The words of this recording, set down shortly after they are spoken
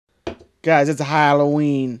Guys, it's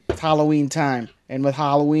Halloween. It's Halloween time. And with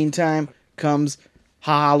Halloween time comes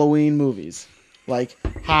Halloween movies. Like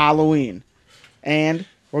Halloween. And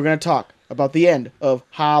we're going to talk about the end of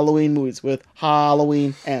Halloween movies with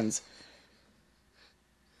Halloween Ends.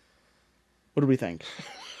 What do we think?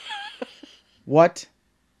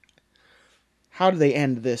 How do they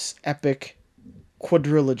end this epic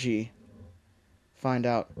quadrilogy? Find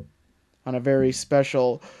out on a very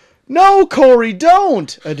special No, Corey,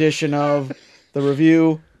 don't! Edition of the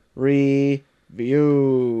Review Review.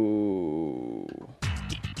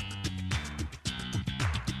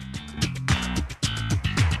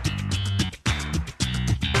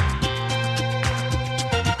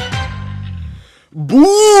 Boo!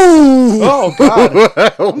 Oh,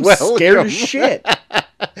 God. I'm Welcome scared as shit.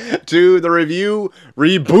 to the Review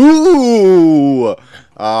Reboo!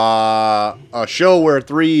 A show where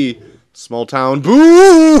three small town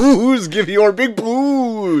boos give your big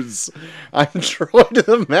boos. I'm Troy to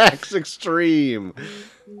the max extreme.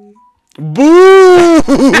 Boo!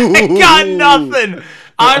 Got nothing.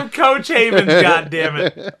 I'm Coach Havens,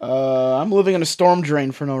 goddammit. I'm living in a storm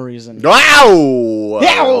drain for no reason. Wow!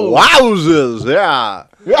 Wowzers, yeah.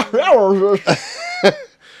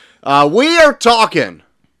 We are talking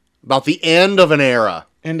about the end of an era.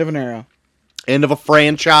 End of an era. End of a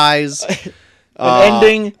franchise. An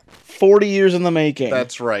ending 40 years in the making.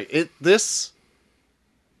 That's right. This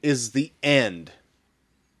is the end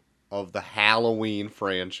of the Halloween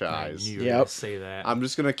franchise. I knew you were gonna say that. I'm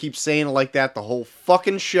just going to keep saying it like that the whole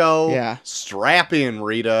fucking show. Yeah. Strap in,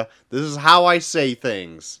 Rita. This is how I say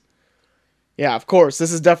things. Yeah, of course.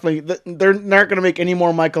 This is definitely... They're not going to make any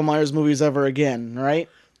more Michael Myers movies ever again, right?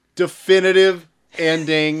 Definitive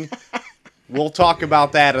ending. We'll talk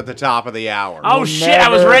about that at the top of the hour. Oh shit, I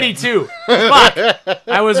was ready too. Fuck.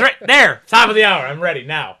 I was right there. Top of the hour. I'm ready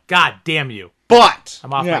now. God damn you. But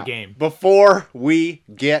I'm off Yeah. my game. before we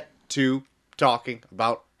get to talking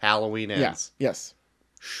about Halloween Ends, Yes.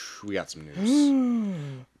 we got some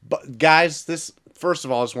news. But guys, first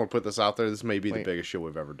of all, I just want to put this out there. This may be the biggest show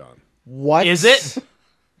we've ever done. What? Is it?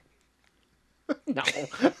 No.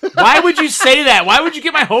 Why would you say that? Why would you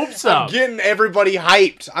get my hopes up? Getting everybody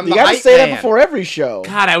hyped. I'm You the gotta hype say man. that before every show.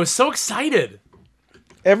 God, I was so excited.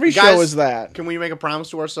 Every Guys, show is that. Can we make a promise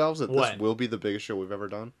to ourselves that What? this will be the biggest show we've ever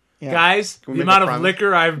done? Yeah. Guys, we the make a amount of promise?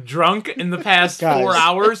 liquor I've drunk in the past Guys. 4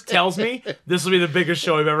 hours tells me this will be the biggest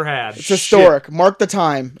show I've ever had. It's historic. Mark the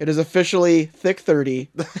time. It is officially thick 30.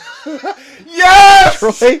 Yes!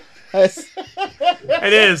 Troy has...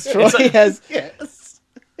 It is. Troy has... Yes.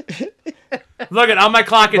 Look at on my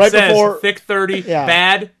clock. It Right says before- thick 30, Yeah.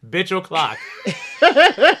 bad bitch o'clock.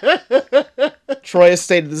 Troy has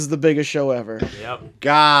stated this is the biggest show ever. Yep.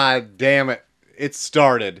 God damn it. It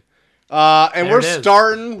started. And There we're it is.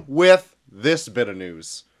 starting with this bit of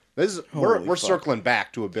news. We're Holy fuck. circling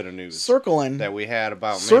back to a bit of news Circling. that we had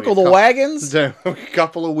about Circle the maybe wagons. a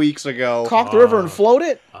couple of weeks ago. Cock the river and float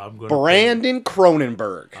it. I'm gonna Brandon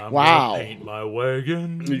Cronenberg. Paint, I'm Wow. gonna paint my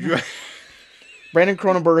wagon. Brandon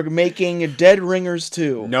Cronenberg making Dead Ringers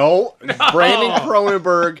 2. No, Brandon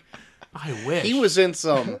Cronenberg. I wish. He was in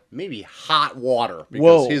some maybe hot water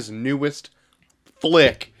because Whoa. his newest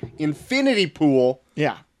flick, Infinity Pool,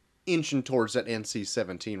 Yeah. inching towards that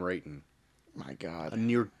NC-17 rating. My A God.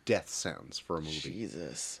 near death sentence for a movie.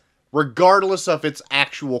 Jesus. Regardless of its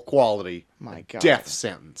actual quality, My God. death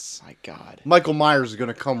sentence. My God. Michael Myers is going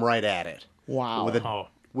to come right at it Wow.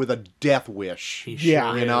 with a death wish. He Yeah.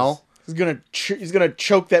 sure You is. know? He's gonna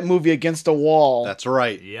choke that movie against a wall. That's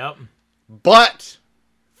right. Yep. But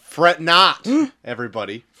fret not,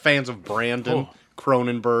 everybody. Fans of Brandon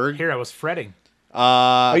Cronenberg. Here I was fretting.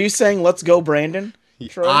 Are you saying let's go, Brandon?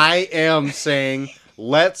 Troy? I am saying,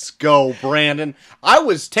 let's go, Brandon. I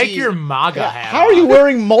was Take your MAGA hat How are off. you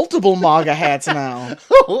wearing multiple MAGA hats now?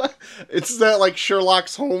 It's that like Sherlock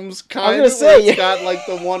Holmes kind. gonna say, where it's got like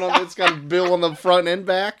the one on. It's got Bill on the front and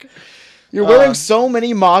back. You're wearing so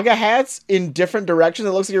many MAGA hats in different directions.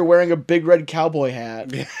 It looks like you're wearing a big red cowboy hat.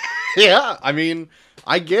 Yeah, I mean,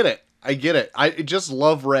 I get it. I just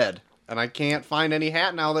love red, and I can't find any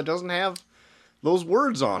hat now that doesn't have those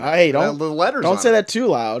words on it. Hey, don't the letters. Don't on say it. that too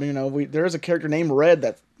loud. You know, there is a character named Red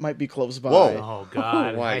that might be close by. Whoa. Oh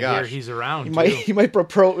God! Oh, my I hear gosh. he's around. He might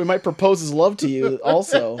propose his love to you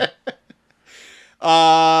also.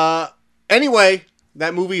 Anyway,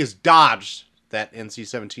 that movie has dodged that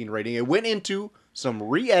NC-17 rating. It went into some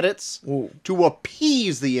re-edits Ooh. to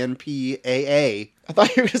appease the NPAA. I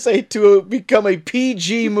thought you were going to say to become a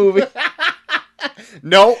PG movie.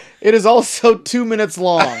 No, It is also 2 minutes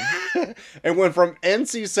long. it went from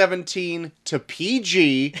NC-17 to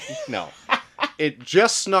PG. No. it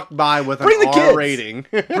just snuck by with Bring an the kids. R rating.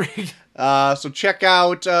 So check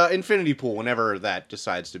out Infinity Pool whenever that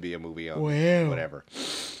decides to be a movie on Wow. whatever.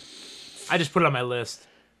 I just put it on my list.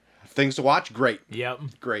 Things to watch? Great. Yep.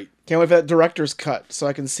 Great. Can't wait for that director's cut so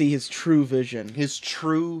I can see his true vision. His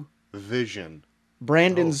true vision.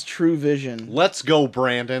 Brandon's true vision. Let's go,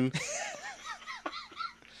 Brandon.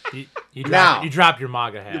 You Now. dropped your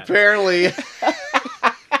MAGA hat.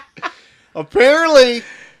 Apparently,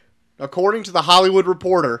 according to the Hollywood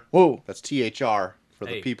Reporter, Whoa, that's THR for the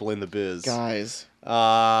Hey. people in the biz. guys.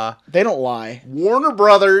 Uh, They don't lie. Warner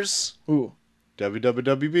Brothers, Ooh.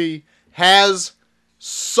 WWWB, has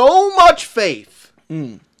so much faith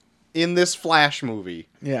Mm. in this Flash movie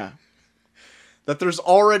Yeah. that there's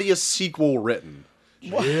already a sequel written.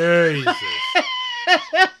 Jesus.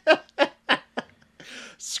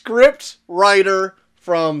 Script writer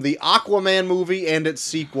from the Aquaman movie and its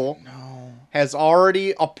sequel has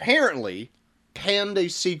already apparently penned a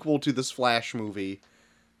sequel to this Flash movie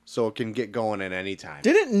so it can get going at any time.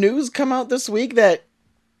 Didn't news come out this week that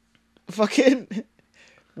fucking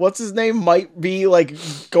what's his name might be like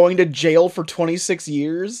going to jail for 26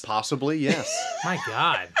 years? Possibly, yes. My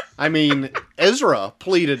God. I mean, Ezra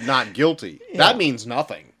pleaded not guilty. That means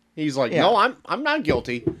nothing. He's like, Yeah. no, I'm not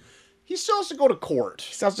guilty. He still has to go to court.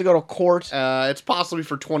 He has to go to court It's possibly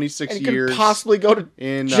for 26 and he years. can possibly go to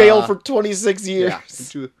in jail for 26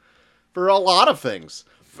 years. Yeah, for a lot of things.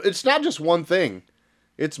 It's not just one thing.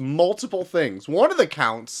 It's multiple things. One of the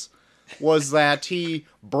counts was that he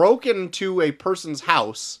broke into a person's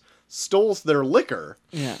house, stole their liquor,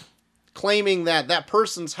 Yeah. claiming that that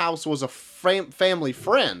person's house was a family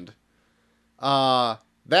friend.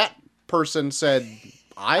 That person said,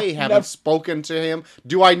 I haven't Never- spoken to him.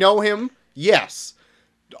 Do I know him? Yes.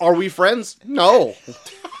 Are we friends? No.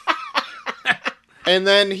 And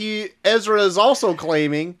then Ezra is also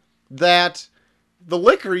claiming that the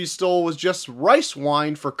liquor he stole was just rice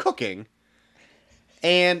wine for cooking.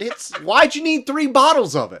 And why'd you need 3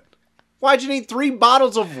 bottles of it? Why'd you need 3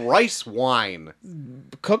 bottles of rice wine?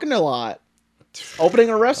 Cooking a lot. Opening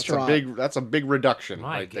a restaurant. That's a big reduction.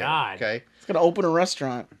 My right God. There, okay. It's gonna open a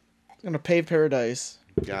restaurant. It's gonna pave paradise.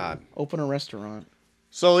 God. Open a restaurant.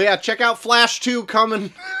 So yeah, check out Flash 2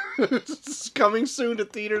 coming it's coming soon to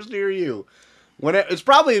theaters near you. When it's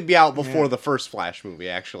probably be out before the first Flash movie,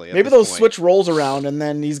 actually. at Maybe this they'll point. switch roles around, and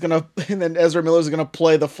then and then Ezra Miller's gonna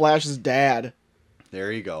play the Flash's dad.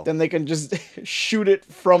 There you go. Then they can just shoot it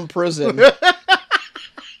from prison.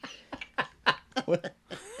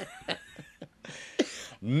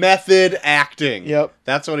 Method acting. Yep.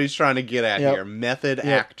 That's what he's trying to get at Yep. here. Method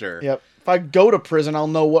actor. Yep. If I go to prison, I'll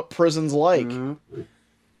know what prison's like. Mm-hmm.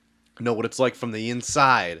 Know what it's like from the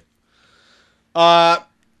inside.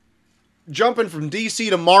 Jumping from DC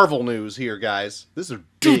to Marvel news here, guys. This is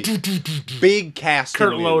big casting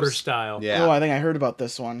Kurt news. Loder style. Yeah. Oh, I think I heard about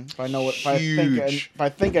this one. If I know what, Huge. if I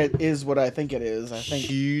think it is what I think it is, I think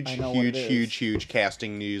Huge, I know what it huge, is. huge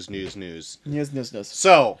casting news. Yes.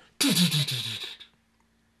 So,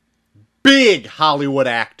 big Hollywood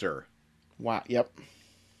actor Wow. Yep.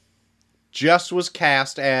 just was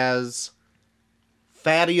cast as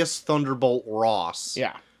Thaddeus Thunderbolt Ross,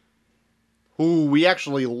 Yeah. who we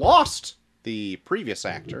actually lost the previous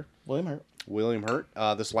actor, William Hurt.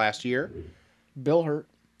 this last year. Bill Hurt.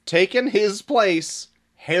 Taking his place,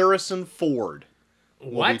 Harrison Ford will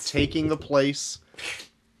be What? taking the place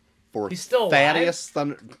for He's still Thaddeus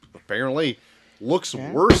Thunder. Apparently, looks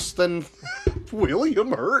worse than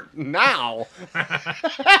William Hurt now.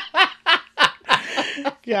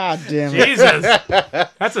 God damn it. Jesus.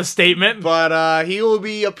 That's a statement. But he will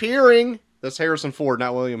be appearing. That's Harrison Ford,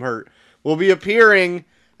 not William Hurt. Will be appearing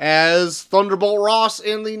as Thunderbolt Ross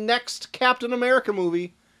in the next Captain America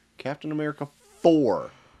movie, Captain America 4: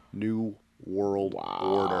 New World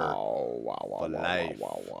Order. Wow. For life.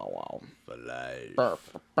 Wow. For life.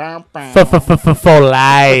 For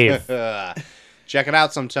life. Check it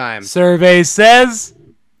out sometime. Survey says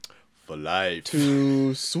For life.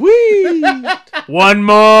 Too sweet. one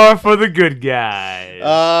more for the good guys.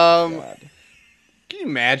 Can you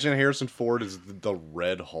imagine Harrison Ford as the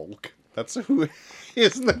Red Hulk? That's who he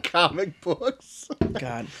is in the comic books.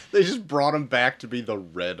 God. They just brought him back to be the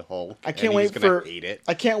Red Hulk. I can't and wait he's gonna for hate it.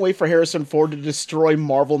 I can't wait for Harrison Ford to destroy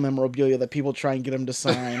Marvel memorabilia that people try and get him to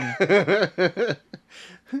sign.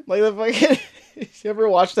 Like the fucking, you ever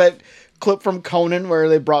watch that clip from Conan where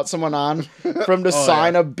they brought someone on for him to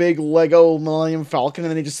sign a big Lego Millennium Falcon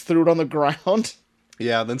and then he just threw it on the ground?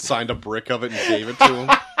 Yeah, then signed a brick of it and gave it to him.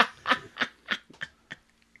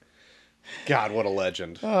 God, what a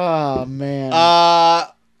legend. Oh man.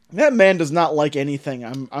 That man does not like anything.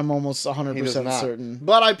 I'm almost He does 100% not. certain.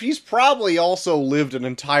 But he's probably also lived an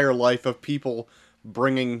entire life of people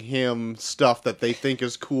bringing him stuff that they think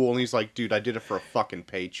is cool, and he's like, dude, I did it for a fucking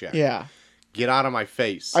paycheck. Yeah. Get out of my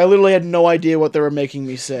face. I literally had no idea what they were making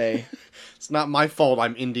me say. It's not my fault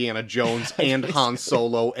I'm Indiana Jones and Han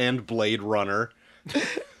Solo and Blade Runner.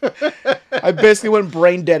 I basically went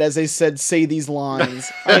brain dead as they said, "Say these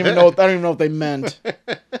lines." I don't even know what they meant.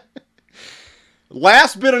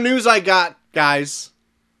 Last bit of news I got, guys.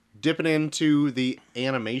 Dipping into the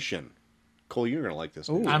animation. Cole, you're going to like this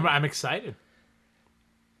news. I'm excited.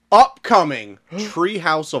 Upcoming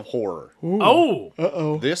Treehouse of Horror Oh,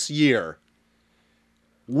 Uh-oh. this year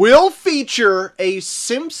will feature a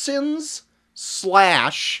Simpsons /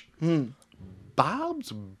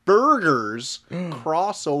 Bob's Burgers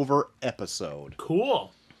crossover episode.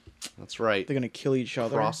 cool. That's right. They're gonna kill each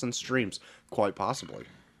other. Crossing streams. Quite possibly.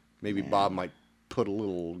 Maybe Bob might put a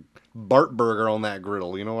little Bart burger on that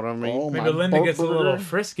griddle. You know what I mean? Oh, Maybe my Linda gets a little burger.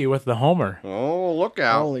 frisky with the Homer. Oh, look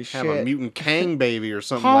out. Holy Have a shit. mutant Kang baby or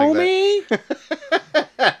something like that.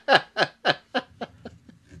 Homie.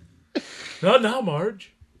 Not now,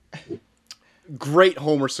 Marge. Great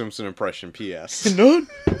Homer Simpson impression, P.S. Not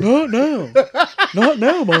now. Not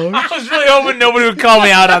now, Marge. I was really hoping nobody would call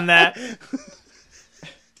me out on that.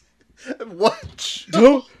 What?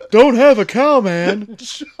 Don't have a cow, man.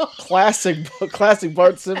 Classic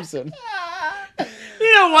Bart Simpson.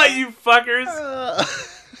 You know what, you fuckers?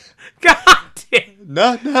 God damn.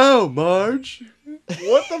 Not now, Marge.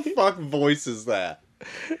 What the fuck voice is that?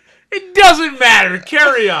 It doesn't matter.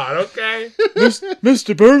 Carry on, okay?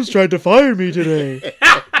 Mr. Burns tried to fire me today.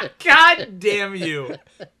 God damn you.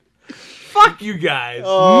 Fuck you guys.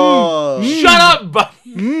 Oh. Shut up,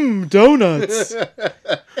 Bucky. Donuts. You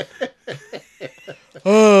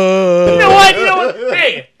know what?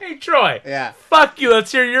 Hey, Troy. Yeah. Fuck you.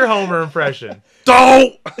 Let's hear your Homer impression.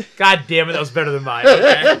 Don't. God damn it, that was better than mine.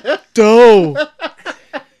 Okay. Dough.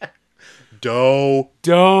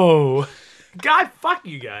 Doe. God, fuck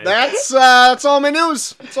you guys. That's all my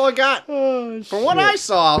news. That's all I got. Oh, From what I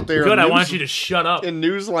saw out there, Good. I in want you to shut up. in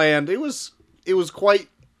Newsland, it was quite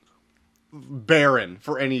barren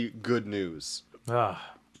for any good news, Ugh.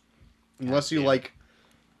 unless you like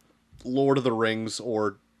Lord of the Rings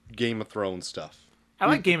or Game of Thrones stuff. I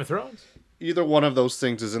like Game of Thrones. Either one of those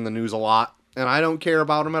things is in the news a lot, and I don't care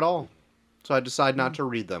about them at all. So I decide not to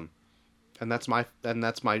read them, and that's my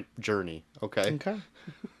journey. Okay, Okay.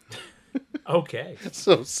 Okay.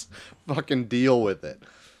 so fucking deal with it.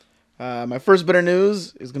 My first bit of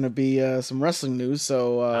news is going to be some wrestling news.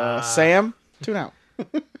 So, Sam, tune out.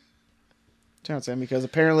 Tune out, Sam, because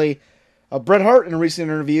apparently Bret Hart, in a recent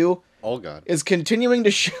interview, Oh God, is continuing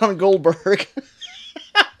to shit on Goldberg.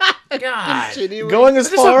 God. going as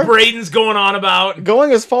Is this what far Braden's going on about?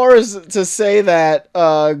 as to say that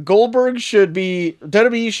Goldberg should be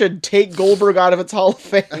WWE should take Goldberg out of its Hall of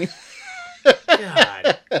Fame.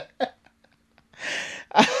 God.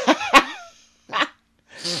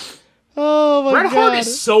 Oh my Bret god! Hart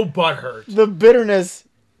is so butthurt. The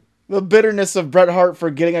bitterness of Bret Hart for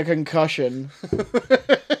getting a concussion.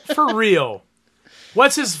 For real.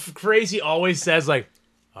 What's his phrase he always says? Like,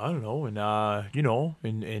 I don't know, in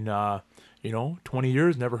 20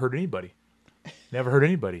 years, never hurt anybody. Never hurt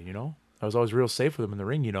anybody, I was always real safe with him in the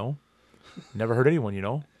ring, Never hurt anyone,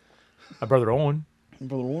 My brother Owen. My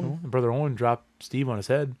brother Owen dropped Steve on his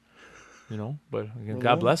head, but again,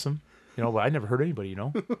 God bless him. But I never hurt anybody,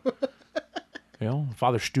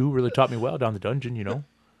 Father Stu really taught me well down the dungeon,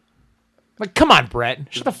 Like, come on, Brett.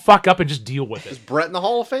 Shut the fuck up and just deal with is it. Brett in the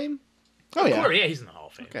Hall of Fame? Oh yeah. Yeah, he's in the Hall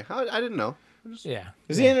of Fame. Okay, I didn't know. Yeah.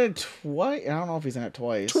 Is he in it twice? I don't know if he's in it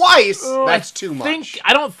twice. Twice. Oh, That's too much.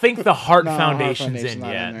 I don't think the Hart No, Foundation's Foundation's in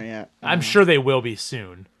not yet. in there yet. I'm sure they will be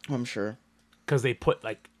soon I'm sure. because they put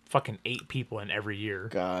like fucking 8 people in every year.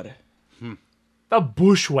 God. The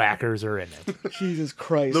Bushwhackers are in it. Jesus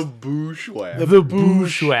Christ. The Bushwhack. The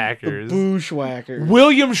Bushwhackers. Bushwhackers.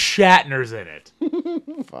 William Shatner's in it.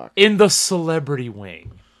 Fuck. In the celebrity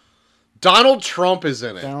wing. Donald Trump is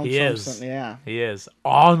in it. Donald He Trump's is. in- yeah. He is.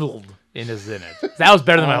 Arnold is in it. That was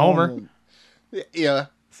better than my Homer. Yeah.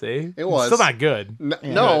 See? It was. Still not good.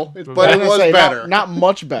 No, Yeah. but I it was gonna was say, better. Not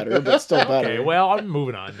much better, but still better. Okay, well, I'm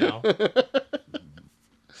moving on now.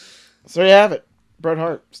 So there you have it. Bret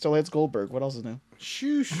Hart still hates Goldberg. What else is new?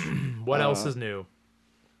 Shoosh. What else is new?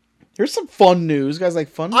 Here's some fun news. You guys like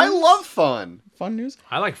fun news? I love fun. fun news.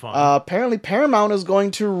 I like fun. Apparently Paramount is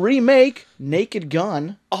going to remake Naked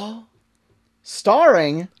Gun, Oh.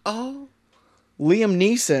 starring Oh. Liam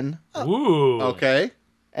Neeson Ooh. Okay.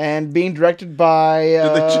 and being directed by...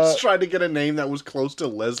 Did they just try to get a name that was close to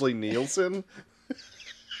Leslie Nielsen?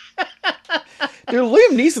 Dude,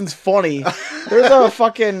 Liam Neeson's funny. There's a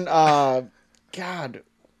fucking God,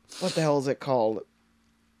 what the hell is it called?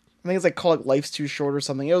 I think it's like called Life's Too Short or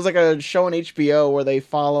something. It was like a show on HBO where they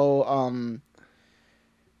follow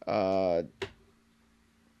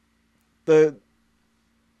the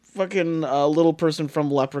fucking little person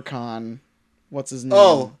from Leprechaun. What's his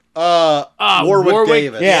name? Warwick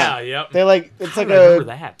Davis. Yeah. Yep. They like it's How like did I remember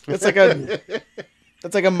that? it's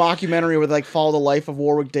like a mockumentary where they like follow the life of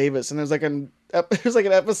Warwick Davis, and there's like an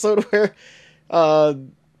episode where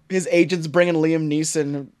his agent's bringing Liam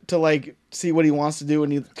Neeson to like see what he wants to do,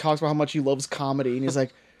 and he talks about how much he loves comedy, and he's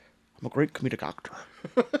like, "I'm a great comedic actor.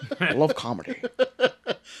 I love comedy."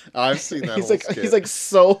 I've seen that. He's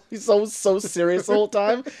so serious the whole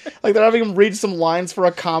time. Like they're having him read some lines for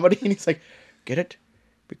a comedy, and he's like, "Get it?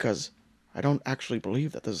 Because I don't actually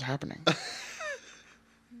believe that this is happening,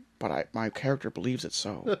 but my character believes it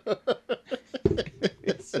so."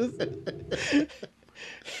 It's just,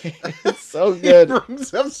 it's so good. He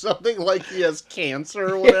brings up something like he has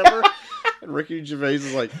cancer or whatever, and Ricky Gervais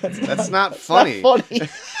is like, "That's not funny." Not funny.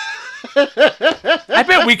 I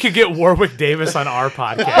bet we could get Warwick Davis on our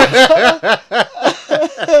podcast.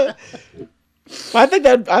 I think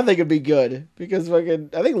it'd be good because I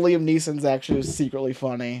think Liam Neeson's actually secretly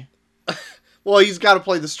funny. Well, he's got to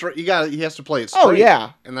play the straight. He has to play it straight. Oh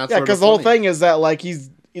yeah, and that's because the whole thing is that like he's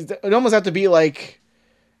it almost have to be like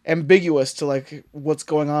ambiguous to like what's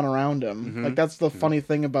going on around him. Mm-hmm. Like that's the funny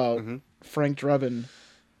thing about Frank Drebin.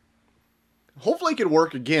 Hopefully, it could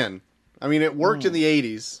work again. I mean, it worked in the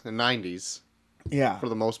 80s and 90s Yeah, for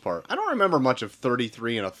the most part. I don't remember much of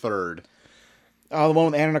 33 1/3. the one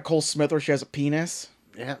with Anna Nicole Smith where she has a penis.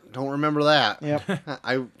 Yeah, don't remember that. Yep.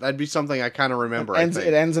 That'd be something I kind of remember. It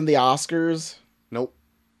ends in the Oscars. Nope.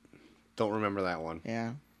 Don't remember that one.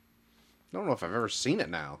 Yeah, I don't know if I've ever seen it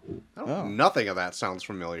now. Oh. Nothing of that sounds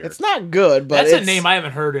familiar. it's not good, but That's it's a name I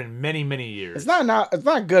haven't heard in many, many years. It's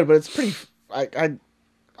not good, but it's pretty. I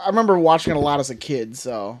remember watching it a lot as a kid,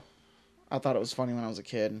 so I thought it was funny when I was a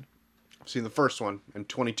kid. I've seen the first one in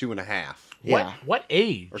 22 1/2. Yeah, What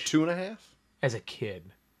age? Or 2 1/2? As a kid.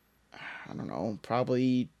 I don't know,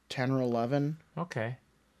 probably 10 or 11. Okay.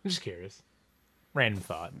 I'm just curious. Random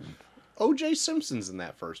thought. O.J. Simpson's in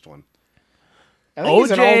that first one. I think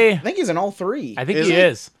OJ. I think he's in all three. I think Is he he?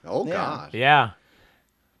 is. Oh, Yeah. God.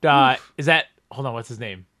 Yeah. Is that... Hold on, what's his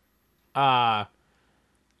name?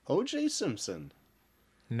 O.J. Simpson.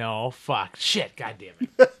 No, fuck. Shit, god damn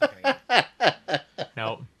it.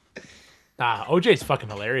 No. OJ's fucking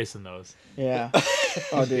hilarious in those. Yeah.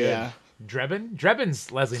 Oh, dude, yeah. Drebin?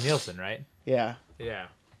 Drebin's Leslie Nielsen, right? Yeah. Yeah.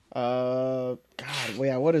 God, well,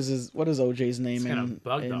 yeah. What is OJ's name It's gonna in?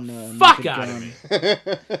 bug in, the fuck Naked out Gun? of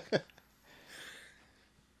me.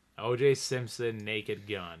 OJ Simpson, Naked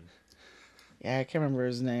Gun. Yeah, I can't remember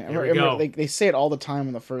his name. Here we go. They say it all the time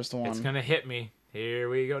in the first one. It's gonna hit me. Here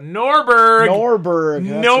we go. Norberg! Norberg.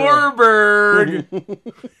 That's Norberg!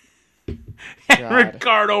 God.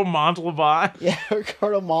 Ricardo Montalban. Yeah,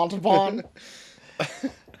 Ricardo Montalban.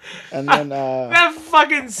 And then That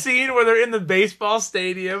fucking scene where they're in the baseball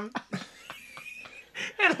stadium.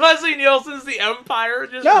 And Leslie Nielsen's the Empire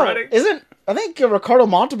just running. I think Ricardo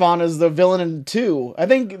Montalban is the villain in 2. I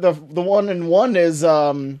think the one in 1 is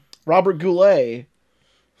Robert Goulet.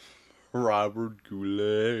 Robert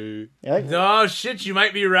Goulet. Yeah, No, shit, you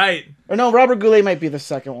might be right. or no, Robert Goulet might be the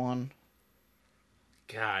second one.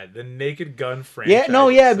 God, the Naked Gun franchise. Yeah, no,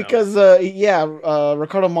 yeah, itself. because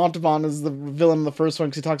Ricardo Montalban is the villain in the first one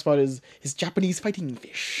because he talks about his Japanese fighting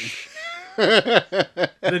fish.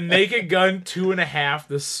 The Naked Gun 2.5,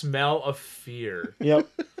 The Smell of Fear. Yep.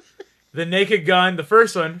 The Naked Gun, the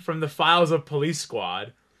first one, from the Files of Police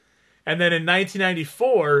Squad. And then in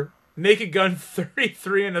 1994, Naked Gun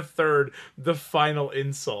 33 1/3, The Final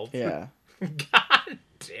Insult. Yeah. God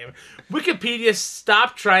damn. Wikipedia,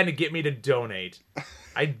 stop trying to get me to donate.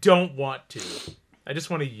 I don't want to. I just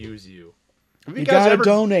want to use you. Have You guys gotta ever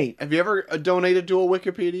donate. Have you ever donated to a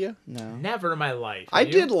Wikipedia? No. Never in my life. I Have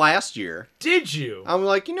you? did last year. Did you? I'm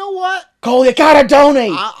like, you know what? Cole, you gotta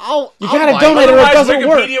donate. I'll gotta buy it. donate or it Otherwise, doesn't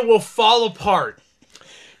work. Wikipedia will fall apart.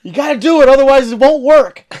 You gotta do it, otherwise it won't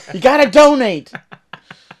work. You gotta donate.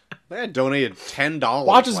 I donated $10.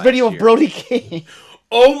 Watch this last video year. of Brody King.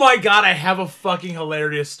 Oh my god, I have a fucking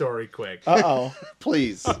hilarious story quick. Uh-oh.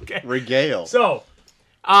 Please, Okay. regale. So,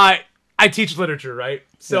 I teach literature, right?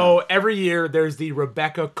 So every year there's the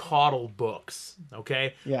Rebecca Caudle books,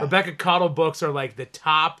 okay? Yeah. Rebecca Caudle books are like the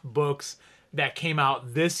top books that came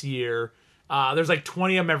out this year. There's like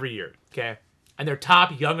 20 of them every year, okay? And they're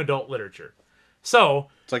top young adult literature. So,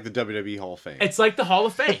 It's like the WWE Hall of Fame. it's like the Hall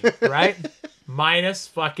of Fame, right? minus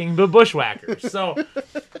fucking the Bushwhackers. So,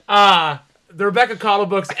 the Rebecca Calla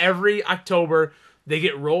books every October, they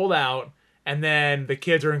get rolled out, and then the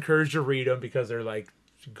kids are encouraged to read them because they're like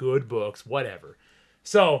good books, whatever.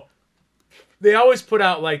 So, they always put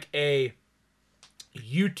out like a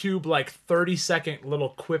YouTube like 30-second little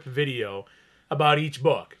quip video about each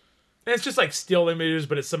book. And it's just like still images,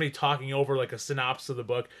 but it's somebody talking over like a synopsis of the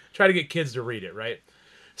book. Try to get kids to read it, right?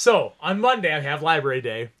 So, on Monday, I have library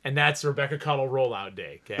day, and that's Rebecca Calla rollout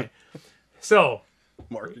day, okay? So,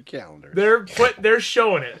 Mark your calendar. they're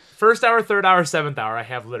showing it. First hour, third hour, seventh hour, I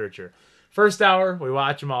have literature. First hour, we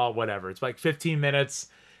watch them all, whatever. It's like 15 minutes.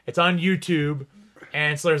 It's on YouTube.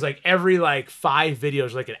 And so there's like every like 5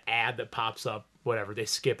 videos, like an ad that pops up, whatever. They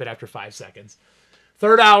skip it after 5 seconds.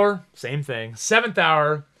 Third hour, same thing. Seventh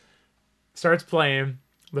hour, starts playing.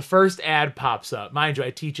 The first ad pops up. Mind you, I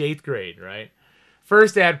teach 8th grade, right?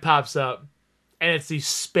 First ad pops up, and it's these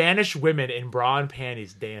Spanish women in bra and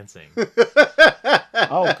panties dancing.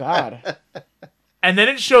 Oh, God. And then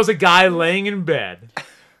it shows a guy laying in bed.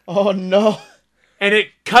 Oh, no. And it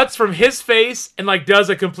cuts from his face and like does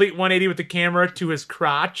a complete 180 with the camera to his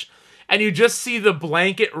crotch. And you just see the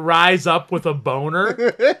blanket rise up with a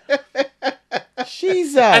boner.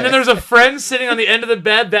 Jesus. And then there's a friend sitting on the end of the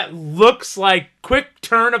bed that looks like quick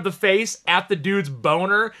turn of the face at the dude's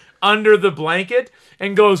boner under the blanket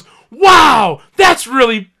and goes, "Wow, that's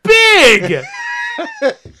really big."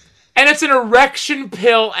 And it's an erection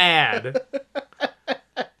pill ad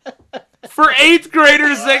for 8th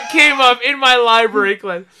graders that came up in my library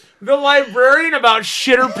class. The librarian about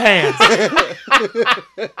shit her pants.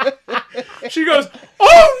 She goes,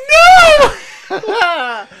 "Oh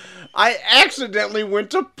no!" I accidentally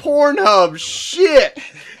went to Pornhub. Shit.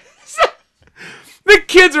 The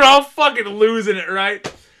kids are all fucking losing it, right?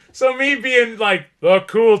 So me being like the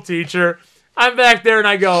cool teacher, I'm back there and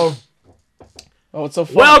I go, Oh, it's so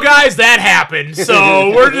funny. "Well, guys, that happened. So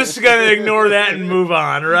we're just going to ignore that and move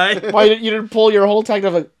on, right?" Why you didn't pull your whole tactic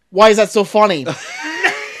of like, why is that so funny?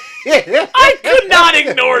 I could not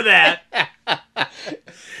ignore that.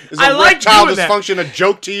 Is I like erectile doing that. dysfunction a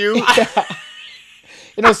joke to you?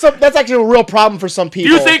 You know, that's actually a real problem for some Do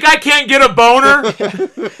people. you think I can't get a boner?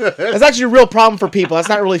 That's actually a real problem for people. That's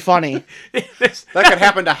not really funny. This- That could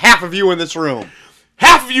happen to half of you in this room.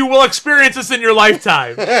 Half of you will experience this in your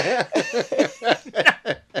lifetime. So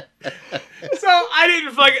I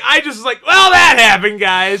didn't I just was like, "Well, that happened,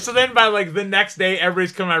 guys." So then by like the next day,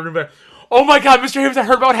 everybody's coming to my room like, "Oh my God, Mr. Hibbs, I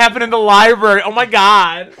heard about what happened in the library. Oh my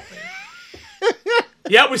God."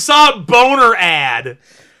 Yeah, we saw a boner ad.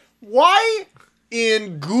 Why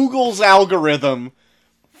in Google's algorithm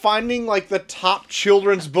finding like the top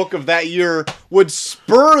children's book of that year would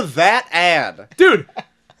spur that ad? Dude,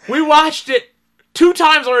 we watched it 2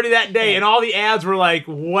 times already that day, and all the ads were like,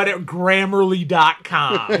 what at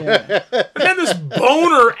Grammarly.com. And then this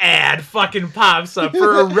boner ad fucking pops up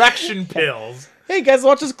for erection pills. Hey guys,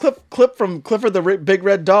 watch this clip from Clifford the Big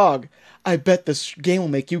Red Dog. I bet this game will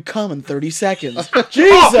make you come in 30 seconds.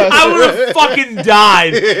 Jesus! Oh, I would have fucking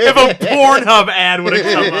died if a Pornhub ad would have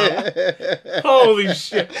come up. Holy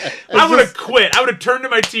shit. I would have quit. I would have turned to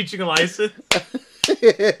my teaching license.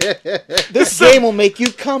 This game will make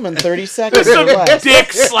you come in 30 seconds. Some or less.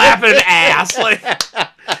 dick slapping ass. Like,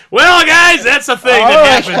 well, guys, that's a thing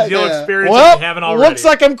that happens. You'll experience it if you haven't already. Looks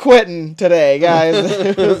like I'm quitting today, guys.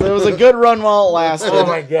 It was a good run while it lasted. Oh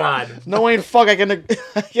my God. No way in fuck I can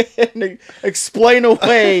explain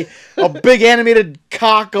away a big animated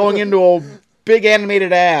cock going into a big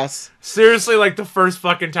animated ass. Seriously, like the first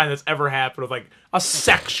fucking time that's ever happened with like a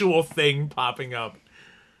sexual thing popping up.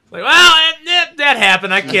 Like, well, that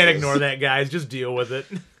happened. I can't ignore that, guys. Just deal with it.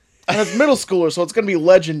 And it's middle schooler, so it's gonna be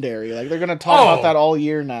legendary. Like they're gonna talk about that all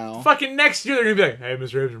year now. Fucking next year, they're gonna be like, "Hey,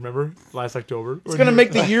 Mr. Hibbs, remember last October?" It's gonna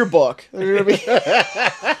make the yearbook. They're gonna be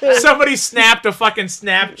Somebody snapped a fucking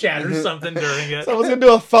Snapchat or something during it. someone's gonna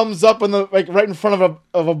do a thumbs up in the right in front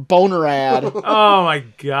of a boner ad. Oh my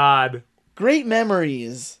God. Great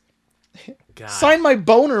memories. God. Sign my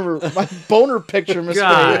boner picture, Mr.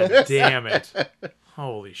 God damn it.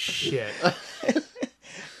 Holy shit.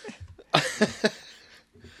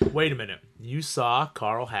 Wait a minute. You saw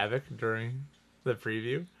Carl Havoc during the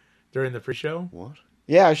preview? During the pre-show? What?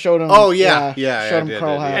 Yeah, I showed him. Oh, yeah. Yeah, showed I him did,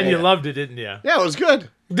 Carl I did. Havoc. And you loved it, didn't you? Yeah, it was good.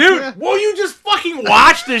 Dude, well, you just fucking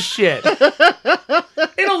watch this shit.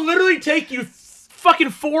 It'll literally take you fucking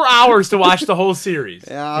 4 hours to watch the whole series.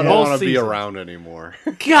 Yeah, I The don't whole want to be season. around anymore.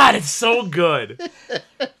 God, it's so good.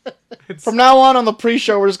 From now on the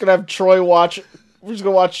pre-show, we're just gonna have Troy watch we're just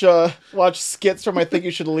gonna watch skits from I Think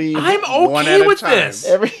You Should Leave. I'm One okay at a with time. this.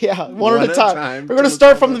 One at a time. We're gonna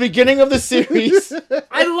start from the beginning of the series.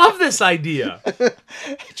 I love this idea.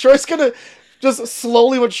 Troy's gonna just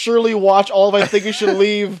slowly but surely watch all of I Think You Should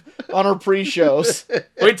Leave on our pre-shows.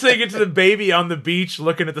 Wait till you get to the baby on the beach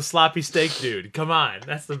looking at the sloppy steak dude. Come on,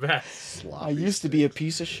 that's the best. I used to be a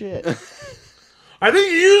piece of shit. I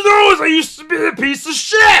think you know I used to be a piece of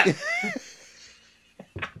shit.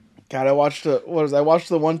 God, I watched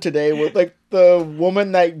the one today with like the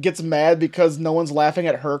woman that gets mad because no one's laughing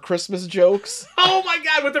at her Christmas jokes. Oh my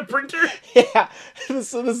god, with the printer? Yeah,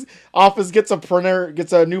 so this office gets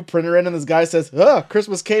a new printer in, and this guy says,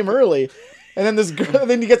 Christmas came early," and then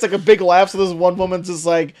then he gets like a big laugh. So this one woman's just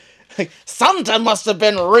like Santa must have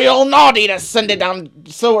been real naughty to send it down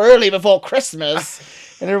so early before Christmas.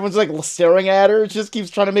 And everyone's like staring at her. She just keeps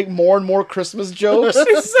trying to make more and more Christmas jokes.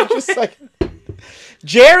 It's just like.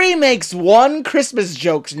 Jerry makes one Christmas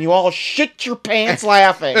jokes and you all shit your pants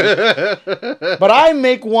laughing. But I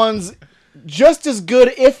make ones just as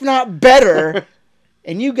good, if not better,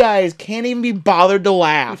 and you guys can't even be bothered to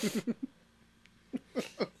laugh.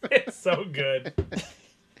 It's so good.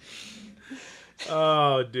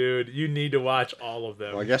 Oh, dude, you need to watch all of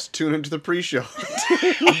them. Well, I guess tune into the pre-show.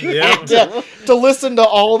 Yeah. to listen to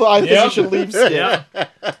all the I Think You Should Leave skits. Yeah.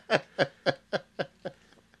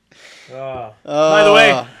 By the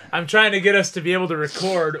way, I'm trying to get us to be able to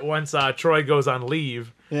record once Troy goes on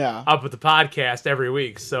leave Yeah. up with the podcast every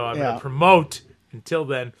week. So I'm going to promote. Until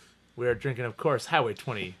then, we are drinking, of course, Highway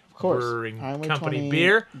 20 Of course. Brewing Highway Company 20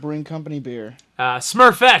 beer. Brewing Company beer.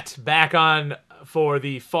 Smurfette back on for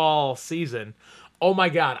the fall season. Oh my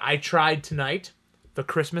God, I tried tonight the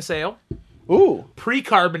Christmas ale. Ooh.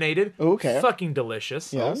 Pre-carbonated. Okay. Fucking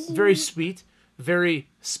delicious. Yes. Very sweet. Very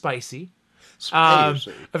spicy.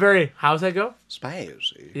 Spicy. A very, how's that go?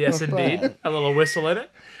 Spicy. Yes, indeed. A little whistle in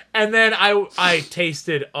it. And then I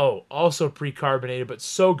tasted, also pre-carbonated, but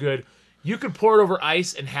so good. You could pour it over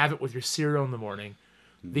ice and have it with your cereal in the morning.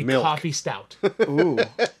 The Milk. coffee stout. Ooh.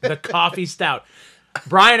 The coffee stout.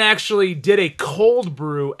 Brian actually did a cold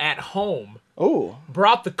brew at home. Ooh.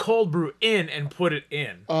 Brought the cold brew in and put it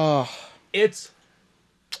in. Oh. It's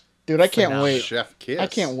Dude, I can't Phenomenal. wait. Chef Kiss. I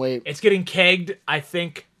can't wait. it's getting kegged, I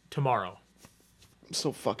think, tomorrow. I'm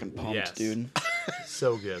so fucking pumped, Yes. dude.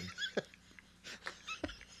 So good.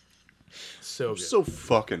 So good. So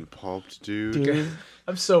fucking pumped, dude. Dude.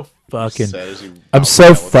 I'm so fucking. Said as he I'm bounced so out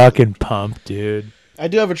with fucking pumped, dude. I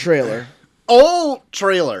do have a trailer. Oh,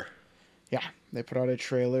 trailer. Yeah. They put out a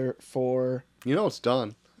trailer for... You know it's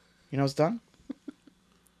done. You know it's done?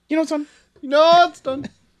 You know it's done? You know it's done. You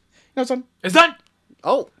know it's done? It's done.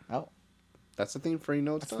 Oh, Oh. That's the theme for You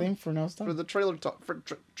Know It's That's the Done. theme for No It's For Done. the trailer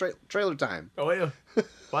trailer time. Oh wait.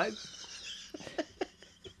 What?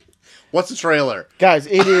 What's the trailer? Guys,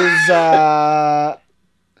 it is...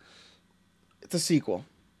 it's a sequel.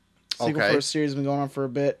 Sequel Okay. for a series been going on for a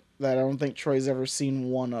bit that I don't think Troy's ever seen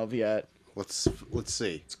one of yet. Let's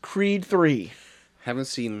see. It's Creed 3. Haven't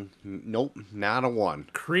seen. Nope, not a one.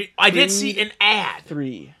 I did see an ad.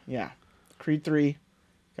 3. Yeah. Creed 3.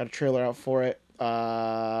 Got a trailer out for it.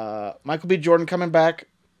 Michael B. Jordan coming back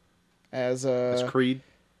as That's Creed.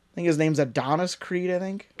 I think his name's Adonis Creed, I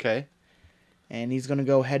think. Okay. And he's going to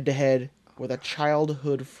go head to head with a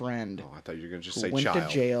childhood friend Oh, I thought you were gonna just who say went child.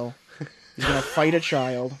 to jail. He's going to fight a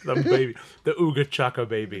child. The baby, the Ooga Chaka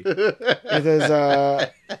baby. There's a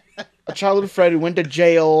childhood friend who went to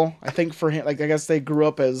jail. I think for him, like I guess they grew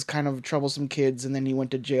up as kind of troublesome kids, and then he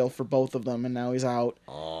went to jail for both of them, and now he's out.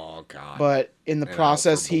 Oh God. But in the And out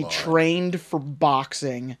process, for he blood. trained for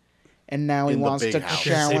boxing, and now he In the wants big to house.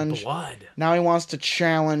 challenge. Blood. Now he wants to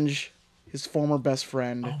challenge his former best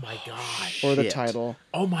friend Oh my god. for the shit. title.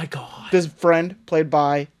 Oh my god. This friend played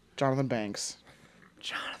by Jonathan Banks.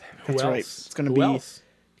 Jonathan. Who That's else? right. It's gonna Who be- else?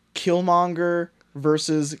 Killmonger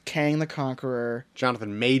versus Kang the Conqueror.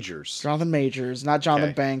 Jonathan Majors. Jonathan Majors, not Jonathan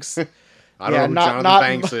Okay. Banks. I don't yeah, know who not- Jonathan not-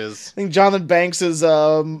 Banks is. I think Jonathan Banks is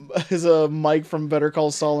a Mike from Better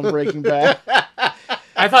Call Saul and Breaking Bad.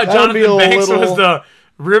 I thought That would be Jonathan a Banks little- was the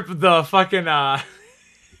rip the fucking not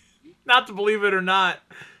to believe it or not.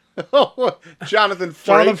 Jonathan Frakes.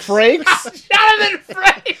 Jonathan Frakes. Jonathan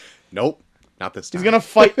Frank. Nope, not this time. He's gonna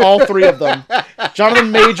fight all three of them.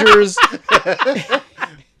 Jonathan Majors.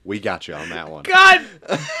 We got you on that one. God.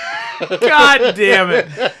 God damn it.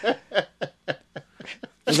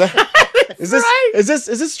 Is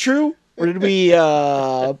this true, or did we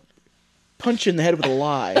punch you in the head with a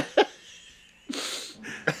lie?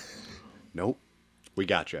 Nope, we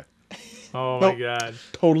got you. Oh my Nope. god.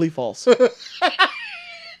 Totally false.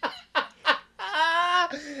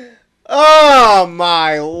 Oh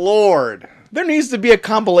my lord! There needs to be a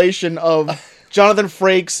compilation of Jonathan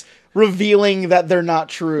Frakes revealing that they're not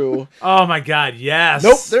true. Oh my God, yes.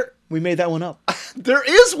 Nope, we made that one up. There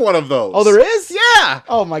is one of those. Oh, there is? Yeah.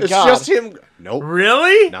 Oh my it's God. It's just him. Nope.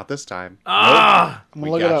 Really? Not this time. Ah, I'm Nope.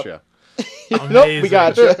 gonna We look it gotcha. up. Nope, we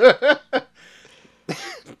got you.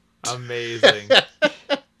 Amazing.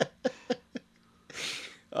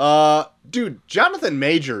 Dude, Jonathan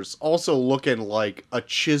Majors also looking like a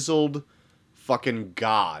chiseled fucking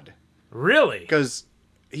god. Really? Because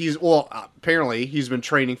apparently he's been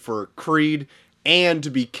training for Creed and to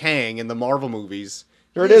be Kang in the Marvel movies.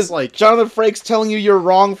 Here it He's is. Like Jonathan Frakes telling you you're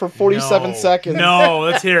wrong for 47 seconds. No,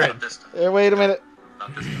 let's hear it. Wait a minute.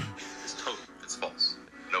 Not this time. It's total. It's false.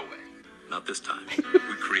 No way. Not this time.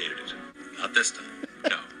 We created it. Not this time.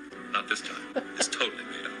 No. Not this time. It's totally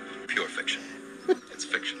made up. Pure fiction. It's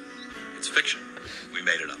fiction. It's fiction. We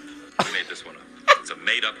made it up. We made this one up. It's a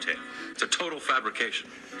made-up tale. It's a total fabrication.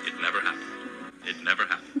 It never happened. It never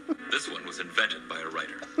happened. This one was invented by a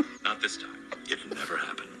writer. Not this time. It never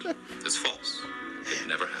happened. It's false. It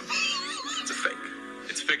never happened. It's a fake.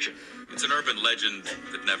 It's fiction. It's an urban legend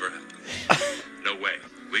that never happened. No way.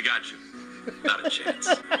 We got you. Not a chance.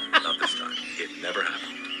 Not this time. It never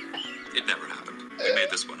happened. It never happened. We made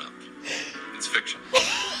this one up. It's fiction.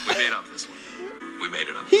 We made up this one. We made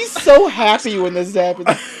it up. He's so happy when this happens.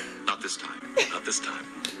 Not this time. Not this time.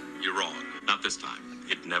 You're wrong. Not this time.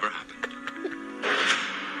 It never happened.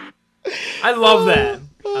 I love that.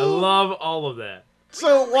 I love all of that.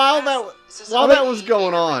 So while that was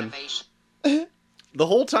going on, the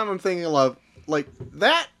whole time I'm thinking of, like,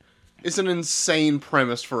 that is an insane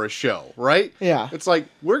premise for a show, right? Yeah. It's like,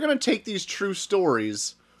 we're going to take these true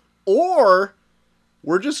stories, or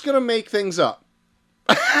we're just going to make things up.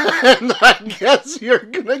 And I guess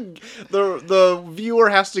the viewer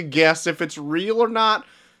has to guess if it's real or not,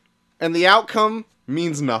 and the outcome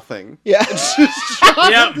means nothing. Yeah. It's just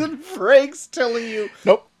Jonathan Frakes telling you,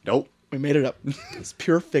 Nope. nope, We made it up. It's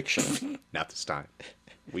pure fiction. not this time.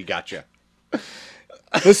 We got you.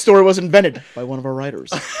 This story was invented by one of our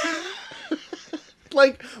writers.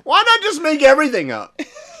 Like, why not just make everything up?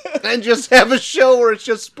 And just have a show where it's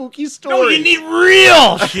just spooky stories. No, you need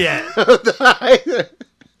real shit.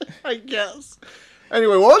 I guess.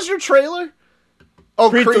 Anyway, what was your trailer? Oh,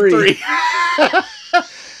 Creed Creed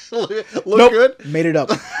 3. Look Nope. good? Made it up.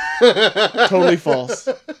 Totally false.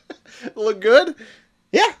 Look good?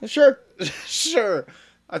 Yeah, sure. Sure.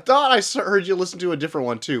 I thought I heard you listen to a different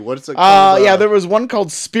one, too. What is it called? Yeah, there was one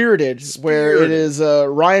called Spirited, where it is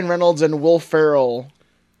Ryan Reynolds and Will Ferrell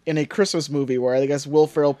in a Christmas movie where I guess Will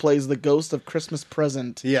Ferrell plays the ghost of Christmas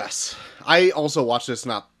Present. Yes. I also watched this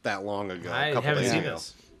not that long ago. I a couple haven't days seen ago.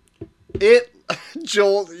 this.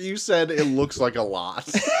 Joel, you said it looks like a lot.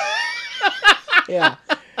 Yeah.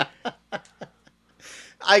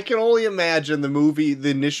 I can only imagine the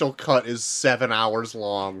initial cut is 7 hours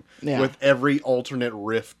long with every alternate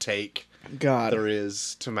riff take God. there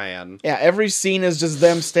is to man. Yeah, every scene is just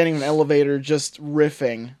them standing in an elevator just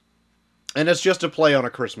riffing. And it's just a play on A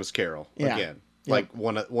Christmas Carol Yeah. again. Yeah. Like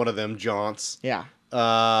one of them jaunts. Yeah.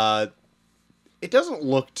 It doesn't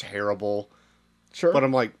look terrible, Sure. but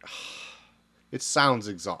I'm like, it sounds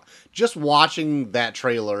exhausting. Just watching that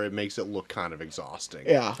trailer, it makes it look kind of exhausting.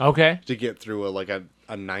 Yeah. Okay. To get through a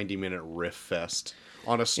 90-minute riff fest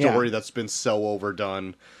on a story that's been so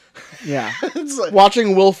overdone. Yeah. It's like,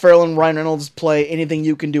 Watching Will Ferrell and Ryan Reynolds play Anything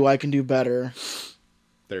You Can Do, I Can Do Better.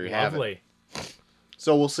 there you have it. Lovely.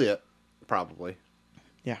 So we'll see it, probably.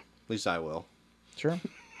 Yeah. At least I will. Sure. Gotta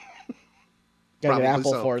Probably get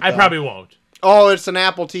Apple so. for it, I though. probably won't. Oh, it's an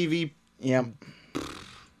Apple TV. Yep.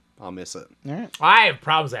 I'll miss it. All right. I have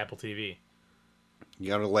problems with Apple TV. You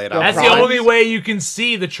gotta lay it out. That's problems? the only way you can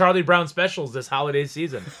see the Charlie Brown specials this holiday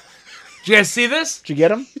season. Did you guys see this? Did you get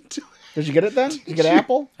them? Did you get it then? Did you get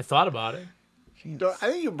Apple? I thought about it.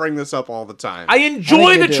 I think you bring this up all the time. I enjoy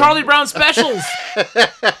I think the I do. Charlie Brown specials.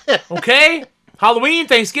 Okay? Halloween,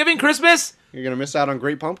 Thanksgiving, Christmas. You're gonna miss out on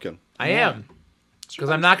Great Pumpkin. I am. Because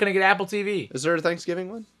I'm not going to get Apple TV. Is there a Thanksgiving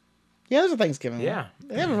one? Yeah, there's a Thanksgiving one. Yeah.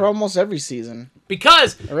 They have it for almost every season.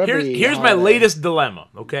 Because Or every here's my holiday. latest dilemma,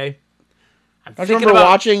 okay? I'm Don't you thinking remember about...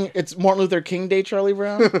 watching It's Martin Luther King Day, Charlie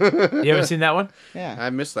Brown? You haven't seen that one? Yeah. I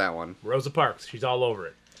missed that one. Rosa Parks. She's all over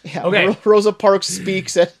it. Yeah. Okay. Rosa Parks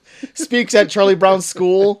speaks at Charlie Brown's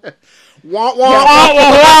school. Wah, wah.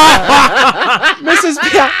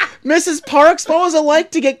 Mrs. Parks, what was it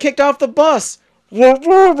like to get kicked off the bus? You've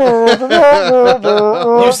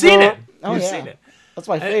seen it. Oh, You've yeah. seen it. That's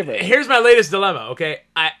my favorite. Here's my latest dilemma, okay?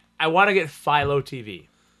 I want to get Philo TV.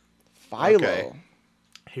 Philo. Okay.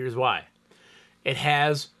 Here's why. It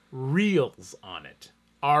has Reels on it.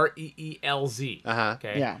 Reelz. Uh-huh.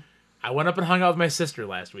 Okay. Yeah. I went up and hung out with my sister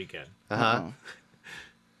last weekend. Uh-huh.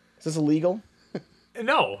 Is this illegal?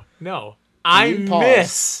 No. I You pause.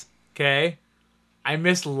 miss, okay? I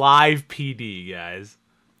miss Live PD, guys.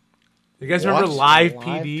 You guys remember What? Live Live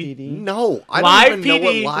PD? PD? No, I Live don't even know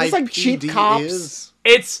PD. what live It's like cheap PD cops. is.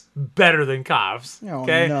 It's better than Cops. Oh,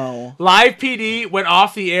 Okay? no. Live PD went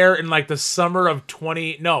off the air in like the summer of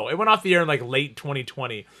it went off the air in like late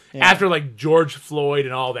 2020 after like George Floyd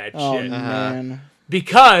and all that Oh, shit. man.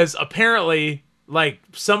 Because apparently like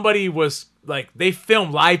somebody was like they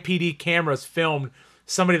filmed Live PD cameras filmed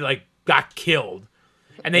somebody that like got killed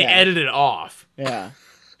and they Yeah. edited it off. Yeah.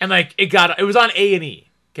 And like it was on A&E,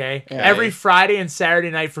 okay? Every Friday and Saturday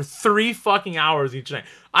night for 3 fucking hours each night.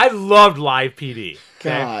 I loved Live PD.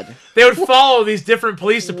 Okay? God. They would follow these different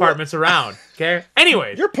police departments around, okay?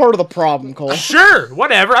 Anyways, You're part of the problem, Cole. sure,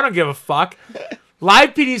 whatever, I don't give a fuck.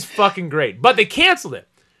 Live PD's fucking great, but they canceled it.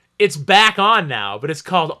 It's back on now, but it's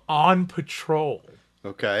called On Patrol.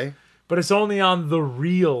 Okay. But it's only on the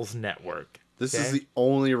Reels network. This Okay. is the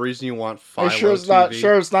only reason you want Are Philo you sure it's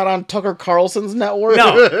TV? not on Tucker Carlson's network?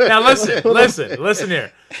 No, now listen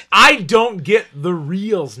here. I don't get the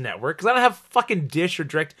Reels network because I don't have fucking Dish or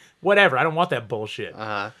Direct, whatever. I don't want that bullshit.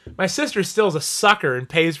 Uh-huh. My sister still is a sucker and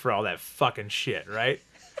pays for all that fucking shit, right?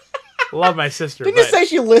 Love my sister. Didn't you but- say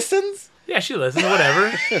she listens? Yeah, she listens,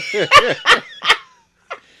 whatever.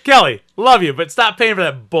 Kelly, love you, but stop paying for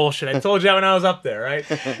that bullshit. I told you that when I was up there, right?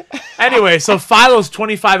 Anyway, so Philo's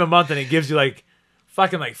 $25 a month and it gives you like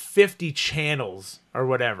fucking like 50 channels or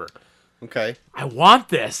whatever. Okay. I want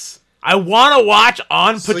this. I want to watch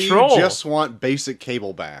On So Patrol. you just want basic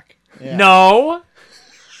cable back. Yeah. No.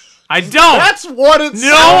 I don't. That's what it no,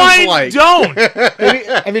 sounds I like. don't. Maybe,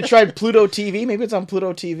 have you tried Pluto TV? Maybe it's on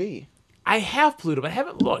Pluto TV. I have Pluto, but I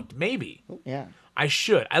haven't looked. Maybe. Yeah. I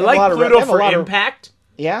should. I have a like lot of- Pluto they have a for lot of- Impact.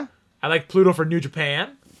 Yeah? I like Pluto for New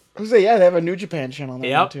Japan. I was gonna say, yeah, they have a New Japan channel on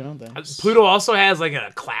there Yep. too, don't they? Pluto also has like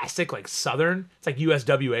a classic, like Southern. It's like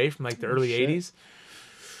USWA from like the early shit. 80s.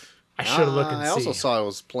 I should have looked and I see. also saw I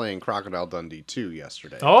was playing Crocodile Dundee 2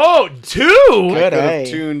 yesterday. Oh, 2? Good, Could have hey.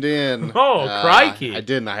 tuned in. Oh, crikey. I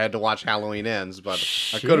didn't. I had to watch Halloween Ends, but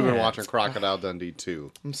I could have been Shit. watching Crocodile Dundee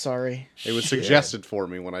 2. I'm sorry. It was suggested for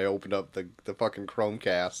me when I opened up the fucking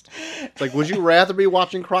Chromecast. It's like, would you rather be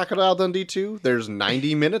watching Crocodile Dundee 2? There's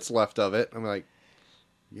 90 minutes left of it. I'm like,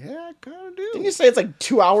 yeah, I kind of do. Didn't you say it's like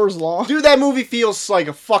 2 hours long? Dude, that movie feels like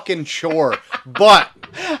a fucking chore, but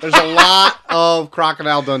there's a lot of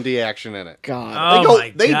Crocodile Dundee action in it. God. Oh,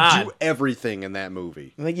 my They God. do everything in that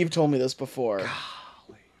movie, I think you've told me this before.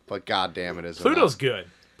 but goddamn it, is it Pluto's not. good.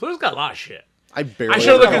 Pluto's got a lot of shit. I barely. I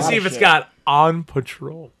should look got a and lot see of if it's shit. got On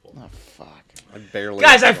Patrol. Oh, fuck. I barely.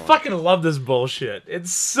 Guys, I going. fucking love this bullshit.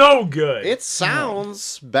 It's so good. It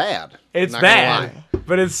sounds bad. It's Not gonna bad, lie.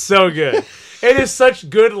 but it's so good. It is such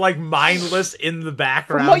good, like, mindless in the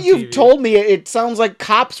background. From what you've TV. told me, it sounds like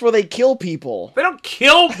Cops where they kill people. They don't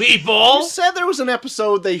kill people. You said there was an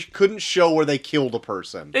episode they couldn't show where they killed a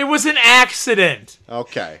person. It was an accident.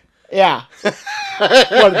 Okay. Yeah.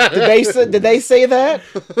 What, did they say that?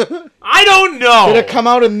 I don't know. Did it come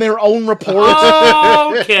out in their own report?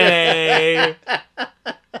 Okay.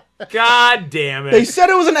 God damn They it. said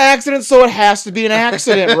it was an accident, so it has to be an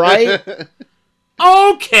accident, right?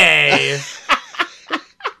 Okay.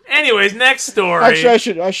 Anyways, next story.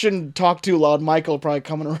 Actually, I shouldn't talk too loud. Michael will probably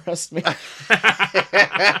come and arrest me.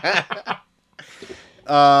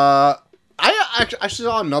 I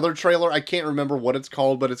saw another trailer. I can't remember what it's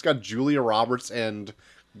called, but it's got Julia Roberts and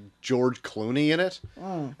George Clooney in it.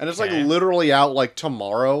 And it's like Okay. literally out like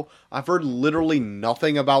tomorrow. I've heard literally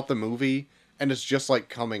nothing about the movie, and it's just like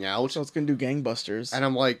coming out. So it's gonna do gangbusters. And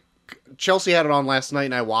I'm like, Chelsea had it on last night,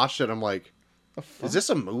 and I watched it. I'm like, is this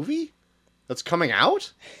a movie that's coming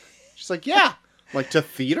out? She's like, yeah. I'm like, to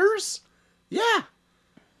theaters? Yeah.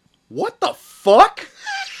 What the fuck?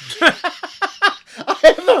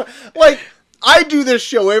 I do this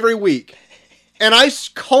show every week, and I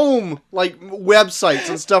comb like websites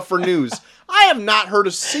and stuff for news. I have not heard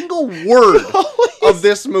a single word of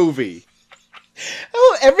this movie.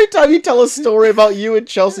 Oh, every time you tell a story about you and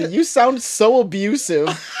Chelsea, you sound so abusive.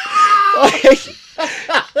 Like,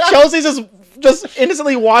 Chelsea's just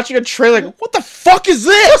innocently watching a trailer. Like, what the fuck is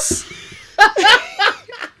this?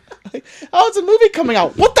 Like, oh, it's a movie coming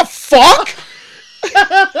out. What the fuck?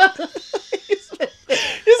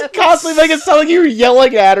 He's constantly making it sound like you were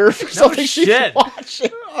yelling at her for something she's shit. watching.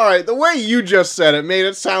 All right, the way you just said it made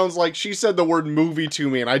it sound like she said the word movie to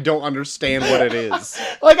me, and I don't understand what it is.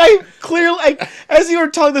 Like, I clearly, like, as you were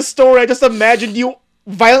telling the story, I just imagined you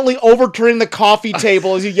violently overturning the coffee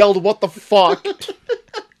table as you yelled, "What the fuck?"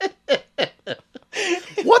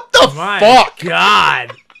 What the My fuck?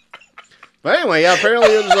 God. But anyway, yeah, apparently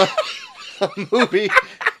it was a movie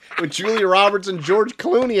with Julia Roberts and George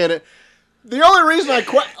Clooney in it. The only reason I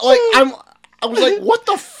was like, what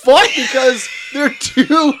the fuck? Because they're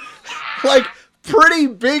two, like, pretty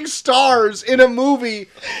big stars in a movie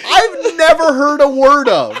I've never heard a word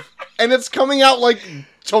of. And it's coming out, like,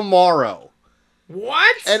 tomorrow.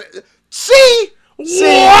 What? And see?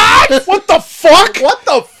 What? What the fuck? What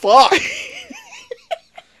the fuck?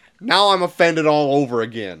 Now I'm offended all over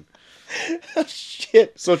again.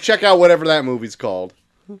 Shit. So check out whatever that movie's called.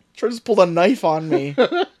 Troy just pulled a knife on me. Put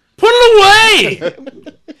it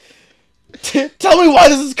away! Tell me why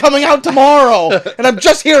this is coming out tomorrow, and I'm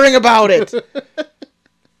just hearing about it.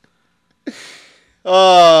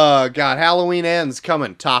 Oh, God. Halloween Ends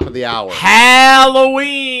coming. Top of the hour.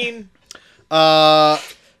 Halloween! Come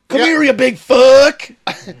Yeah. here, you big fuck.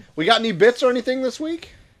 We got any bits or anything this week?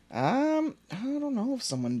 I don't know if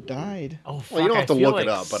someone died. Oh, fuck, Well, you don't have to I feel look it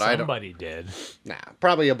like up, but I don't- somebody did. Nah,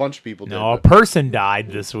 probably a bunch of people did. No, a but person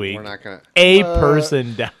died this week. we're not going to. A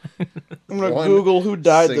person died. I'm gonna One Google who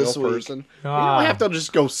died single this week. person. You Ah. don't have to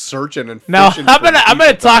just go searching and No, fishing I'm for gonna people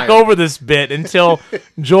talk dying. over this bit until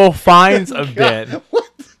Joel finds a bit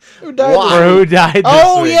Who died Why? this for who week? died this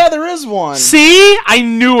Oh week. yeah, there is one. See? I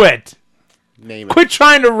knew it. Name it. Quit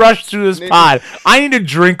trying to rush through this pod. I need to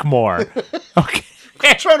drink more. Okay.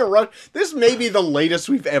 I'm trying to run. This may be the latest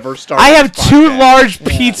we've ever started. I have this 2 podcast. large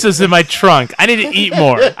pizzas in my trunk. I need to eat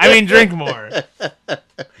more. I mean, drink more.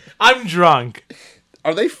 I'm drunk.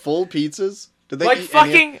 Are they full pizzas? Did they Like eat any of-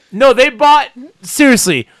 fucking no, they bought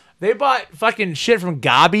seriously. They bought fucking shit from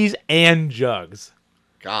Gobbies and Jugs.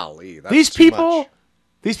 Golly, that's These too people, much.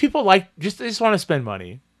 these people like they just want to spend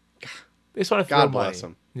money. They just want to throw God money. bless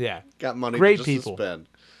them. Yeah, Got money Great just people. to spend.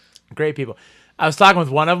 great people. I was talking with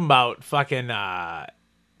one of them about fucking.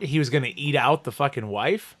 He was gonna eat out the fucking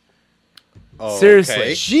wife. Oh, Seriously.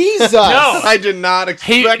 okay. Jesus. No. I did not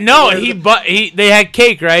expect. They had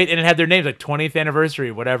cake, right, and it had their names, like 20th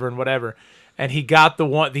anniversary, whatever and whatever. And he got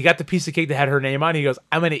the piece of cake that had her name on. He goes,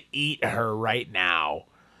 "I'm gonna eat her right now."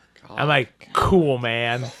 I'm like, "Cool,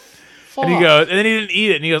 man." Fuck. And he goes, and then he didn't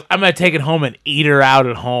eat it. And he goes, "I'm gonna take it home and eat her out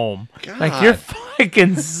at home." Like, God. you're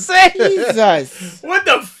fucking sick. Jesus. What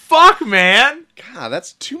the fuck, man? God,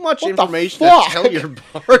 that's too much What the information fuck? to tell your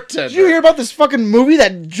bartender. Did you hear about this fucking movie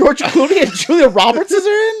that George Clooney and Julia Roberts is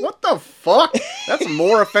in? What the fuck? That's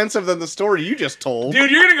more offensive than the story you just told. Dude,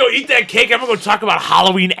 you're gonna go eat that cake. I'm gonna go talk about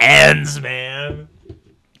Halloween Ends, man.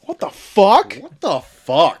 What the fuck? What the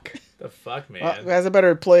fuck? The fuck, man. Guys, I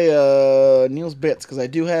better play Neil's bits because I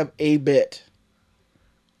do have a bit.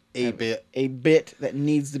 A bit. A bit that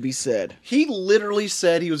needs to be said. He literally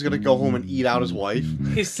said he was going to go home and eat out his wife.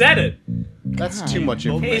 He said it. That's too much He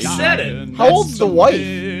information. said it. How old's the wife?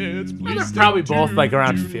 They're probably both like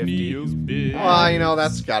around 50. Well, you know,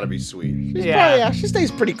 that's got to be sweet. Yeah. She stays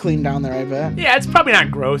pretty clean down there, I bet. Yeah, it's probably not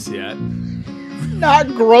gross yet. Not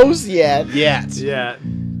gross yet. Yet. Yeah.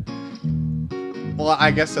 Well,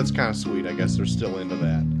 I guess that's kind of sweet. I guess they're still into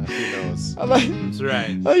that. Who knows? I thought That's right.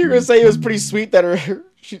 you were gonna say it was pretty sweet that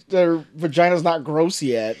her vagina's not gross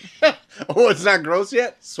yet. Oh, it's not gross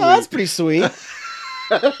yet? Sweet. Oh, that's pretty sweet.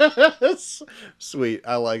 Sweet.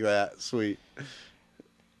 I like that. Sweet.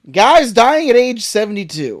 Guys dying at age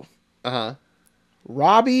 72. Uh-huh.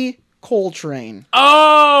 Robbie Coltrane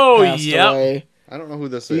Oh, passed yep. away. I don't know who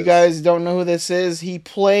this If you is. guys don't know who this is, he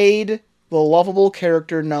played the lovable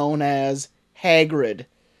character known as Hagrid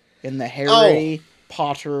in the Harry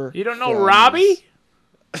Potter. You don't know films. Robbie?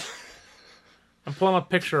 I'm pulling up a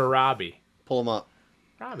picture of Robbie. Pull him up.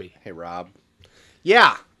 Robbie. Hey, Rob.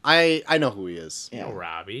 Yeah, I know who he is. You Yeah. know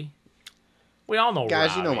Robbie. We all know Guys,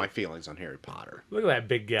 Robbie. you know my feelings on Harry Potter. Look at that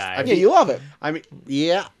big guy. Yeah, you love it. I mean,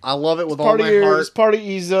 yeah, I love it with all Part my of your, heart. it's part of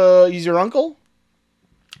he's your uncle,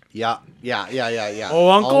 Yeah. Oh,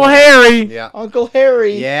 Uncle All- Harry. Yeah. Uncle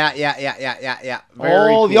Harry. Yeah.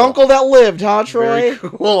 Very Oh, the cool. uncle that lived, huh, Troy? Very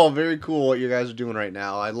cool. Very cool what you guys are doing right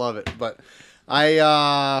now. I love it. But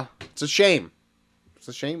it's a shame. It's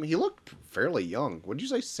a shame. He looked fairly young. What did you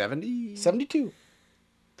say, 70? 72.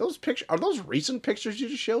 Those pictures, are those recent pictures you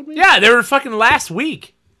just showed me? Yeah, they were fucking last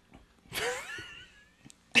week.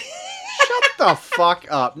 Shut the fuck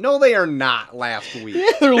up. No, they are not last week. Yeah,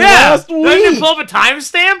 they're Yeah. last Don't you week. pull up a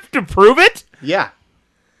timestamp to prove it? Yeah.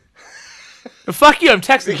 Fuck you, I'm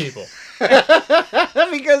texting people.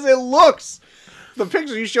 Because it looks, the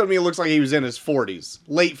picture you showed me, it looks like he was in his 40s,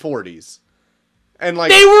 late 40s. And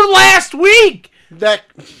like, They were last week.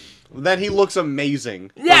 that he looks amazing.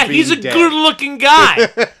 for Yeah, he's a being dead. good-looking guy.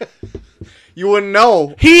 You wouldn't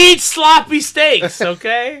know. He eats sloppy steaks,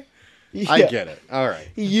 okay? I get it. All right.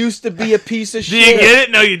 He used to be a piece of Do shit. you get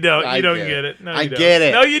it? No, you don't. I You don't get get it. it. No, I you don't. get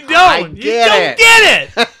it. No, you don't. I You get don't it.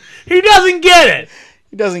 get it. He doesn't get it.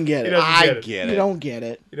 He doesn't get it. doesn't I get it. get You it. don't get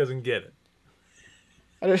it. He doesn't get it.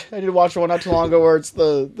 I did watch one not too long ago where it's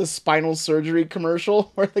the spinal surgery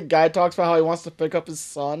commercial where the guy talks about how he wants to pick up his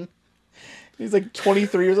son. He's like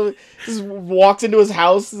 23 years old. Just walks into his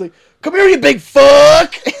house. He's like, "Come here, you big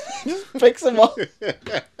fuck!" Just picks him up.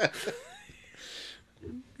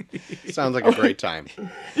 Sounds like a great time.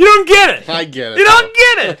 You don't get it. I get it. You don't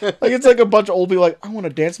get it. Like it's like a bunch of old people like, "I want to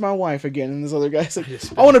dance my wife again," and this other guy's like,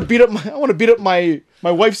 "I want to beat up my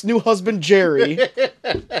wife's new husband Jerry."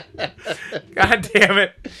 God damn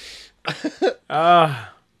it.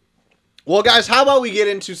 Well, guys, how about we get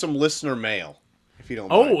into some listener mail? If you don't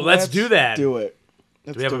mind. Let's do that. Do it.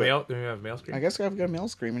 Do we have a mail? Do we have a mail I screen? guess I've got a mail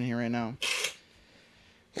screaming here right now.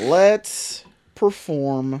 Let's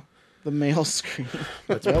perform the mail scream.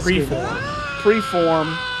 Let's Mail scream. preform.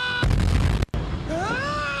 Preform.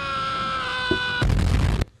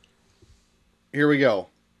 Here we go.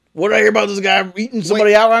 What did I hear about this guy eating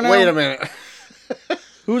somebody out right now? Wait a minute.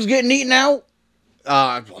 Who's getting eaten out?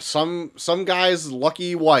 Some guy's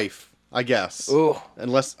lucky wife, I guess. Ooh.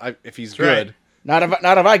 Unless if he's right. good. Not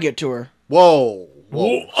if I get to her. Whoa.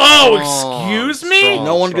 Oh, Strong, excuse me? strong.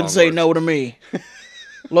 No one can say words. no to me.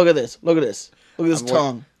 Look at this. Look at this. Look at this I'm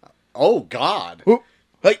tongue. Oh God. Ooh.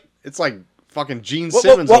 Hey. It's like fucking Gene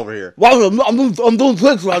Simmons over here. Wow, I'm doing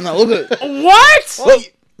tricks right now. Look at it. What? Well,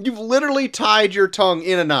 you've literally tied your tongue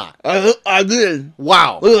in a knot. I did.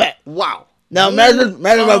 Wow. Look at that. Wow. Now imagine if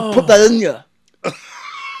I put that in you.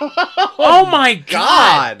 Oh my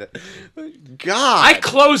God. God. I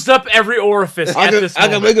closed up every orifice at this I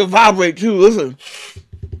can moment. make it vibrate too. Listen.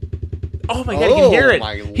 Oh my God, you can hear it.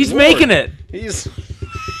 my He's Lord. making it.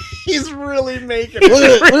 He's really making Look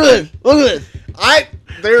it. at it. Look at it. Look at it.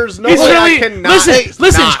 There's no He's way really. I cannot.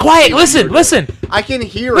 Listen, not quiet, see what listen, you're doing. listen, I can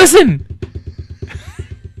hear listen.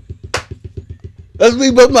 That's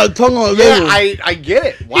me putting my tongue on it. the Yeah, table. I get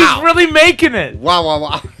it. Wow. He's really making it.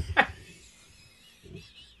 Wow.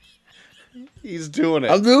 He's doing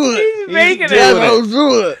it. I'm doing it. He's making doing Yeah, it. I was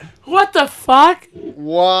doing it. What the fuck?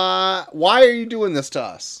 Why are you doing this to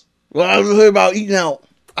us? Well, I was hearing about eating out.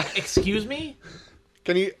 Excuse me?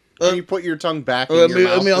 Can you put your tongue back in Let your me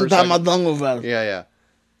mouth for a untie my second? tongue real fast. Yeah.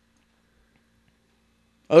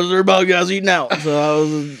 I was hearing about you guys eating out,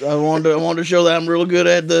 so I wanted to show that I'm real good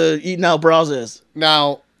at the eating out process.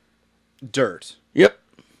 Now, Dirt. Yep.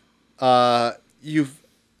 You've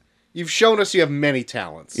shown us you have many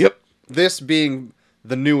talents. Yep. This being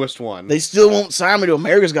the newest one. They still won't sign me to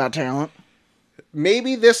America's Got Talent.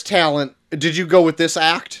 Maybe this talent. Did you go with this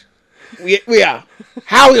act? Yeah.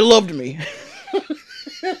 Howie loved me.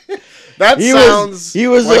 That He sounds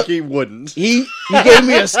was like a- he wouldn't. He gave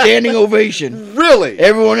me a standing ovation. Really?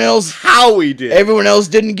 Everyone else Howie did.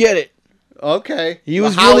 didn't get it. Okay. He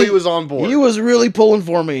was Howie really, was on board. He was really pulling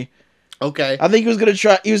for me. Okay. I think he was gonna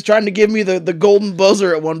try. He was trying to give me the golden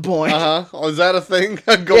buzzer at one point. Oh, is that a thing?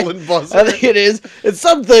 A golden buzzer? I think it is. It's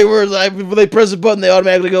something where like when they press a button, they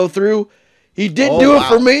automatically go through. He did do it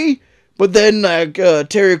for me, but then like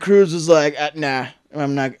Terry Crews was like, "Nah,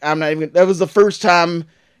 I'm not even." That was the first time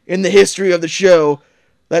in the history of the show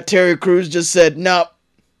that Terry Crews just said, "Nope,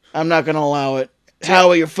 I'm not gonna allow it."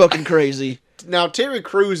 Howie, you're fucking crazy. Now, Terry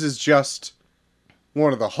Crews is just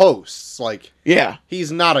one of the hosts. Like, Yeah.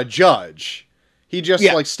 he's not a judge. He just,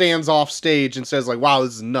 Yeah. like, stands off stage and says, like, wow,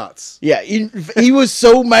 this is nuts. Yeah, he was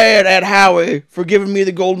so mad at Howie for giving me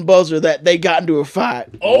the golden buzzer that they got into a fight.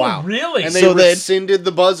 Oh, Wow. really? And they So then- rescinded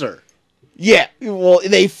the buzzer. Yeah, well,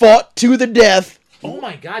 they fought to the death, oh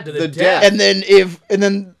my God, to The the death. death. and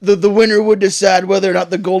then the winner would decide whether or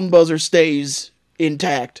not the golden buzzer stays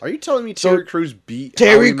intact. Are you telling me So, Terry Crews beat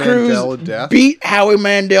Terry Howie Crews Mandel to death? beat Howie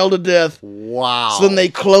Mandel to death, Wow. so then they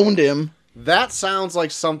cloned him. That sounds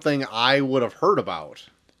like something I would have heard about.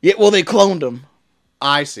 Yeah, well, they cloned him.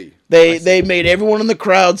 I see. They made everyone in the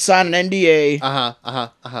crowd sign an NDA,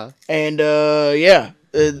 and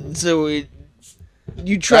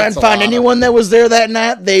you try That's and a find lot of- anyone that was there that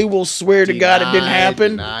night, they will swear to God it didn't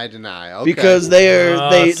happen Deny. Okay. because they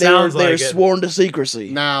were sounds like it. sworn to secrecy.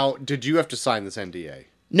 Now, did you have to sign this NDA?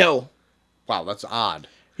 No, Wow, that's odd.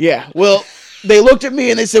 yeah, well, they looked at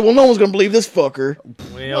me and they said, "Well, no one's gonna believe this fucker."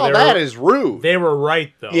 Well, Well, that is rude. They were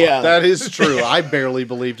right, though. Yeah, That is true. I barely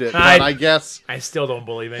believed it, but I- I guess I still don't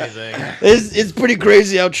believe anything. it's pretty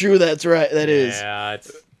crazy how true that's right. That is. Yeah,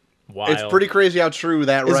 it's wild. it's pretty crazy how true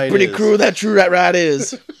that It's right pretty is. true that true that right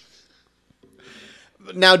is.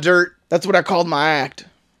 Now, Dirt. That's what I called my act.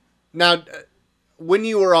 Now, when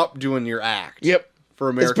you were up doing your act, Yep. for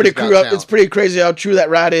America's It's pretty Got it's Talent. pretty crazy how true that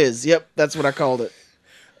ride is. Yep, that's what I called it.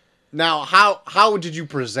 Now, how did you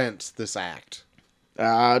present this act?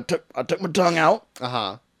 I took my tongue out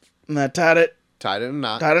Uh-huh. and I tied it Tied it in a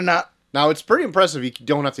knot. tied a knot. Now, it's pretty impressive you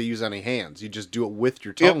don't have to use any hands. You just do it with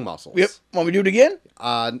your tongue Yep. muscles. Yep. Want me to do it again?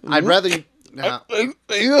 I'd rather you... Nah, It's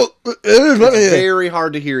it's very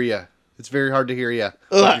hard to hear you. It's very hard to hear you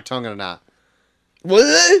with your tongue in a knot.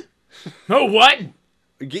 What? Oh, what?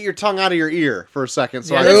 Get your tongue out of your ear for a second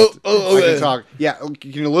so Yeah. I can, Oh, I can okay. talk. Yeah,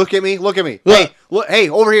 can you look at me? Look at me. Look. Hey, look, hey,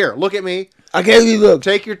 over here. Look at me. I can't even look.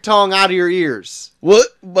 Take your tongue out of your ears. What?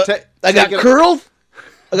 But I got take it- curls?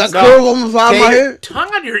 I got No. curls on the side of my Take it- head?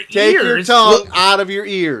 Tongue on your Take ears. your tongue Look. out of your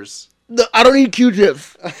ears. I don't need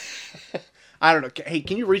Q-tips. I don't know. Hey,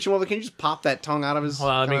 can you reach him over? Can you just pop that tongue out of his?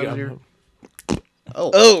 Hold on, let me tongue out of go. your-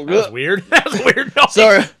 Oh, Oh, That was good. weird. That was weird. No,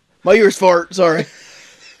 Sorry. My ears fart. Sorry.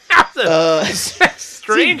 that was a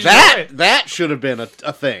strange. noise. that should have been a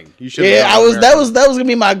thing. You should. Yeah, that was gonna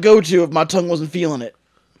be my go-to if my tongue wasn't feeling it.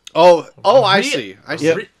 Oh, I Re- see. I see.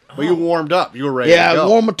 Yep. Well, you warmed up. You were ready. Yeah, to go. I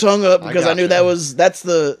warmed my tongue up because I knew gotcha.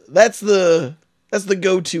 that's the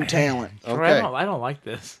go-to talent. Okay. I don't like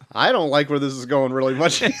this. I don't like where this is going really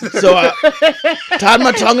much either. So I tied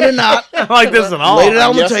my tongue in a knot, I don't like this at all. Laid it out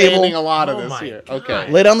on the Yes, table. handing a lot of Oh this my here. God.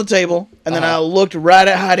 Okay. laid it on the table, and then I looked right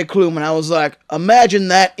at Heidi Klum and I was like, imagine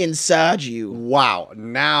that inside you. Wow.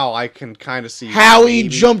 Now I can kind of see How he maybe-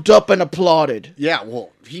 jumped up and applauded. Yeah. Well,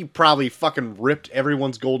 he probably fucking ripped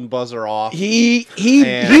everyone's golden buzzer off. He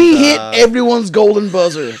And, hit everyone's golden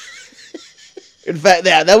buzzer. In fact,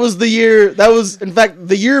 that was the year. That was, in fact,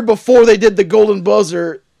 the year before they did the golden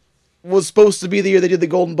buzzer was supposed to be the year they did the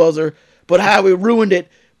golden buzzer, but Howie ruined it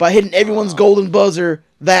by hitting everyone's golden buzzer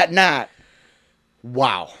that night.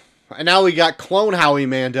 Wow. And now we got clone Howie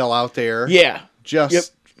Mandel out there. Yeah. Just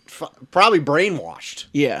Yep. probably brainwashed.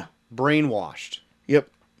 Yeah. Brainwashed Yep.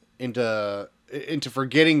 into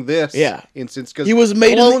forgetting this Yeah. instance because He was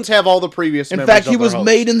made in the- clones have all the previous. In memories fact, he of their was host.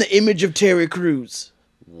 made in the image of Terry Crews.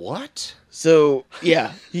 What? So,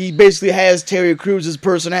 yeah, he basically has Terry Crews'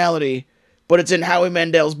 personality, but it's in Howie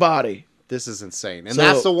Mandel's body. This is insane, and So-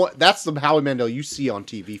 that's the one. That's the Howie Mandel you see on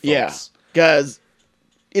TV, folks. Yeah, guys,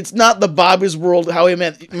 it's not the Bobby's World Howie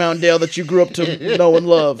Mandel that you grew up to know and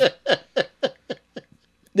love.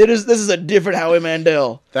 This is a different Howie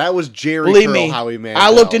Mandel. That was Jerry Believe Curl me, Howie Mandel. I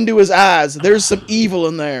looked into his eyes. There's some evil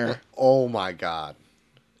in there. Oh my god.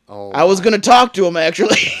 Oh. I was gonna talk to him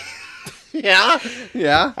actually. Yeah.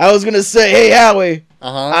 Yeah. I was gonna say, "Hey Howie,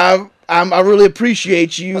 Uh huh. I really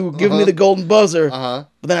appreciate you giving me the golden buzzer." Uh huh.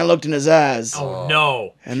 But then I looked in his eyes, Oh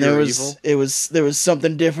no! and pure there was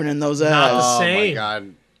something different in those Not eyes, the Oh my same.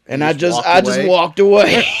 god. and You I just walked away? walked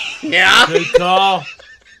away. Yeah. Good call.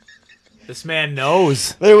 This man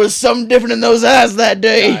knows. There was something different in those eyes that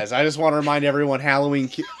day. Guys, I just want to remind everyone Halloween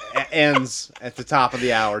ends at the top of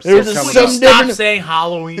the hour. There was Still just coming some up. Stop different- saying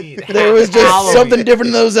Halloween. There was just Halloween. something different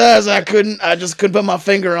in those eyes. I just couldn't put my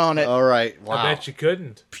finger on it. All right. Wow. I bet you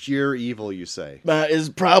couldn't. Pure evil, you say. Is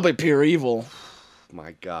probably pure evil.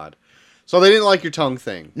 My god. So they didn't like your tongue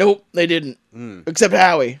thing. Nope, they didn't. Except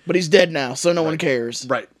Howie, but he's dead now, so no one cares.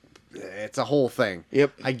 Right. It's a whole thing.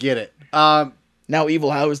 Yep. I get it. Now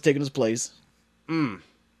evil Howie's taking his place.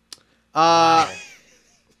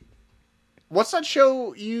 What's that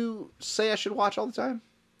show you say I should watch all the time?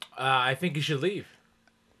 I think you should leave.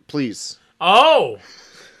 Please. Oh!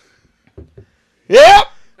 Yep.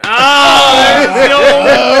 Oh, the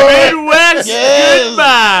old Midwest Yes.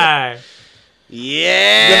 goodbye.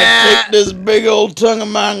 Yeah. Gonna take this big old tongue of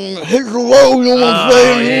mine and hit the road on my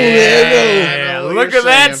face. Yeah, I know what look you're at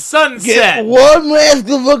that saying. sunset. Get one last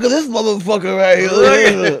good look at this motherfucker right here.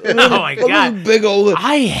 Look at- oh my Look at God. this big old.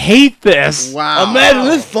 I hate this. Wow. Imagine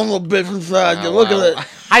this son of a bitch inside you. Look Wow. at that.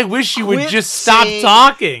 I wish you would Quit just stop saying-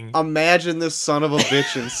 talking. Imagine this son of a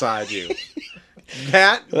bitch inside you.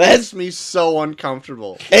 That That's- makes me so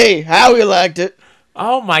uncomfortable. Hey, Howie liked it.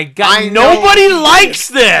 Oh my I god, know. nobody likes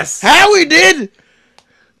this. Howie did.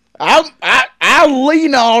 I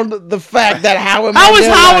lean on the fact that Howie. How is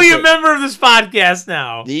Mandel Howie liked a it. member of this podcast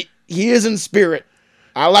now? He is in spirit.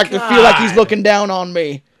 I like to feel like he's God. looking down on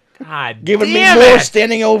me, God giving me damn more it.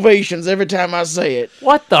 standing ovations every time I say it.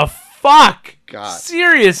 What the fuck? God.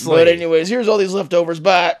 Seriously. But anyways, here's all these leftovers.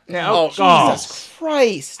 Bye. Oh, Jesus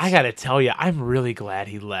Christ! I gotta tell you, I'm really glad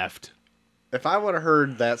he left. If I would have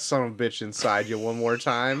heard that son of a bitch inside you one more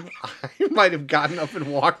time, I might have gotten up and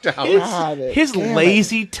walked out. God, His damn it.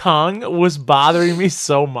 lazy tongue was bothering me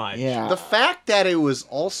so much. Yeah. The fact that it was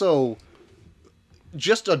also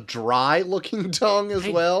just a dry looking tongue as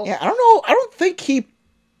well. Yeah, I don't know. I don't think he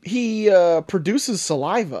produces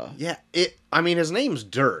saliva. Yeah, his name's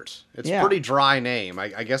Dirt. It's a Yeah. pretty dry name.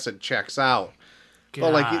 I guess it checks out.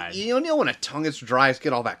 But like, God. you know when a tongue is dry, it's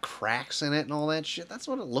get all that cracks in it and all that shit. That's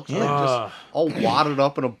what it looks like, Ugh. just all wadded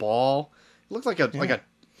up in a ball. It looks like a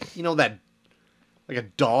that like a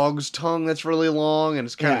dog's tongue that's really long and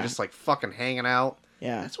it's kind of Yeah. just like fucking hanging out.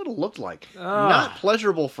 Yeah. That's what it looked like. Not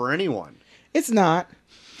pleasurable for anyone. It's not.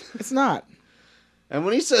 It's not. And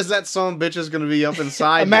when he says that son of a bitch is going to be up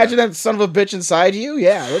inside, Imagine that son of a bitch inside you.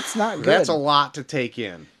 Yeah, it's not good. that's a lot to take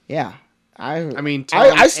in. Yeah. I mean,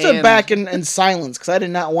 I stood and- back in silence because I did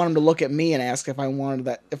not want him to look at me and ask if I wanted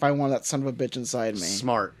that son of a bitch inside me.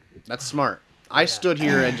 Smart. That's smart. I stood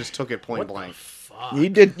here and just took it point blank. Fuck.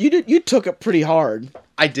 You took it pretty hard.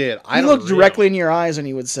 I did. I He don't looked directly in your eyes and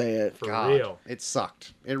he would say it. For God, real. It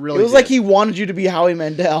sucked. It It really was did. like he wanted you to be Howie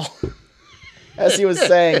Mandel as he was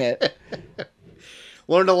saying it.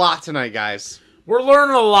 Learned a lot tonight, guys. We're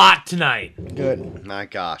learning a lot tonight. Good. My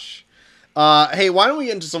gosh. Hey, why don't we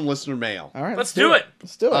get into some listener mail? All right. Let's do it.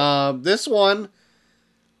 Let's do it. This one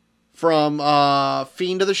from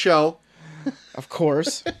Fiend of the Show. Of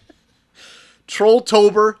course.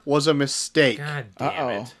 Trolltober was a mistake. God damn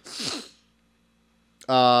Uh-oh.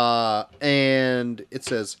 it. And it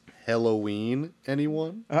says Halloween,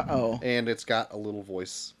 anyone? Uh-oh. And it's got a little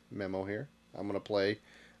voice memo here. I'm going to play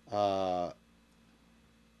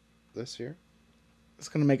this here. It's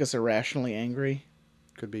going to make us irrationally angry.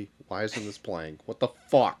 Could be, why isn't this playing? What the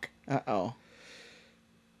fuck? Uh-oh.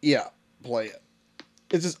 Yeah, play it.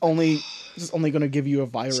 Is this only going to give you a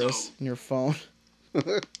virus So- in your phone?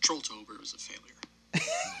 Trolltober was a failure.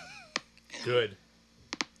 Good.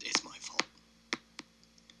 It's my fault.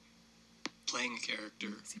 Playing a character,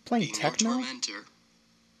 Is he playing being techno? your tormentor,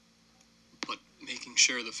 but making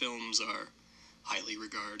sure the films are highly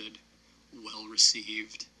regarded, well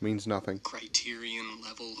received, Means nothing. Criterion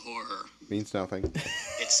level horror. Means nothing.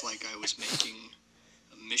 It's like I was making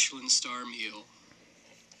a Michelin star meal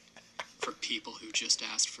for people who just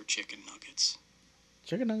asked for chicken nuggets.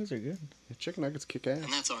 Chicken nuggets are good. Chicken nuggets kick ass.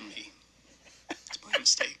 And that's on me. It's my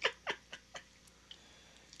mistake.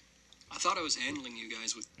 I thought I was handling you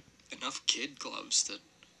guys with enough kid gloves that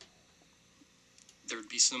there'd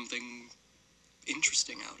be something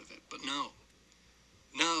interesting out of it, but no.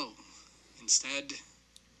 No. Instead,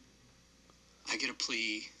 I get a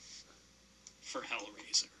plea for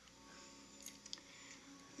Hellraiser.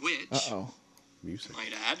 Which, Uh-oh. Music.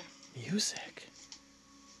 might add, Music.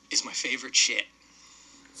 is my favorite shit.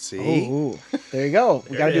 See? Oh, there you go.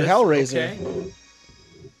 We got to do There it is. Hellraiser. Okay.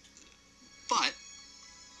 But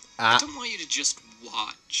I don't want you to just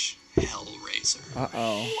watch Hellraiser.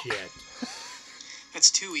 Uh-oh. Shit. That's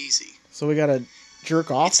too easy. So we got to jerk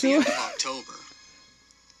off It's to the end it? of October.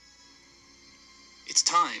 It's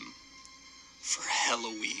time for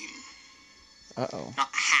Halloween. Uh-oh. Not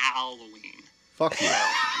Halloween. Fuck you.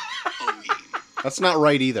 Halloween. That's not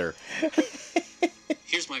right either.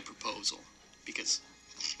 Here's my proposal. Because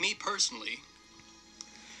me personally,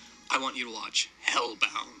 I want you to watch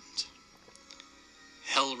Hellbound.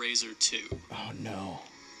 Hellraiser 2. Oh, no.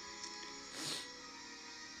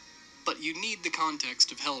 But you need the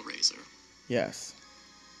context of Hellraiser. Yes.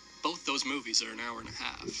 Both those movies are an hour and a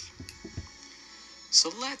half. So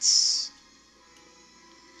let's,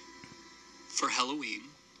 for Halloween,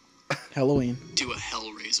 Halloween. do a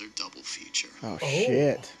Hellraiser double feature. Oh,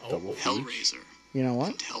 shit. Hellraiser You know what?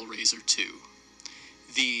 and Hellraiser 2.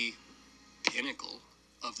 The pinnacle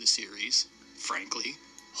of the series, frankly,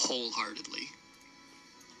 wholeheartedly.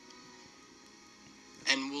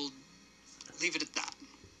 And we'll leave it at that.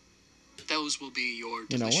 Those will be your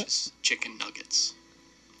You know what? delicious chicken nuggets.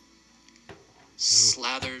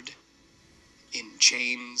 Slathered in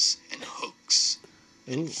chains and hooks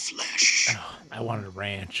and Ooh. flesh. I wanted a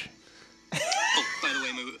ranch. Oh, by the way,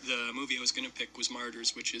 the movie I was going to pick was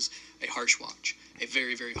Martyrs, which is a harsh watch. A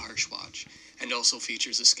very, very harsh watch. And also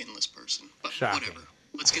features a skinless person. But Shocking. whatever.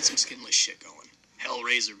 Let's get some skinless shit going.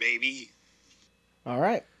 Hellraiser, baby. All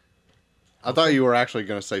right. I thought you were actually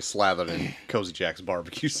going to say slathered in Cozy Jack's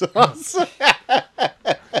barbecue sauce.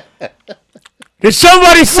 Did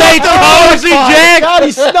somebody say Cozy Jack? God,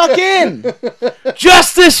 he snuck in.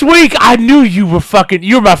 Just this week, I knew you were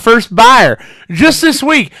my first buyer. Just this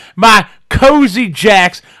week, my Cozy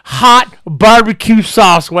Jack's hot barbecue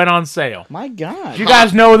sauce went on sale. My God. You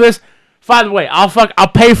guys know this? By the way, I'll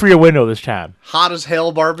pay for your window this time. Hot as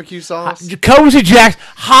hell barbecue sauce. Cozy Jack's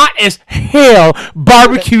hot as hell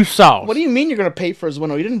barbecue sauce. What do you mean you're going to pay for his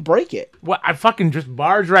window? You didn't break it. What? I fucking just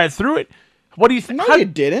barged right through it. What do you think? No, you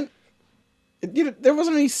didn't. There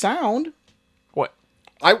wasn't any sound. What?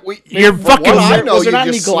 You're from fucking- what I know, Was there you not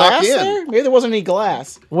any just snuck glass in. there? Maybe there wasn't any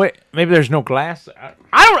glass. Wait, maybe there's no glass.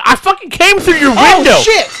 I fucking came through your window. Oh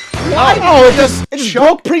shit! Oh, it just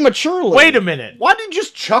broke prematurely. Wait a minute. Why did you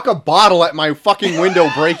just chuck a bottle at my fucking window,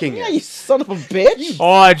 breaking Yeah, it? you son of a bitch!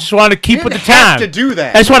 Oh, I just want to keep You with the didn't have times. to do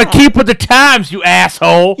that. I just want to keep with the times, you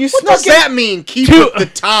asshole. You What snuck does in. that mean? Keep Two- with the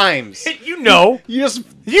times. You know. You just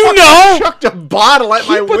You fucking know. chucked a bottle at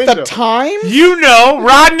my Keep with window. the time. You know.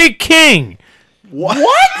 Rodney King. What?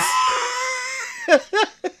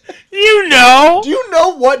 You know. Do you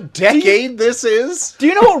know what decade this is? Do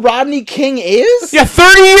you know what Rodney King is? Yeah,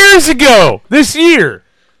 30 years ago. This year.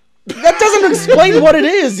 That doesn't explain what it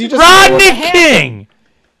is. You just Rodney King.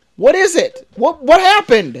 What is it? What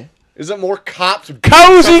happened? Is it more cops?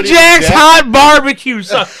 Cozy somebody's Jack's death? Hot Barbecue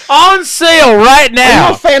sauce on sale right Are you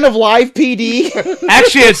now. a fan of Live PD?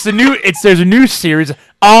 Actually, there's a new series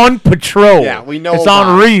on Patrol. Yeah, we know it's about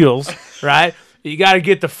on it. Reels, right? You got to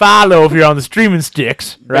get the follow if you're on the streaming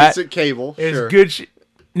sticks, right? Basic cable. It's sure. good shit.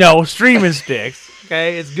 No, streaming sticks.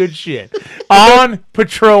 Okay, it's good shit. On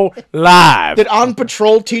Patrol Live. Did On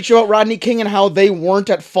Patrol teach you about Rodney King and how they weren't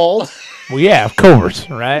at fault? Well, yeah, of course,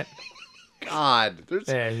 right? God, there's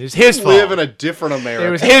Yeah, it's his we live fault. in a different America.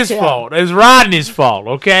 It was his Yeah. fault. It was Rodney's fault.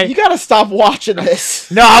 Okay. You gotta stop watching this.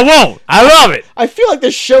 No, I won't. I love it. I feel like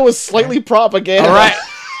this show is slightly propaganda. All right.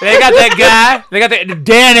 They got that guy. They got that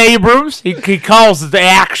Dan Abrams. He calls it the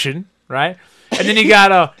action, right? And then you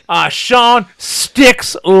got Sean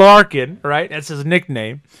Sticks Larkin, right? That's his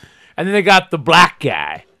nickname. And then they got the black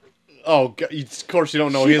guy. Oh, God, of course you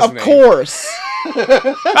don't know his Of name. course.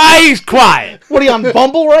 He's quiet. What are you on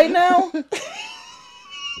Bumble right now?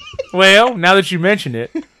 Well, now that you mention it,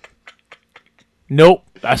 nope.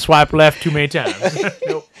 I swiped left too many times.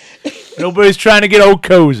 Nope. Nobody's trying to get old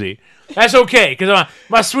cozy. That's okay, because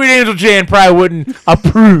my sweet angel Jan probably wouldn't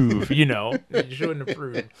approve, you know. She wouldn't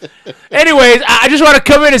approve. Anyways, I just want to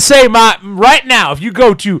come in and say, right now, if you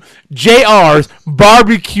go to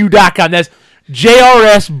jrsbarbecue.com, that's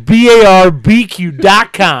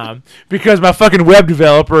jrsbarbq.com, because my fucking web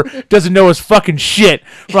developer doesn't know his fucking shit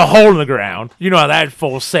from a hole in the ground. You know how that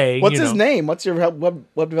full saying. What's you his know. name? What's your web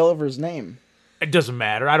developer's name? It doesn't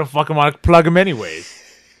matter. I don't fucking want to plug him anyways.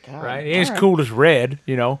 God, Right? He ain't as all right. cool as Red,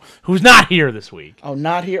 you know, who's not here this week. Oh,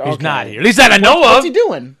 not here? He's Okay. not here. At least that I know What's of. he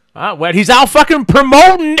doing? Well, he's out fucking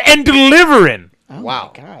promoting and delivering. Oh,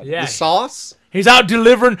 Wow. my God. Yeah. The sauce? He's out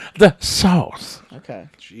delivering the sauce. Okay.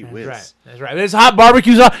 Gee whiz. Right. That's right. This hot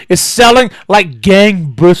barbecue sauce is selling like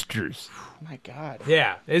gangbusters. Oh, my God.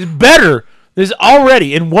 Yeah. It's better. This is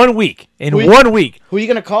already in 1 week. In Who- 1 week. Who are you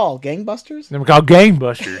going to call? Gangbusters? They're called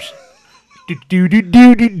gangbusters.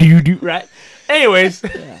 do. Right? Anyways,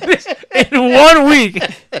 in 1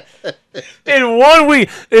 week,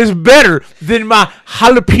 is better than my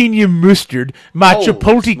jalapeno mustard, my Oh,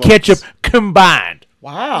 chipotle smokes. ketchup combined.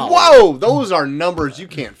 Wow. Whoa, those are numbers you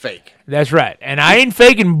can't fake. That's right. And I ain't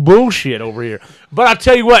faking bullshit over here. But I'll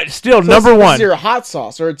tell you what, still, So number this one, is your hot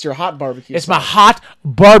sauce, or it's your hot barbecue it's sauce? my hot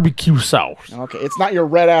barbecue sauce. Okay, it's not your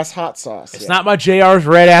red-ass hot sauce. It's not my JR's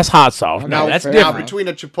red ass hot sauce. No, Now, that's fair different. Now, between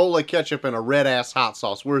a Chipotle ketchup and a red ass hot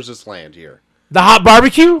sauce, where's this land here? The hot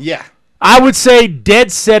barbecue? Yeah. I would say dead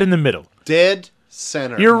set in the middle. Dead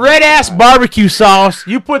center. Your red ass barbecue sauce,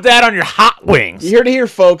 you put that on your hot wings. You hear to hear,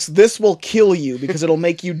 folks, this will kill you because it'll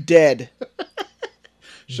make you dead.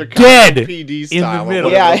 Chicago Dead PD in style. the middle.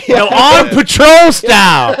 Yeah, yeah. No, on patrol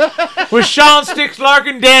style. With Sean Sticks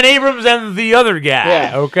Larkin, Dan Abrams, and the other guy.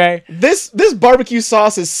 Yeah. Okay? This barbecue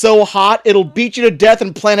sauce is so hot, it'll beat you to death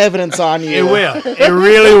and plant evidence on you. It will. It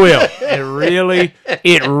really will.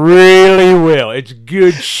 It really will. It's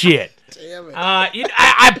good shit. Damn it.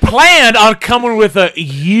 I planned on coming with a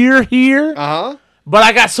year here, Uh-huh. but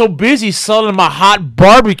I got so busy selling my hot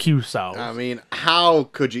barbecue sauce. I mean, how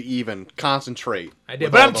could you even concentrate? I did.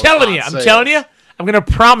 with But all I'm those telling hot you, sales? I'm going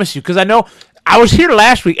to promise you, because I know I was here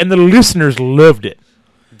last week and the listeners loved it.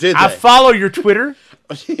 Did I they? follow your Twitter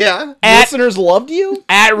Yeah. at Listeners loved you?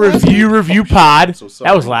 Review Pod. So sorry.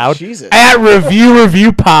 That was loud. Jesus. At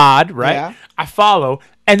Review Pod, right? Yeah. I follow,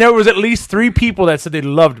 and there was at least 3 people that said they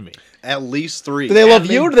loved me. At least 3. Do they love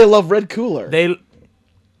you or do they love Red Cooler?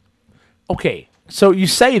 Okay, so you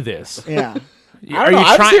say this. yeah. I Are don't know. you I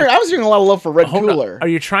was, trying? hearing, I was hearing a lot of love for Red Hold on. Cooler. Are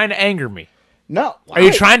you trying to anger me? No. Are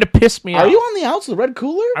you trying to piss me off? Are you on the outs with Red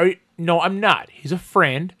Cooler? No, I'm not. He's a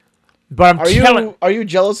friend, but I'm Are telling. you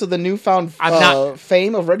jealous of the newfound I'm not-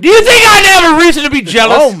 fame of Red Do you think I have a reason to be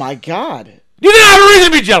jealous? Oh my God. Do you think I have a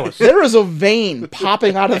reason to be jealous? There is a vein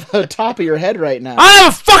popping out of the top of your head right now. I don't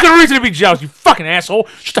have a fucking reason to be jealous, you fucking asshole.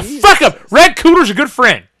 Shut the fuck up. Red Cooler's a good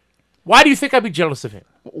friend. Why do you think I'd be jealous of him?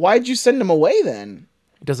 Why'd you send him away then?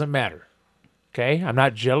 It doesn't matter. Okay, I'm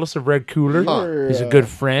not jealous of Red Cooler. Huh. He's a good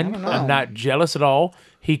friend. I don't know. I'm not jealous at all.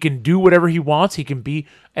 He can do whatever he wants. He can be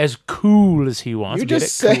as cool as he wants. You Get just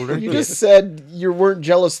it? said Cooler? you just said you weren't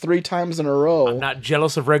jealous 3 times in a row. I'm not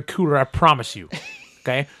jealous of Red Cooler, I promise you.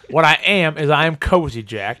 Okay? What I am is I am Cozy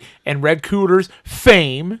Jack, and Red Cooler's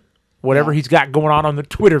fame, whatever he's got going on the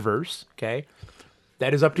Twitterverse, okay,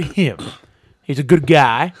 that is up to him. He's a good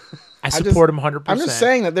guy. I support him 100%. I'm just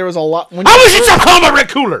saying that there was a lot. When How was you stop calling my Red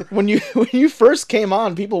Cooler? when you first came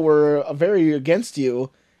on, people were very against you,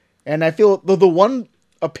 and I feel the one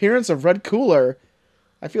appearance of Red Cooler,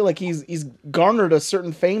 I feel like he's garnered a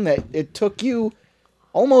certain fame that it took you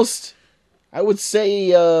almost, I would say,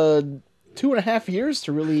 2.5 years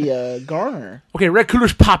to really garner. Okay, Red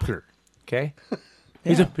Cooler's popular. Okay?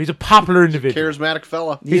 He's a popular individual. Charismatic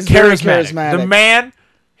fella. He's very charismatic. The man,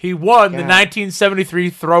 he won the 1973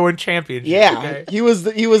 throw-in championship. Yeah, okay? he was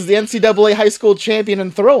the NCAA high school champion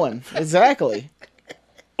in throwing. Exactly.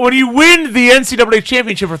 When you win the NCAA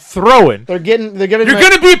championship for throwing, They're getting you're a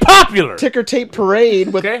going to be popular. ticker tape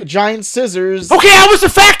parade with Okay. giant scissors. Okay, I was the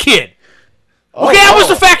fat kid. Okay, I was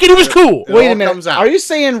the fat kid who was cool. It Wait all a minute. comes out. Are you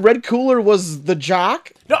saying Red Cooler was the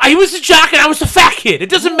jock? No, he was the jock and I was the fat kid. It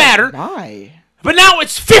doesn't matter. My. But now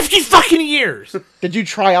it's 50 fucking years. Did you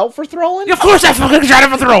try out for throwing? Of course I fucking tried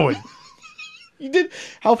for throwing. You did.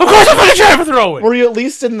 How Of course I fucking tried for throwing. were you at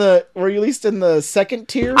least in the second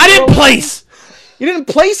tier? I didn't throwing? place. You didn't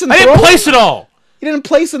place in I throwing. didn't place at all. You didn't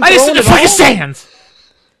place in I just throwing stood in the at fucking all? stands.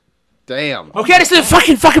 Damn. Okay, I just stood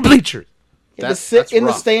in the fucking bleachers. You had to That's sit in the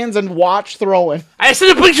rough. stands and watch throwing. I just stood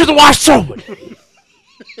in the bleachers to watch throwing.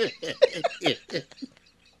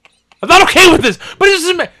 I'm not okay with this, but it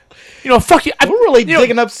doesn't matter. You know, fuck you. We're really you know,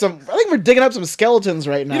 digging up some. I think we're digging up some skeletons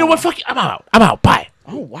right now. You know what? Fuck you. I'm out. I'm out. Bye.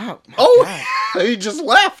 Oh wow. Oh, he just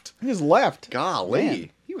left. He just left. Golly. Man.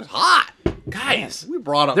 He was hot. Guys, We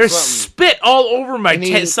brought up there's something. spit all over my And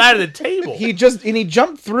he- side of the table. He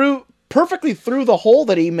jumped perfectly through the hole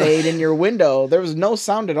that he made in your window. There was no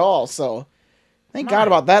sound at all. So thank God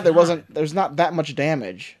about that. There's not that much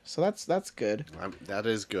damage. So that's good. That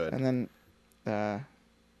is good. And then,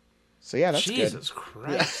 so yeah, that's Jesus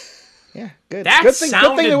Christ. good. Yeah, good. That Good thing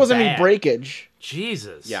sounded there wasn't bad. any breakage.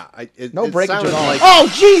 Jesus. Yeah. No it breakage sounded at all. like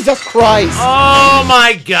Oh Jesus Christ! Oh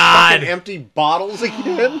my fucking God. empty bottles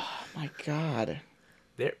again. My God.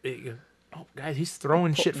 There, oh, guys, he's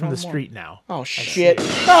throwing shit from no the more. street now. Oh shit!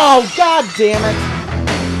 Oh God damn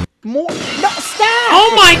it! More! No, stop!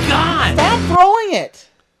 Oh my God. Stop throwing it!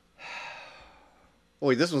 Oh,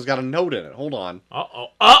 wait, this one's got a note in it. Hold on. Uh-oh. Let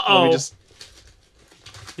Uh-oh. me just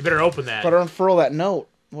You better open that. Better unfurl that note.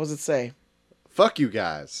 What does it say? fuck you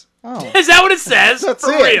guys. Oh, Is that what it says? That's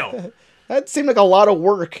For it. real. that seemed like a lot of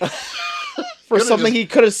work for Could've something just- he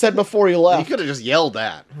could have said before he You left. could have just yelled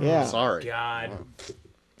that. Yeah. Sorry. God.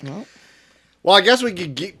 No. Well, I guess we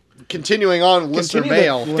could keep continuing on with listener Continue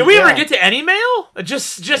mail. the- Did we ever Yeah. get to any mail?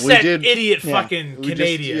 Just We that did. idiot Yeah. fucking We just-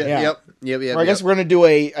 Canadian. Yeah. Yep. Or I guess we're gonna do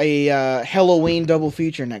a Halloween double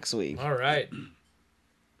feature next week. All right.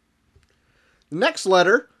 Next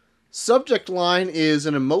letter. Subject line is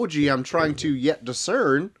an emoji I'm trying to yet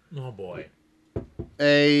discern. Oh boy.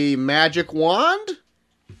 A magic wand,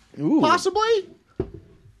 Ooh, possibly.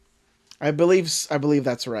 I believe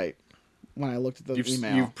that's right. When I looked at the You've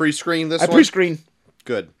email, pre-screened this I one. pre-screen.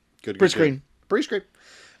 Good. Good. Pre-screen. Pre-screen.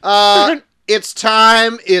 It's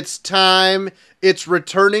time. It's time. It's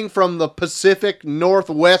returning from the Pacific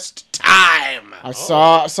Northwest time. I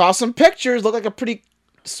saw some pictures. Looked like a pretty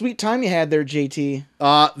sweet time you had there, JT.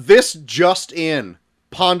 This just in.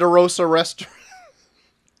 Ponderosa restaurant.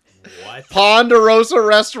 What? Ponderosa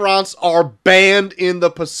restaurants are banned in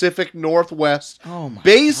the Pacific Northwest Oh my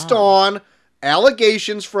based God. on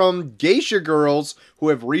allegations from geisha girls who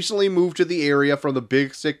have recently moved to the area from the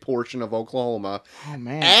Big Stick portion of Oklahoma. Oh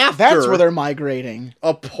man, After- that's where they're migrating.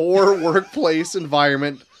 A poor workplace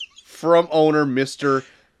environment from owner Mr.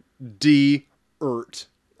 D. Ert.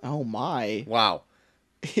 Oh my. Wow.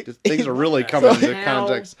 Things are really coming into hell?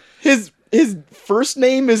 context. His first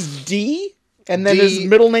name is D, and then D- his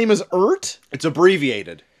middle name is Ert. It's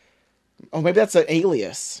abbreviated. Oh, maybe that's an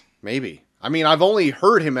alias. Maybe. I mean, I've only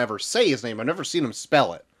heard him ever say his name. I've never seen him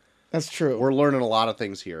spell it. That's true. We're learning a lot of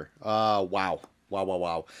things here. Wow.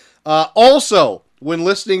 Also, when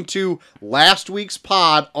listening to last week's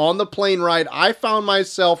pod on the plane ride, I found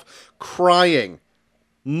myself crying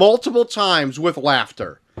multiple times with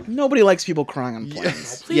laughter. Nobody likes people crying on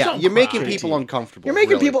planes. Please Yeah, don't you're making cry. people uncomfortable. You're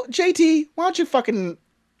making really. people. JT, why don't you fucking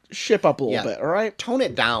ship up a little Yeah. bit, all right? Tone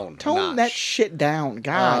it down. a Tone notch. that shit down.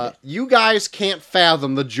 God. You guys can't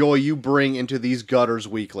fathom the joy you bring into these gutters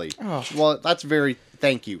weekly. Oh. Well, that's very...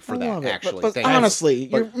 Thank you for I that, love it. actually. But Thank you. honestly,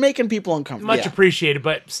 But- you're making people uncomfortable. Much Yeah. appreciated,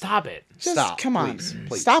 but stop it. Just Stop, come on.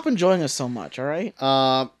 please. Stop enjoying us so much, all right?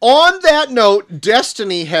 On that note,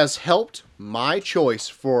 Destiny has helped my choice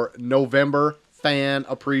for November Fan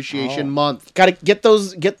Appreciation Month. Got to get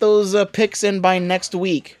those picks in by next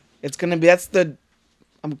week. It's going to be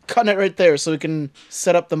I'm cutting it right there so we can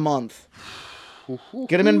set up the month.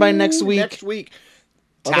 Get them in by next week. Next week.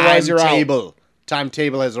 Otherwise, you're out. Timetable.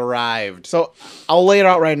 Timetable has arrived. So I'll lay it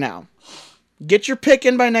out right now. Get your pick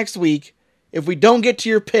in by next week. If we don't get to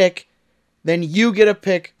your pick, then you get a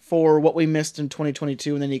pick for what we missed in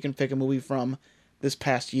 2022, and then you can pick a movie from this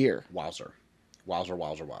past year. Wowzer.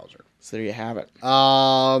 So there you have it.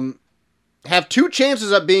 Have 2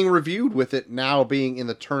 chances at being reviewed with it now being in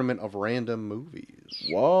the tournament of random movies.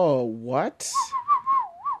 Whoa, what?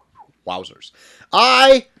 Wowzers.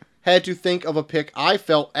 I had to think of a pick I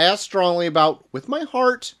felt as strongly about with my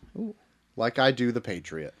heart like I do The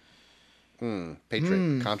Patriot.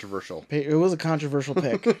 Patriot. Controversial. It was a controversial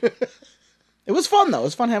pick. It was fun, though. It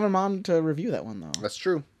was fun having him on to review that one, though. That's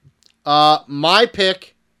true. My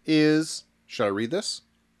pick is... Should I read this?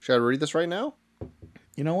 Should I read this right now?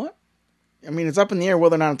 You know what? I mean, it's up in the air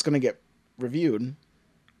whether or not it's going to get reviewed.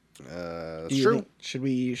 That's true. Should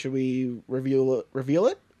we reveal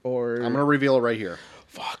it? Or I'm going to reveal it right here.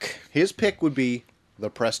 fuck. His pick would be The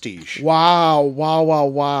Prestige. Wow.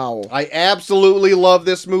 I absolutely love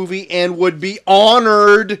this movie and would be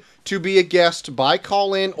honored to be a guest by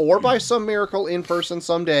call-in or by some miracle in person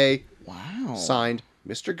someday. Wow. Signed,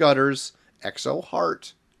 Mr. Gutters, XO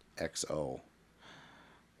Heart, XO.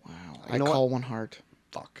 Wow. You I know call one heart.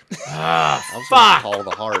 Fuck. Ah, I was going fuck. to call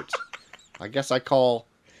the heart. I guess I call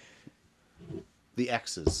the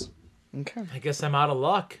X's. Okay. I guess I'm out of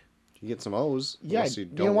luck. You get some O's. Yeah, unless you you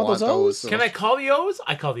don't don't want want those O's? Can I call the O's?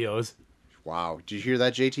 I call the O's. Wow. Did you hear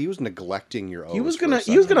that, JT? He was neglecting your O's. He was for a gonna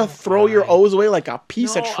second. throw your O's away like a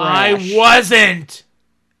piece of No, trash. I wasn't.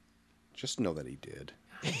 Just know that he did.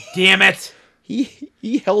 Damn it.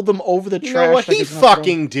 He held them over the You trash. know what? like He he's gonna throw-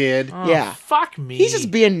 fucking did. Oh, Yeah. Fuck me. He's just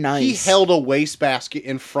being nice. He held a wastebasket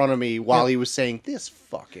in front of me while he was saying this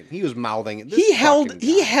fucking. He was mouthing it. This He held fucking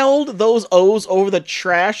he guy. held those O's over the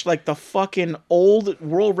trash like the fucking old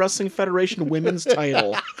World Wrestling Federation women's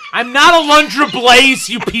title. I'm not a Lundra Blaze,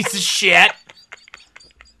 you piece of shit.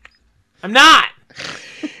 I'm not.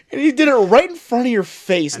 And he did it right in front of your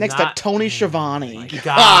face, I'm next not- to Tony Schiavone.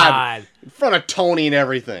 God. in front of Tony and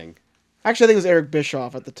everything. Actually, I think it was Eric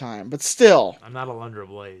Bischoff at the time, but still, I'm not a Lundra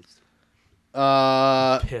Blaze.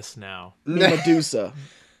 Uh, Piss now. Medusa.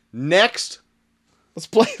 next, Let's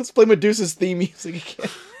play Medusa's theme music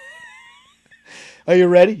again. Are you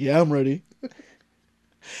ready? Yeah, I'm ready.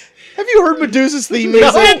 Have you heard Medusa's theme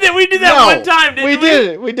music? We did that No. one time, didn't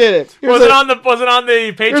we? We did it. Was it on the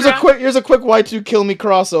Patreon? Here's a quick Y2 Kill Me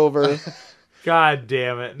crossover. God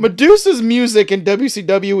damn it. Medusa's music in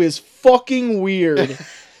WCW is fucking weird.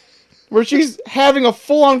 Where she's having a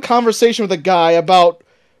full-on conversation with a guy about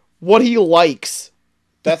what he likes.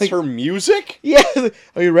 that's her music? Yeah.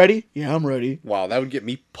 Are you ready? Yeah, I'm ready. Wow, that would get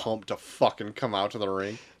me pumped to fucking come out to the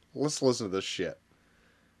ring. Let's listen to this shit.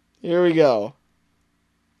 Here we go.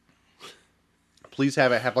 Please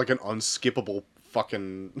have it have like an unskippable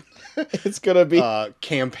fucking It's gonna be.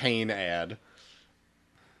 campaign ad.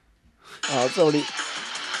 Oh, it's already.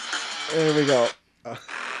 There we go.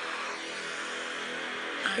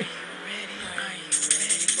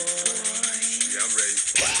 Yeah, I'm ready.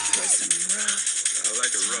 I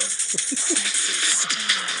like it rough.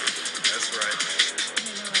 That's right.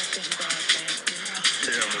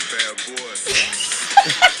 Yeah, I'm a bad boy.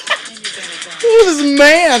 Who's this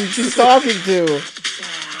man she's talking to?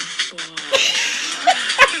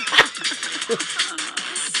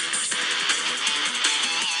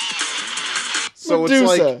 So it's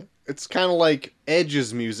Medusa. like it's kind of like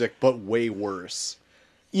Edge's music, but way worse.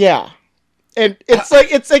 Yeah, and it's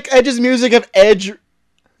like Edge's music if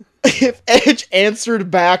Edge answered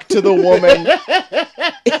back to the woman.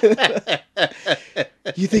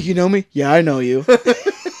 You think you know me? Yeah, I know you.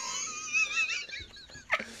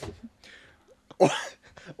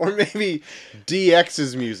 Or maybe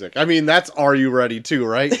DX's music. I mean, that's Are You Ready too,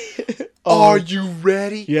 right? Are you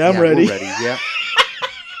ready? Yeah, I'm ready. We're ready. Yeah.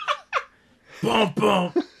 Boom,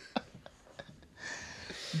 boom.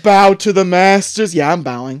 Bow to the masters. Yeah, I'm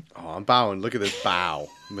bowing. Oh, I'm bowing. Look at this bow.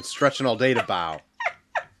 I've been stretching all day to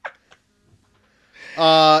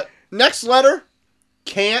bow. Next letter.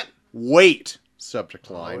 Can't wait. Subject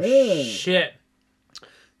line. Shit.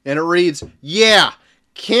 And it reads, yeah,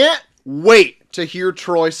 Can't wait to hear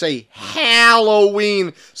Troy say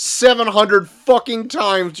Halloween 700 fucking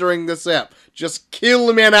times during this ep. Just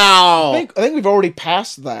kill me now. I think we've already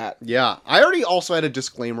passed that. Yeah, I already also had a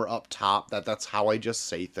disclaimer up top that's how I just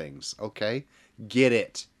say things, okay? Get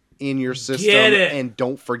it in your system Get it. and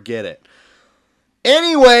don't forget it.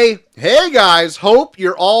 Anyway, hey guys, hope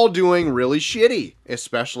you're all doing really shitty,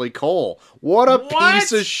 especially Cole. What a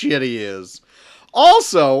piece of shit he is.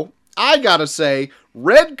 Also, I gotta say,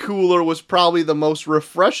 Red Cooler was probably the most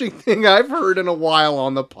refreshing thing I've heard in a while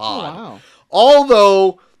on the pod. Oh, wow.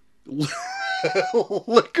 Although,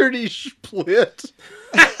 Lickety Split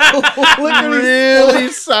really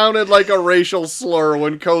sounded like a racial slur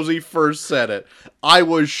when Cozy first said it. I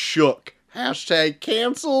was shook. Hashtag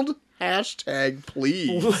canceled. Hashtag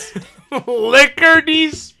please. Lickety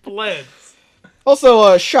splits.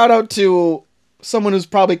 Also, shout out to someone who's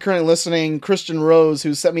probably currently listening, Christian Rose,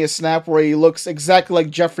 who sent me a snap where he looks exactly like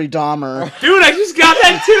Jeffrey Dahmer. Dude, I just got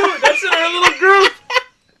that too. That's in our little group.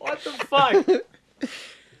 What the fuck?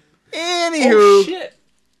 Anywho. Oh, shit.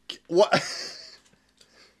 What?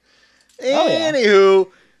 yeah. Anywho,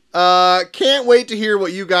 can't wait to hear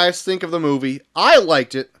what you guys think of the movie. I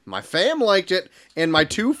liked it, my fam liked it, and my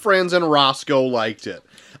 2 friends and Roscoe liked it.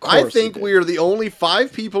 I course he think did. we are the only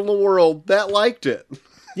 5 people in the world that liked it.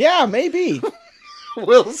 Yeah, maybe.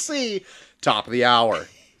 We'll see. Top of the hour.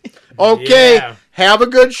 Okay, Yeah. have a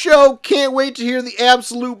good show. Can't wait to hear the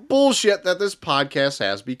absolute bullshit that this podcast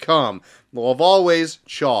has become. Well, of always,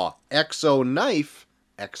 Chaw. Exo Knife.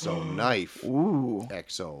 Exo Knife. Ooh.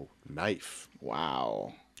 Exo Knife.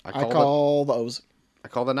 Wow. I I call call those. I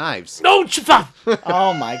call the knives. No, fuck.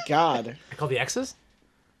 Oh my god. I call the X's?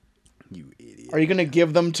 You idiot. Are you going to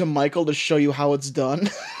give them to Michael to show you how it's done?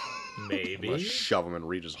 I'm gonna Maybe. shove him in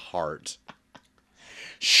Regis' heart.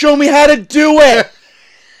 Show me how to do it!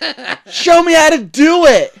 Show me how to do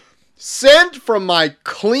it! Sent from my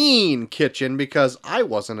clean kitchen because I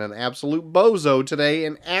wasn't an absolute bozo today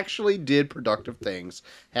and actually did productive things.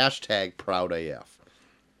 Hashtag proud AF.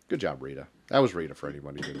 Good job, Rita. That was Rita for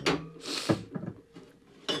anybody who didn't know.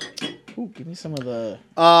 Ooh, give me some of the...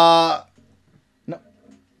 No.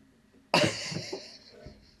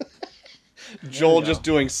 Joel just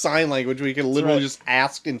doing sign language. We can literally right. just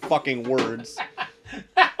ask in fucking words.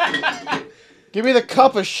 Give me the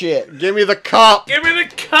cup of shit. Give me the cup. Give me the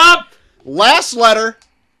cup! Last letter.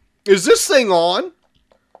 Is this thing on?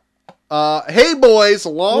 Hey boys,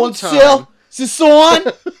 long One time. still. Is this on?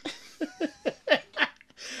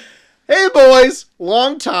 Hey boys,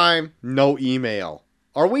 long time, no email.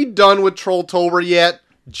 Are we done with Trolltober yet?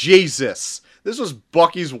 Jesus. This was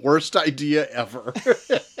Bucky's worst idea ever.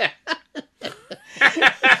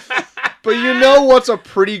 But you know what's a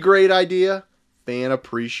pretty great idea? Fan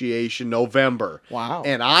Appreciation November. Wow.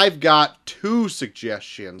 And I've got 2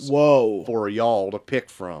 suggestions Whoa. for y'all to pick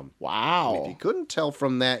from. If you Wow. couldn't tell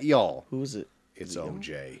from that, y'all, Who is it? it's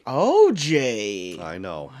OJ. OJ. I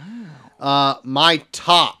know. My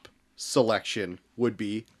top selection would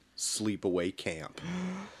be Sleepaway Camp.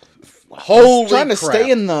 Holy Trying to crap.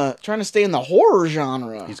 stay in the horror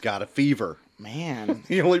genre. He's got a fever. Man.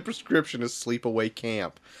 The only prescription is Sleepaway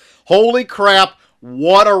Camp. Holy crap,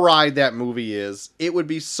 what a ride that movie is. It would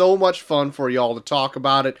be so much fun for y'all to talk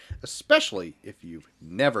about it, especially if you've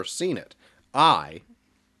never seen it. I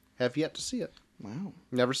have yet to see it. Wow.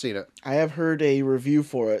 Never seen it. I have heard a review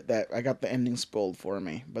for it that I got the ending spoiled for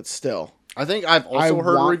me, but still. I think I've also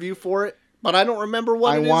heard a review for it, but I don't remember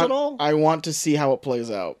what it is at all. I want to see how it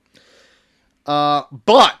plays out.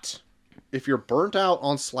 But if you're burnt out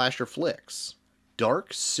on slasher flicks,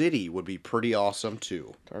 Dark City would be pretty awesome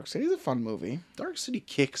too. Dark City's a fun movie. Dark City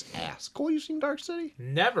kicks ass. Cole, you seen Dark City?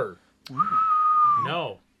 Never.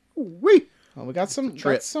 No. Wee. Well, we got trip.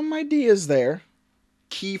 got some ideas there.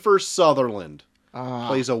 Kiefer Sutherland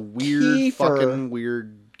plays a weird, fucking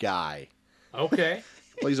weird guy. Okay.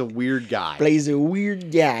 Plays a weird guy. Plays a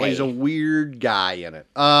weird guy. Plays a weird guy in it.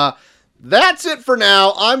 That's it for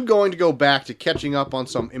now. I'm going to go back to catching up on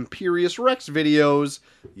some Imperious Rex videos.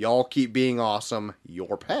 Y'all keep being awesome.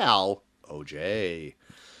 Your pal, OJ.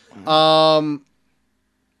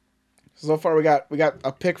 So far, we got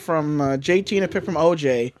a pick from JT and a pick from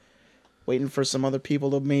OJ. Waiting for some other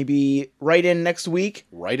people to maybe write in next week,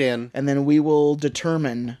 Right in. and then we will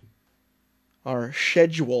determine our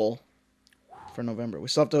schedule for November. We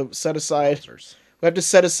still have to set aside. We have to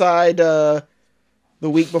set aside the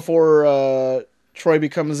week before Troy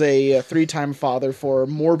becomes a 3-time father for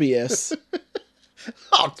Morbius.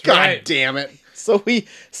 Oh, God right. damn it. So we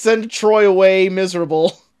send Troy away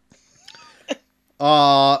miserable.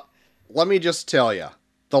 Let me just tell you.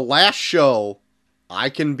 The last show I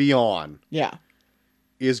can be on Yeah.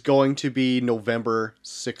 is going to be November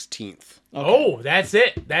 16th. Oh, that's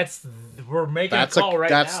it. We're making a call right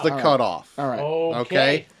now. That's the cutoff. All right.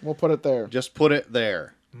 Okay. We'll put it there. Just put it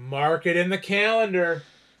there. Mark it in the calendar.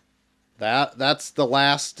 That's the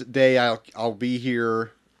last day I'll be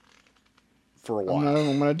here for a while.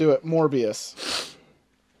 I'm gonna do it. Morbius.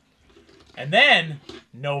 And then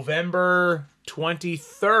November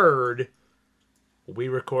 23rd, we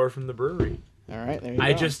record from the brewery. All right. There you go.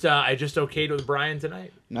 I just okayed with Brian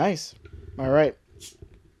tonight. Nice. All right.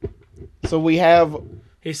 So we have.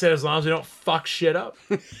 He said as long as we don't fuck shit up.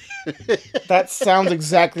 That sounds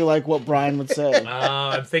exactly like what Brian would say.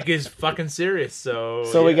 I think he's fucking serious.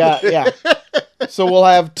 So We got So we'll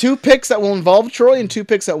have 2 picks that will involve Troy and 2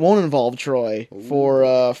 picks that won't involve Troy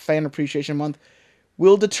for Fan Appreciation Month.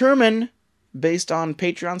 We'll determine, based on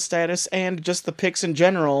Patreon status and just the picks in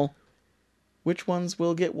general, which ones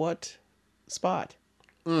will get what spot.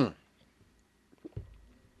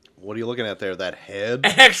 What are you looking at there? That head?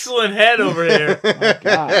 excellent head over here.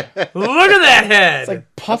 God, Look at that head. it's like That's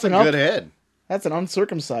a puffing up. good head. That's an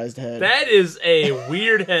uncircumcised head. That is a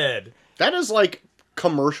weird head. That is like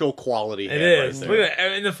commercial quality head. It is. Right Look there. at that.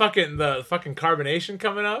 And the fucking carbonation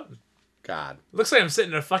coming up. God. Looks like I'm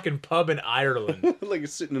sitting in a fucking pub in Ireland. Like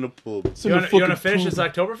it's sitting in a pub. So You the want to fucking finish poop. this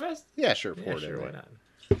Oktoberfest? Yeah, sure. Yeah, pour it in sure. there. Why not?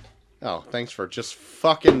 Oh, thanks for just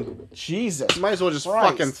fucking... Jesus. Might as well just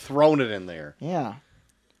Christ. fucking thrown it in there. Yeah.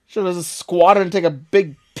 Should have just squatted and take a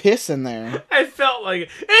big piss in there. I felt like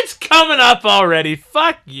it's coming up already.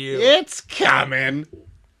 Fuck you. It's coming.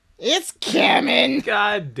 It's coming.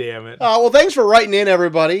 God damn it. Well, thanks for writing in,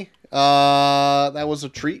 everybody. That was a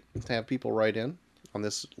treat to have people write in on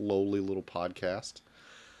this lowly little podcast.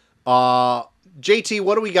 JT,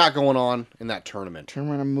 what do we got going on in that tournament?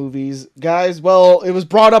 Tournament of movies. Guys, well, it was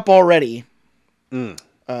brought up already.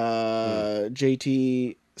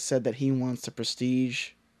 JT said that he wants the Prestige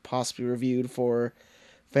possibly reviewed for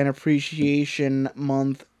Fan Appreciation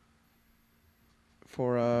Month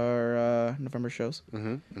for our November shows.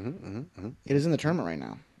 It is in the tournament right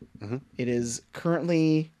now. It is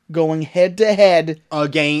currently going head-to-head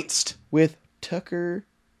Against with Tucker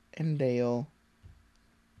and Dale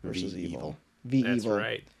versus V Evil. That's Evil.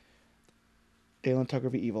 right. Dale and Tucker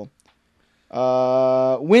v. Evil.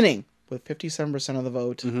 Winning with 57% of the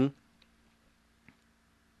vote.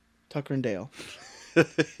 Tucker and Dale.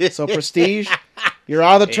 So Prestige, you're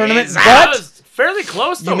out of the tournament, That but was fairly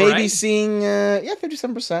close, though, you may right? be seeing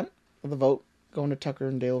 57% of the vote going to Tucker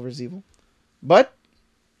and Dale versus Evil. But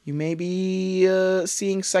you may be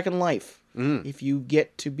seeing Second Life if you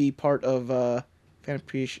get to be part of Fan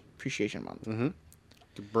Appreciation Month.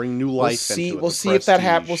 to bring new life into it. We'll the see if that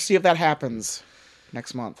Prestige. We'll see if that happens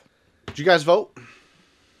next month. Did you guys vote?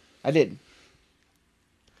 I did.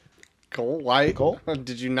 Cole, why? Cole?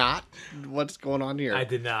 Did you not? What's going on here? I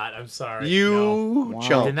did not. I'm sorry. You No, Wow. I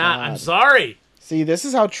chump. did not. I'm God. sorry. See, this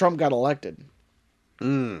is how Trump got elected.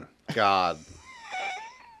 God.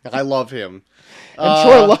 I love him. And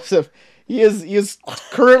Troy loves him. He is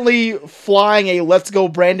currently flying a "Let's Go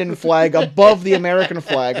Brandon" flag above the American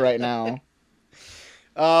flag right now.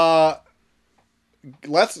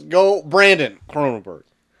 Let's go, Brandon Cronenberg.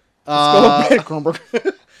 Let's go, Brandon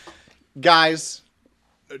Cronenberg. Guys,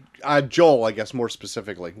 Joel, I guess more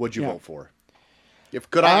specifically, what'd you Yeah. vote for?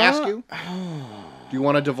 Could I ask you? Do you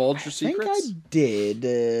want to divulge your I think secrets? I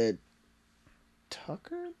did.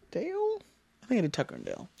 Tucker Dale? I think I did Tucker and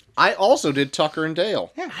Dale. I also did Tucker and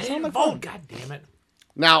Dale. Yeah, I sound didn't like vote. fun. God damn it.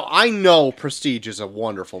 Now I know Prestige is a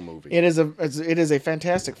wonderful movie. It is a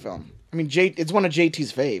fantastic film. I mean, it's one of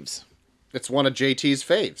JT's faves. It's one of JT's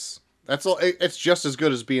faves. It's just as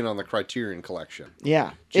good as being on the Criterion Collection.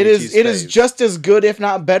 Yeah, JT's it is faves. just as good, if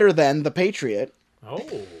not better, than The Patriot. Oh.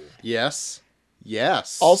 Yes.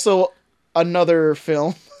 Also, another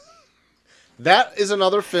film That is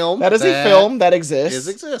another film. that is a film that exists.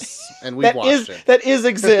 exists, and we've watched it. That is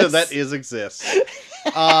exists. That exists.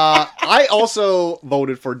 I also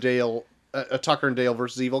voted for Dale, Tucker and Dale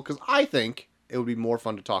versus Evil, because I think it would be more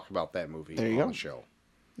fun to talk about that movie There you on go. the show.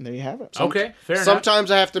 There you have it. Okay, fair enough. Sometimes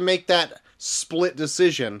I have to make that split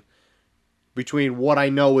decision between what I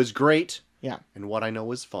know is great Yeah. and what I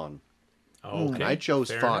know is fun. Okay. And I chose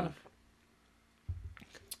fair fun. enough.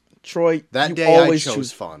 Troy, That you day I always chose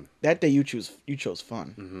choose fun. That day you chose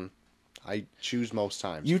fun. I choose most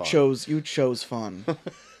times. You fun. chose fun.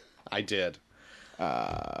 I did.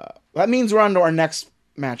 That means we're on to our next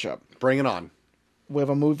matchup. Bring it on. We have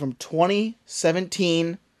a movie from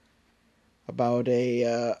 2017 about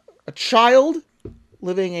a child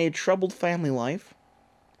living a troubled family life,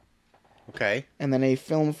 Okay. and then a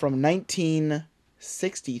film from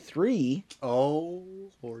 1963 Oh,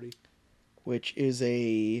 Lordy. which is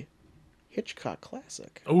a Hitchcock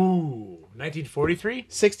classic. Ooh, 1943?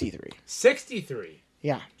 63. 63.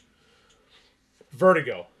 Yeah.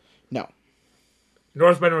 Vertigo. No.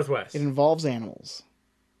 North by Northwest. It involves animals.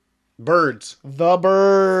 Birds. The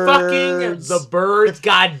Birds. Fucking The Birds.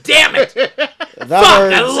 God damn it. The Fuck,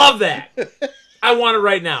 Birds. I love that. I want it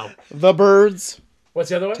right now. The Birds. What's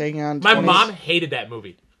the other one? Taking on My 20s. mom hated that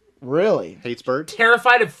movie. Really? Hates birds.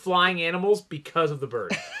 Terrified of flying animals because of the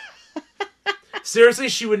bird. Seriously,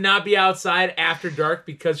 she would not be outside after dark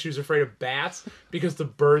because she was afraid of bats because the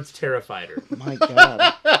birds terrified her. My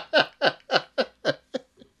God.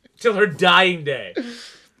 Till her dying day.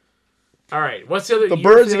 All right, what's the other? The year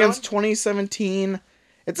Birds for that against 2017.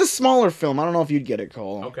 It's a smaller film. I don't know if you'd get it,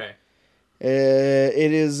 Cole. one? Okay.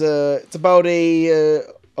 It is. It's about a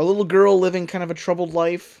little girl living kind of a troubled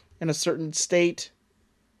life in a certain state.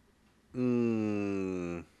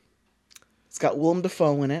 Mm. It's got Willem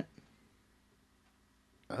Dafoe in it.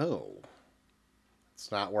 Oh.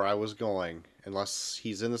 It's not where I was going. Unless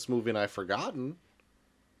he's in this movie and I've forgotten.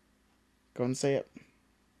 Go and say it.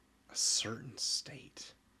 A certain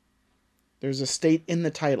state. There's a state in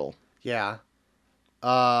the title. Yeah.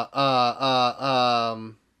 The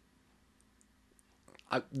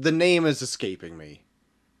name is escaping me.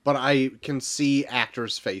 But I can see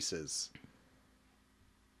actors' faces.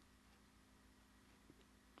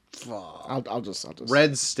 Fuck. I'll just.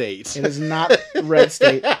 Red State. It is not Red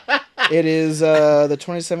State. It is the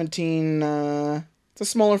 2017. It's a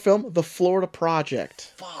smaller film, The Florida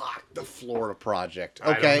Project. Fuck, the Florida Project.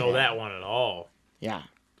 I Okay. don't know that one at all. Yeah,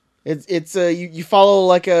 it's you follow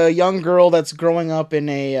like a young girl that's growing up in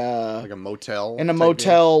a Like a motel. in a type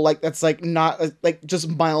motel like that's like not like just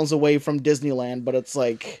miles away from Disneyland, but it's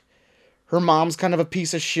like her mom's kind of a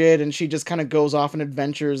piece of shit and she just kind of goes off on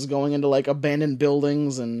adventures going into like abandoned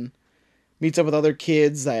buildings and meets up with other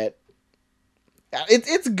kids that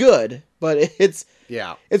it's good, but it's deal.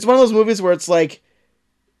 Yeah. it's one of those movies where it's like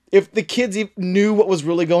if the kids knew what was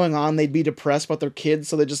really going on, they'd be depressed about their kids,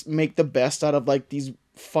 so they just make the best out of like these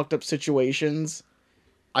fucked up situations.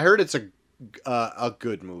 I heard it's a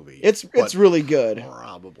good movie. It's but really good.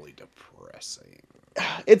 probably depressing.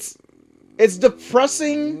 It's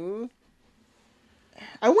depressing.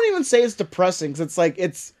 I wouldn't even say it's depressing because it's like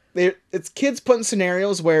it's kids put in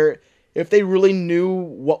scenarios where if they really knew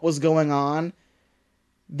what was going on,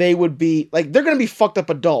 they would be like they're gonna be fucked up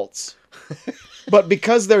adults, but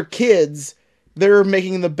because they're kids, they're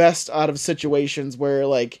making the best out of situations where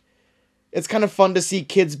like it's kind of fun to see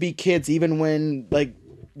kids be kids even when like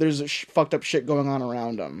there's fucked up shit going on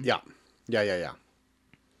around them. Yeah. Yeah.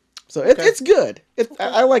 So Okay. it's good.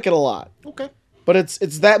 I like it a lot. Okay. But it's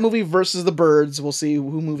that movie versus the Birds. We'll see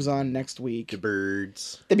who moves on next week. The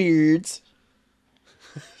Birds. The Birds.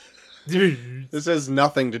 This has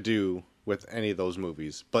nothing to do with any of those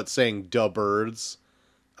movies, but saying "Da Birds"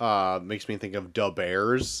 makes me think of "Da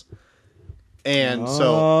Bears," and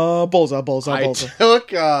so bullseye. I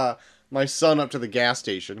took my son up to the gas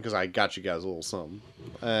station because I got you guys a little something,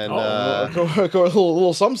 and Go a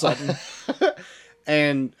little something.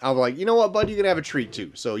 and I was like, you know what, bud, you can have a treat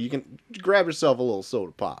too. So you can grab yourself a little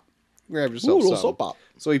soda pop. Grab yourself Ooh, little some. soda pop.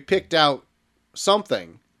 So he picked out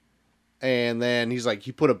something, and then he's like,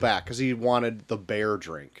 he put it back because he wanted the bear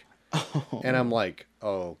drink. And I'm like,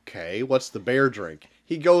 okay, what's the bear drink?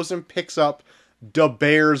 He goes and picks up the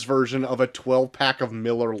Bears version of a 12-pack of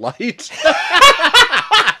Miller Lite.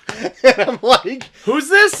 And I'm like, Who's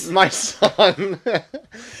this? my son.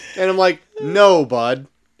 And I'm like, no, bud.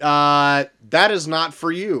 That is not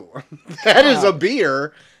for you. That is a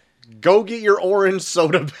beer. Go get your orange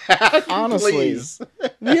soda back, Honestly. please.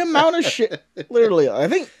 The amount of shit. Literally, I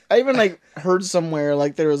think I even like heard somewhere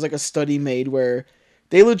like there was like a study made where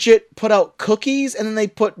they legit put out cookies and then they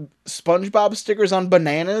put SpongeBob stickers on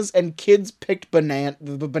bananas and kids picked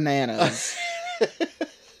the bananas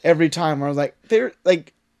every time. Where I was like, they're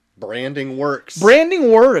like Branding works.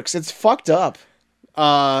 branding works. It's fucked up.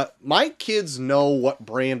 My kids know what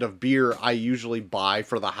brand of beer I usually buy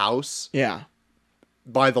for the house Yeah.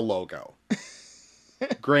 by the logo.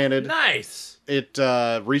 Granted, Nice. it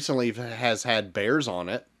recently has had bears on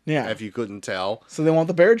it. Yeah. If you couldn't tell. So they want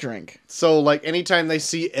the bear drink. So, like, anytime they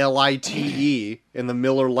see LITE in the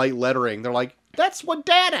Miller Lite lettering, they're like, that's what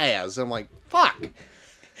Dad has. I'm like, fuck.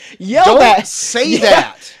 Yell Don't that. say Yeah.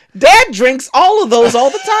 that. Dad drinks all of those all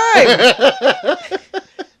the time.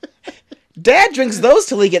 Dad drinks those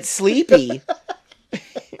till he gets sleepy.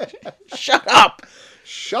 Shut up.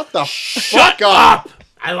 Shut the Shut fuck up. up!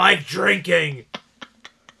 I like drinking.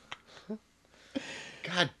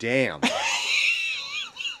 God damn.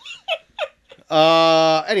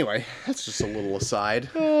 Anyway, that's just a little aside.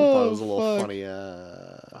 I thought it was a little funny.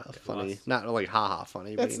 Funny, not like haha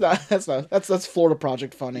funny. That's but, not. That's Florida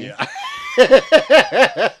Project funny. Yeah.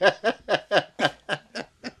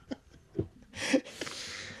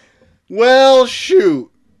 Well,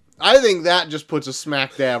 shoot. I think that just puts a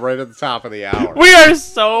smack dab right at the top of the hour. We are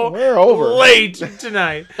so We're over. late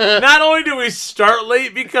tonight. Not only do we start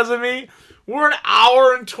late because of me, we're an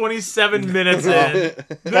hour and 27 minutes in.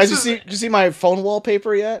 Guys, did you see my phone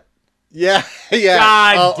wallpaper yet? Yeah, yeah.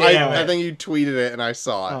 God damn I it. think you tweeted it and I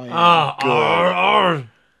saw it. Oh, yeah. Good.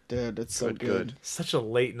 Dude, it's so Good, good. good. Such a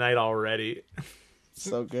late night already.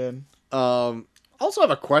 So good. Also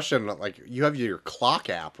have a question. Like, you have your clock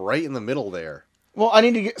app right in the middle there. Well, I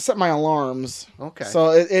need to set my alarms. Okay. So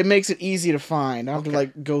it makes it easy to find. I don't have to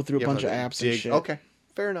like go through a You bunch of have apps to and shit. Okay,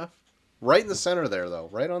 fair enough. Right in the center there, though.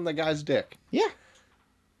 Right on the guy's dick. Yeah.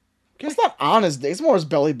 It's not on his dick. It's more his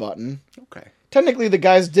belly button. Okay. Technically, the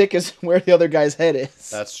guy's dick is where the other guy's head is.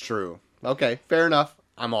 That's true. Okay, fair enough.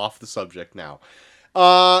 I'm off the subject now.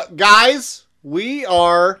 Guys, we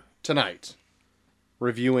are tonight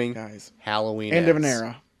reviewing Guys. Halloween End of an Ends.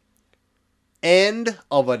 era. End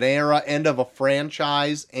of an era, end of a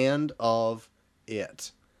franchise, end of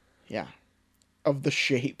it. Yeah. Of the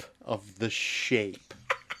shape. Of the shape.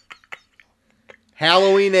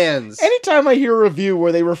 Halloween Ends. Anytime I hear a review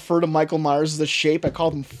where they refer to Michael Myers as the shape, I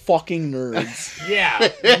call them fucking nerds. Yeah.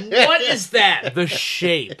 What is that? The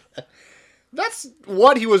shape. That's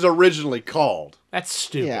what he was originally called. That's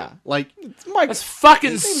stupid. Yeah. Like, It's Mike. That's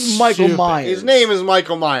fucking His name's Michael stupid. Myers. his name is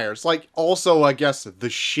Michael Myers. Like, also, I guess, the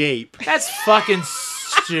shape. That's fucking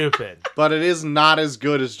stupid. But it is not as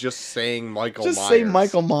good as just saying Michael Just Myers. say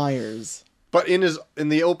Michael Myers. But in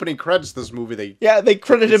the opening credits of this movie, they Yeah, they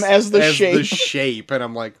credit him as the shape. the shape, and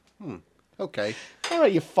I'm like, okay. All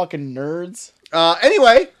right, you fucking nerds.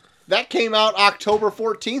 Anyway, that came out October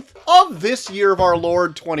 14th of this year of our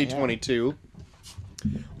Lord 2022.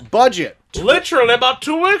 Budget Literally about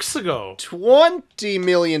 2 weeks ago. $20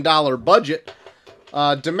 million budget.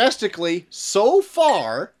 Domestically, so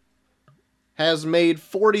far, has made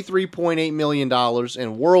 $43.8 million,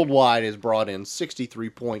 and worldwide has brought in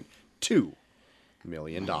 $63.2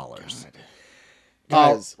 million.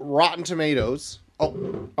 Guys. Rotten Tomatoes.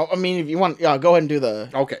 Oh, I mean, if you want, yeah, go ahead and do the.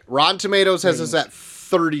 Okay, Rotten Tomatoes has us at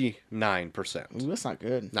 39%. Ooh, that's not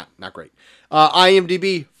good. Not great.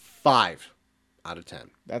 IMDb 5 out of 10.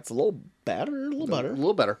 That's a little better. A little A better.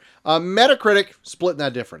 little better. Metacritic splitting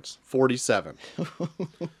that difference. 47.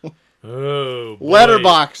 Oh, boy.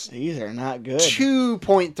 Letterboxd These are not good.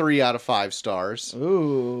 2.3 out of 5 stars.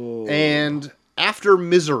 Ooh. And After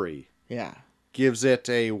Misery yeah. gives it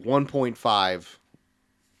a 1.5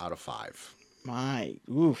 out of 5. My.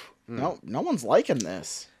 Oof. No one's liking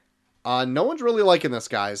this. No one's really liking this,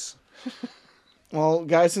 guys. Well,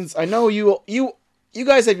 guys, since I know you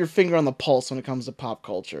guys have your finger on the pulse when it comes to pop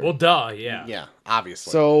culture. Well, duh, yeah. Yeah,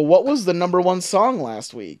 obviously. So, what was the number one song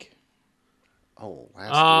last week? Oh,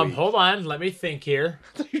 last week. Hold on. Let me think here.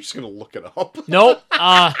 You're just going to look it up. Nope.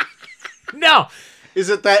 No. Is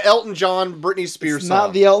it that Elton John, Britney Spears It's song?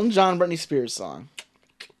 not the Elton John, Britney Spears song.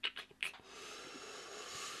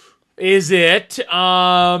 Is it, Is it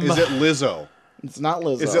Lizzo? It's not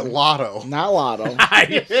Lizzo. Is it Lotto? Not Lotto.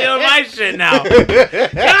 You're stealing my shit now. God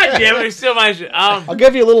damn it, you're stealing my shit. I'll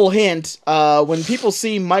give you a little hint. When people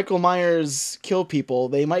see Michael Myers kill people,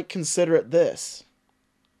 they might consider it this.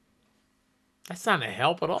 That's not a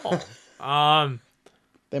help at all.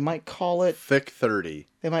 They might call it. Thick 30.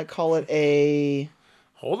 They might call it a.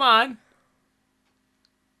 Hold on.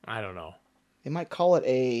 I don't know. They might call it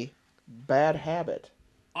a bad habit.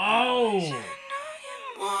 Oh.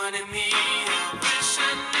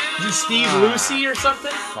 Is it Steve Lucy or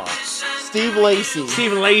something? Steve Lacy.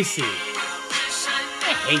 Steve Lacy.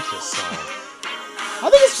 I hate this song. I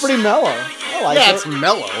think it's pretty mellow. I like Yeah, it. it's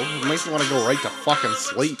mellow. It makes me want to go right to fucking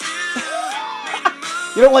sleep.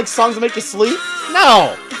 You don't like songs that make you sleep?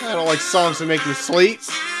 No! I don't like songs that make me sleep.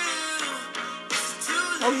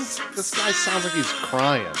 This guy sounds like he's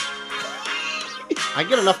crying. I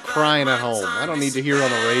get enough crying at home. I don't need to hear it on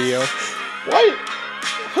the radio. What?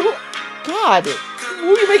 God,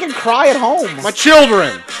 who are you making cry at home? My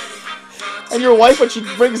children! And your wife when she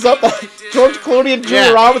brings up that George Clooney and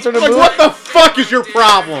Julia Roberts are in a Like, movie? what the fuck is your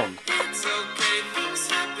problem?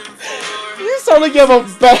 You sound like you have a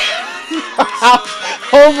bad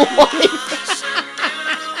home life.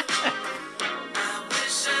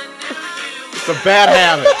 It's a bad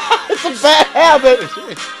habit. It's a bad habit.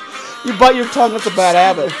 You bite your tongue, that's a bad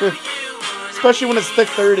habit. Especially when it's thick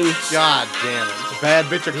 30. God damn it. It's a bad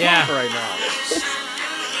bitch of Yeah. right now.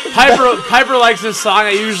 Piper likes this song.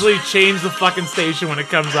 I usually change the fucking station when it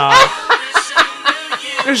comes on.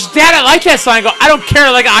 There's Dad, I like that song. I go, I don't care.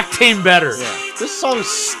 I like Octane better. Yeah. This song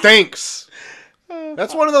stinks.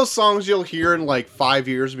 That's one of those songs you'll hear in like 5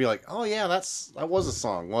 years and be like, oh yeah, that was a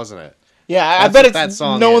song, wasn't it? Yeah, I That's bet what that it's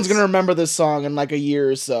song no one's is. gonna remember this song in like a year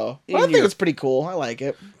or so. But I think your- it's pretty cool. I like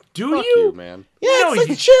it. Do Fuck you? you, man. Yeah, No, it's like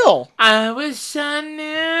you- chill. I wish I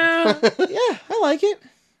knew. Yeah, I like it.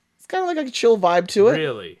 It's kind of like a chill vibe to it.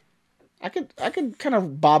 Really? I could kind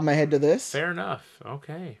of bob my head to this. Fair enough.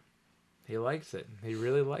 Okay. He likes it. He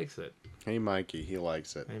really likes it. Hey, Mikey, he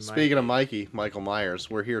likes it. Hey, Speaking of Mikey, Michael Myers,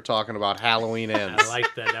 we're here talking about Halloween Ends. I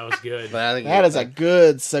like that. That was good. But I think That is a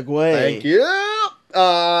good segue. Thank you.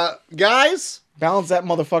 Guys, Balance that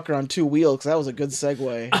motherfucker on two wheels, because that was a good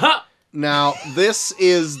segue. now this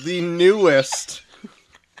is the newest...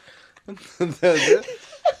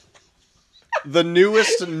 the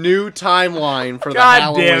newest new timeline for the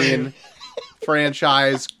God damn Halloween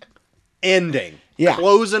franchise ending. Yeah.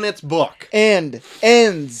 Closing its book. And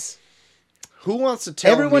ends. Who wants to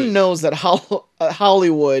tell Everyone me? knows that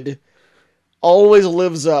Hollywood always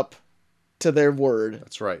lives up to their word.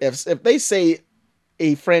 That's right. If they say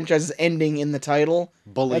a franchise is ending in the title,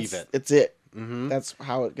 Believe that's- it. It's it. Mhm. That's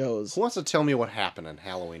how it goes. Who wants to tell me what happened in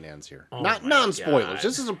Halloween Ends here? Oh Not my non-spoilers. God.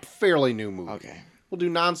 This is a fairly new movie. Okay. We'll do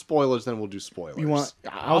non-spoilers, then we'll do spoilers. You want?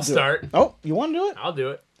 I'll do it. start. Oh, you want to do it? I'll do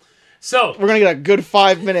it. So, We're gonna get a good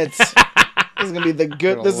 5 minutes. This is gonna be the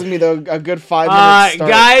good. This is gonna be a good 5 minutes.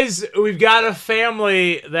 Start. guys, we've got a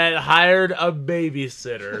family that hired a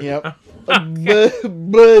babysitter. Yep. A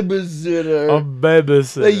babysitter. A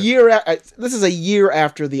babysitter. The year. This is a year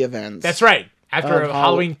after the events. That's right. After Of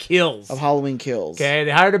Halloween Kills. Of Halloween Kills. Okay,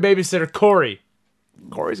 they hired a babysitter, Corey.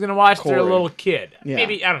 Corey's gonna watch their Corey. little kid. Yeah.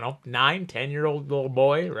 Maybe, I don't know, 9, 10-year-old little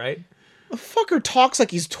boy, right? The fucker talks like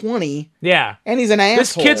he's 20, Yeah. and he's an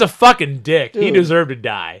This asshole. kid's a fucking dick. He Dude. deserved to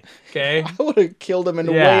die. Okay? I would have killed him in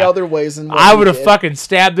Yeah. way other ways than what I he would have did. fucking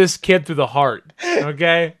stabbed this kid through the heart.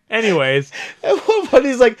 Okay? Anyways. But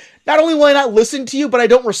he's like, not only will I not listen to you, but I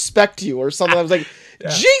don't respect you, or something. I was like,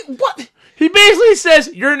 gee, what? He basically says,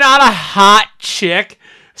 you're not a hot chick,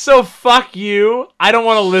 so fuck you. I don't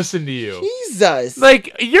want to listen to you. Jesus.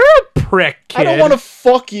 Like, you're a prick, kid. I don't want to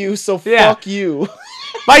fuck you, so Yeah. fuck you.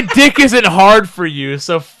 My dick isn't hard for you,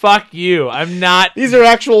 so fuck you. I'm not These are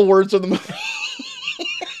actual words of the movie.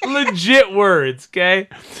 legit words, okay?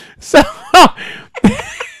 So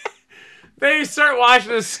they start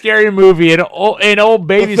watching this scary movie, and an old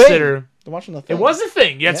babysitter. They're watching the thing. It was a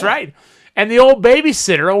thing, that's Yeah. right. And the old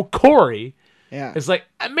babysitter, old Corey, Yeah. is like,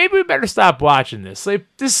 maybe we better stop watching this. They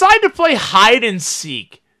decide to play hide and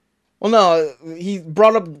seek. Well, no, he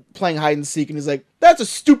brought up playing hide and seek, and he's like, "That's a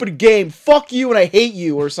stupid game. Fuck you, and I hate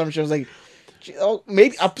you," or some shit. I was like, gee, oh,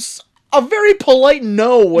 maybe a very polite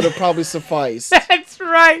no would have probably sufficed. That's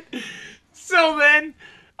right. So then,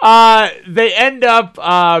 they end up.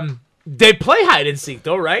 They play hide and seek,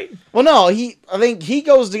 though, right? Well, no, I think he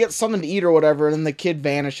goes to get something to eat or whatever, and then the kid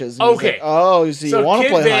vanishes. and he's Okay. like, oh, so you So want to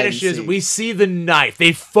kid play vanishes. hide and seek? We see the knife.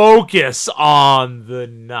 They focus on the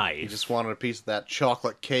He knife. just wanted a piece of that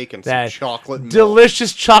chocolate cake and That some chocolate milk.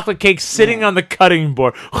 delicious chocolate cake sitting on the cutting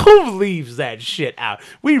board. Who leaves that shit out?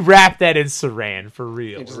 We wrap that in saran for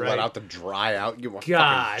real, You just right? let out to dry out. You want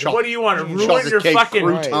God, fucking what do you want to ruin chocolate your cake fucking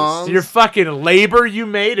croutons? your fucking labor you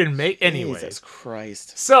made and make anyways? Jesus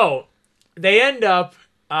Christ. So they end up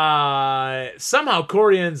somehow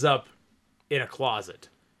Corey ends up in a closet,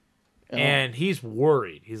 and he's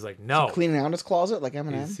worried. He's like, no, Cleaning out his closet like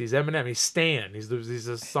Eminem. he's Eminem. He's Stan. He's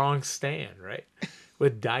a song Stan, right?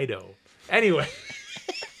 With Dido. Anyway.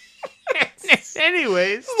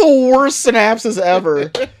 Anyways, The worst synapses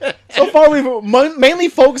ever. So far, we've mainly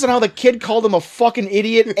focused on how the kid called him a fucking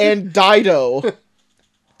idiot and Dido.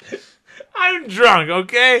 I'm drunk,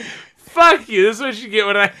 okay? Fuck you. This is what you get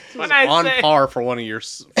when I on say. par for one of your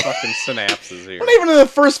fucking synapses here. We're not even in the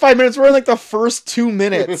first 5 minutes. We're in like the first 2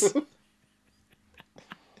 minutes.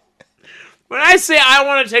 When I say I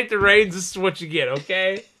want to take the reins, this is what you get,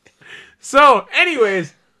 okay? So,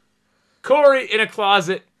 anyways, Corey in a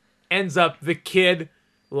closet ends up, the kid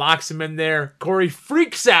locks him in there. Corey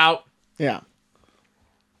freaks out, Yeah.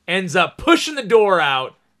 ends up pushing the door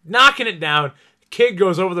out, knocking it down. Kid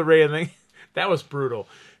goes over the railing. That was brutal.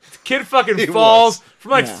 The kid fucking It falls was.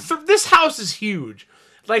 from like, Yeah. this house is huge.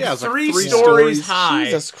 Like Yeah, it's like three three stories stories. high.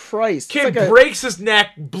 Jesus Christ. Kid It's like breaks his neck,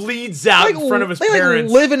 bleeds out in front of his they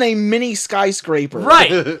parents. live in a mini skyscraper. Right.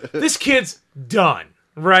 This kid's done.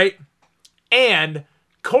 Right. And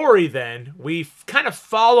Corey, then, we kind of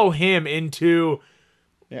follow him into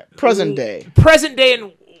Yeah. Present day. present day,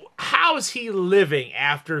 and how is he living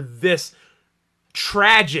after this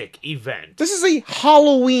tragic event. This is a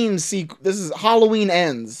Halloween sequel. This is Halloween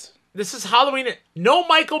Ends. This is Halloween. No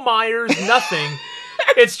Michael Myers, nothing.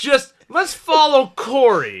 It's just, let's follow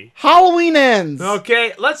Corey. Halloween Ends.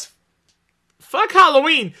 Okay, fuck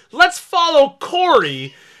Halloween. Let's follow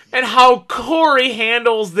Corey and how Corey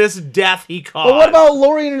handles this death he caused. But what about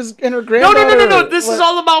Lori and her granddaughter? No. This is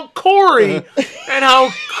all about Corey and how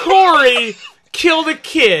Corey killed a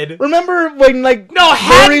kid. Remember when, like, No,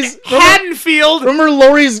 Haddonfield. Remember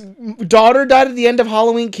Lori's daughter died at the end of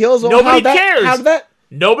Halloween Kills? Nobody cares.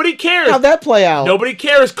 Nobody cares. How'd that play out? Nobody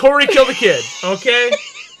cares. Corey killed a kid. Okay?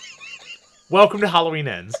 Welcome to Halloween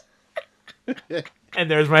Ends.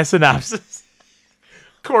 And there's my synopsis.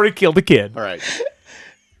 Corey killed a kid. All right.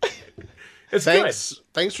 It's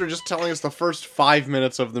Thanks for just telling us the first 5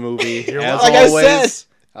 minutes of the movie. You're As welcome. Like I always, said.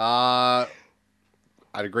 I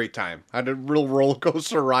had a great time. I had a real roller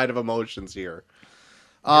coaster ride of emotions here.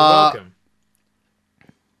 You're welcome.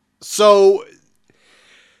 So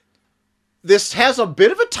this has a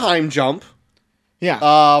bit of a time jump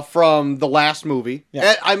Yeah. from the last movie.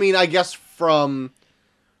 Yeah. I mean, I guess from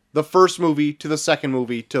the first movie to the second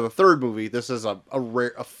movie to the third movie, this is a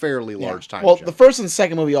fairly large time Well, jump. the first and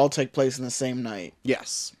second movie all take place in the same night.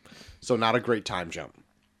 Yes. So not a great time jump.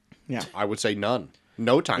 Yeah. I would say none.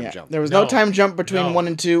 No time Yeah. jump. There was no No. time jump between No. 1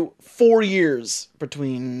 and 2. 4 years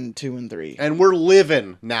between 2 and 3. And we're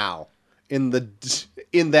living now in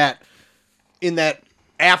that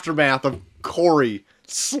aftermath of Corey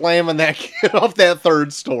slamming that kid off that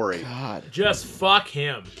third story. God. Just fuck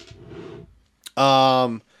him.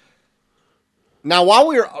 Now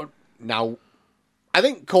I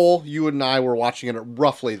think Cole, you and I were watching it at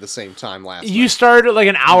roughly the same time last You started like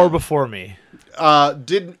an hour before me. night.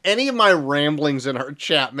 Did any of my ramblings in our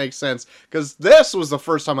chat make sense? Because this was the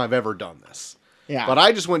first time I've ever done this. Yeah. But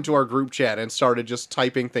I just went to our group chat and started just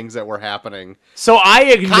typing things that were happening. So I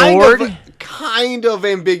ignored. Kind of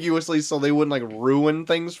ambiguously so they wouldn't like ruin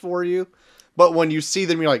things for you. But when you see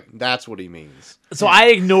them, you're like, that's what he means. So I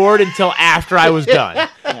ignored until after I was done.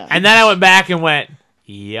 And then I went back and went,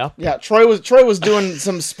 yep. Yeah, Troy was doing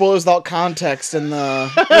some spoilers without context in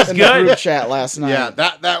the good. group chat last night. Yeah,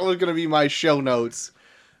 that was gonna be my show notes.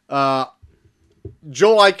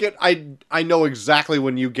 Joel, I know exactly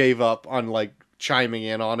when you gave up on like chiming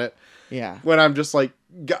in on it. Yeah. When I'm just like,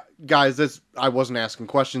 guys, I wasn't asking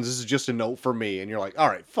questions. This is just a note for me, and you're like, all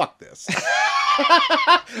right, fuck this.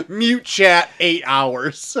 Mute chat 8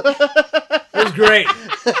 hours. It was great.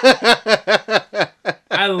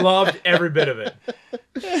 I loved every bit of it.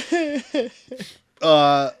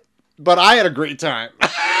 But I had a great time.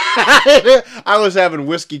 I was having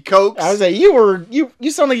whiskey cokes. I was like, you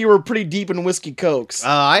sound like you were pretty deep in whiskey cokes.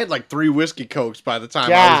 I had like 3 whiskey cokes by the time I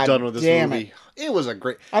God was done with this damn movie. It was a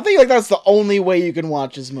great. I think like that's the only way you can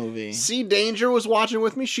watch this movie. See, Danger was watching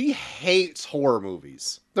with me. She hates horror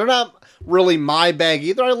movies. They're not really my bag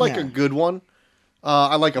either. I like Yeah. a good one.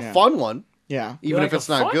 I like a fun one, Yeah. even if Like it's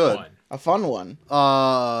a not fun good. one. A fun one.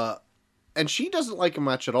 And she doesn't like them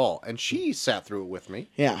much at all. And she sat through it with me.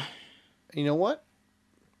 Yeah. You know what?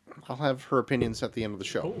 I'll have her opinions at the end of the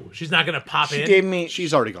show. Oh, she's not gonna pop She in gave me.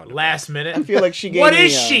 She's already gone. last minute. I feel like she gave What me.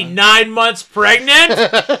 is she? 9 months pregnant?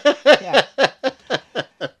 Yeah.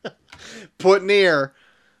 Put near.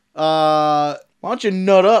 Why don't you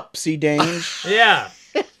nut up, C. Dange? Yeah.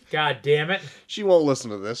 God damn it. She won't listen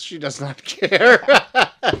to this. She does not care.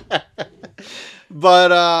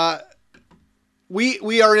 But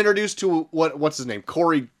we are introduced to what's his name?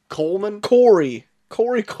 Corey Coleman? Corey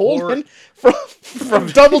Coleman from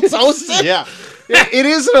Double Toasted. Yeah. It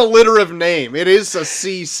is an alliterative name. It is a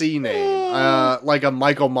CC name. Like a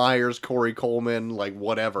Michael Myers, Corey Coleman, like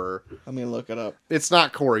whatever. Let me look it up. It's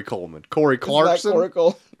not Corey Coleman. Corey Isn't that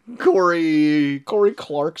Clarkson? Corey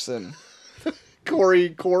Clarkson.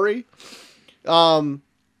 Corey.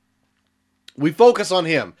 We focus on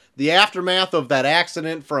him. The aftermath of that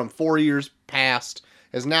accident from 4 years past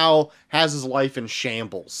has his life in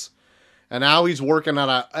shambles. And now he's working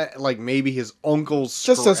on maybe his uncle's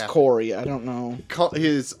Just says Corey. I don't know.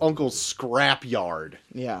 his uncle's scrap yard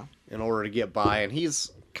Yeah. in order to get by, and he's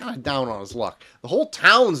kind of down on his luck. The whole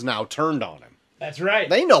town's now turned on him. That's right.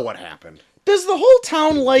 They know what happened. Does the whole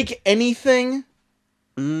town like anything?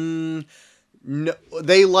 No,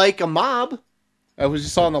 they like a mob. I was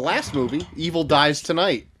just saw in the last movie, Evil Dies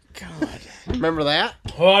Tonight. God. Remember that?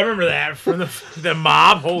 Oh, I remember that from the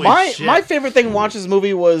mob. Holy shit. My favorite thing to watch this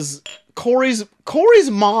movie was Corey's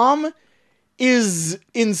mom is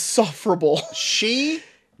insufferable. She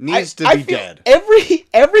needs to I be feel dead.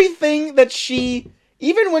 Everything that she,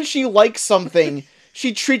 even when she likes something,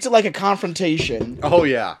 she treats it like a confrontation. Oh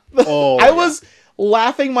yeah. Oh, I yeah. was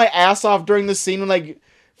laughing my ass off during the scene when like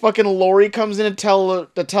fucking Lori comes in to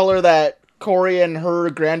tell her that Corey and her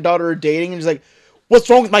granddaughter are dating, and she's like, "What's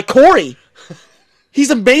wrong with my Corey? He's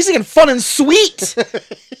amazing and fun and sweet.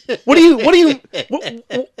 What do you you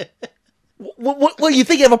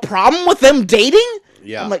think you have a problem with them dating?"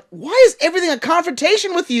 Yeah. I'm like, why is everything a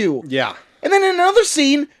confrontation with you? Yeah. And then in another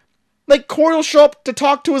scene, like, Corey will show up to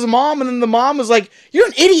talk to his mom, and then the mom is like, "You're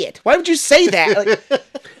an idiot. Why would you say that? Like,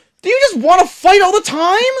 do you just want to fight all the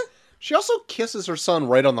time?" She also kisses her son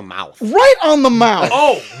right on the mouth. Right on the mouth.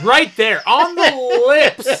 Oh, right there. On the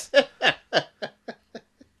lips.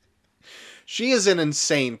 She is an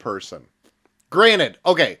insane person. Granted,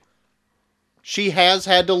 okay, she has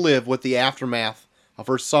had to live with the aftermath of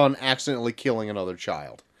her son accidentally killing another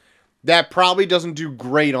child. That probably doesn't do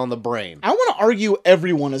great on the brain. I want to argue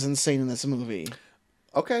everyone is insane in this movie.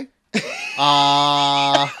 Okay.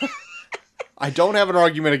 I don't have an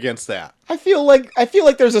argument against that. I feel like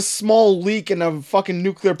there's a small leak in a fucking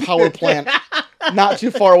nuclear power plant not too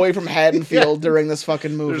far away from Haddonfield during this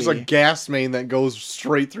fucking movie. There's a gas main that goes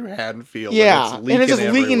straight through Haddonfield. yeah, and it's just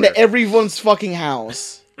leaking to everywhere. everyone's fucking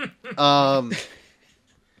house.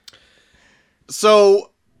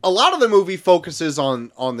 So a lot of the movie focuses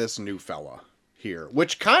on this new fella here,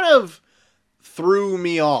 which kind of threw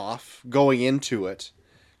me off going into it,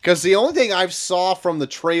 because the only thing I saw from the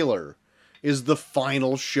trailer is the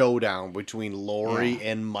final showdown between Laurie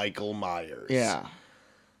and Michael Myers. Yeah.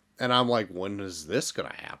 And I'm like, when is this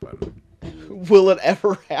gonna happen? Will it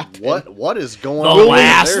ever happen? What is going The on?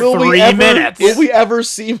 last there? Will we 3 ever- minutes. Will we ever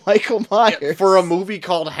see Michael Myers? For a movie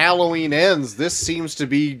called Halloween Ends, this seems to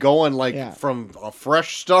be going like from a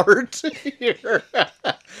fresh start here.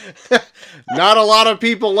 Not a lot of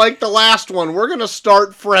people like the last one. We're gonna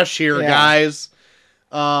start fresh here, guys.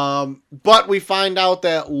 But we find out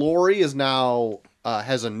that Laurie is now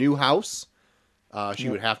has a new house. She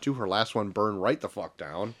would have to. Her last one burned right the fuck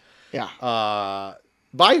down. Yeah.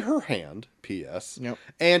 By her hand, P.S. Yep.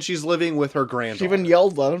 And she's living with her granddaughter. She even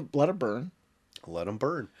yelled, let it burn. Let him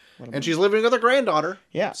burn. And she's living with her granddaughter.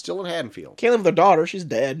 Yeah. Still in Haddonfield. Can't live with her daughter. She's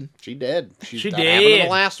dead. She dead. That She happened in dead.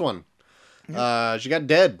 the last one. She got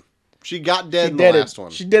dead. She got dead She in the did last it.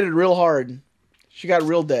 one. She did it real hard. She got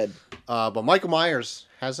real dead But Michael Myers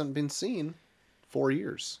hasn't been seen 4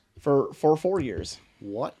 years. for 4 years.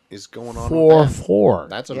 What is going on with that? 4-4.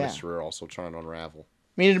 That's a Yeah. mystery we're also trying to unravel.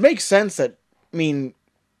 I mean, it makes sense that,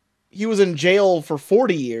 he was in jail for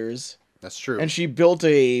 40 years, That's true. and she built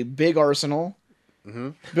a big arsenal,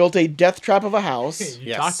 built a death trap of a house,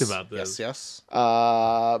 You talked about this. Yes.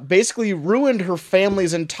 basically ruined her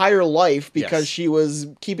family's entire life because Yes. she was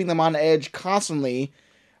keeping them on edge constantly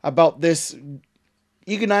about this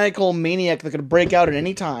egomaniacal maniac that could break out at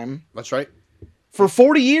any time. That's right. For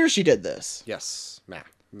 40 years, she did this. Yes.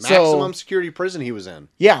 Maximum So- security prison he was in.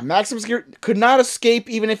 Yeah, Maxim could not escape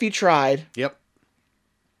even if he tried. Yep.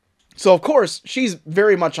 So, of course, she's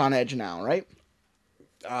very much on edge now, right?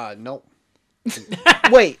 No.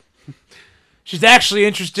 Wait. She's actually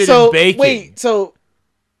interested So, in baking. wait. So,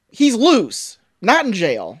 he's loose. Not in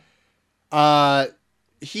jail.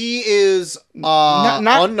 He is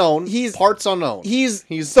Not- unknown. he's- Parts unknown. He's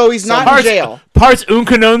so not in Parts, jail. parts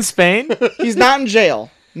Uncanon, Spain. He's not in jail.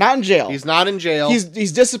 Not in jail. He's not in jail.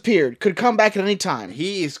 He's disappeared. Could come back at any time.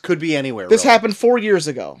 Could be anywhere. This really. happened 4 years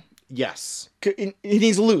ago. Yes. And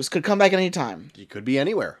he's loose. Could come back at any time. He could be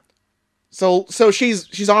anywhere. So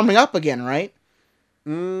she's arming up again, right?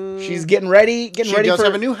 She's getting ready. She does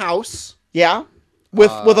have a new house. Yeah,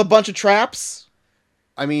 with a bunch of traps.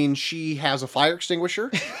 I mean, she has a fire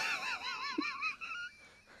extinguisher.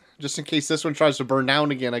 Just in case this one tries to burn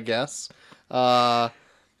down again, I guess.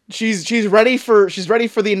 She's ready for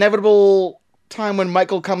the inevitable time when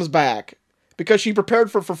Michael comes back, because she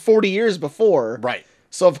prepared for 40 years before. Right.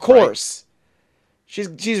 So of course,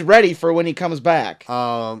 she's ready for when he comes back.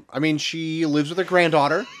 I mean, she lives with her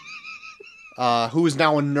granddaughter, who is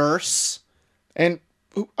now a nurse. And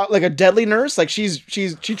like a deadly nurse, like she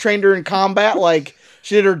trained her in combat like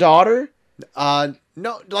she did her daughter.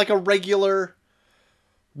 No, like a regular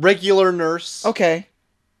nurse. Okay.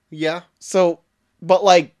 Yeah. So, but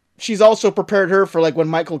like she's also prepared her for like when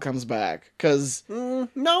Michael comes back, because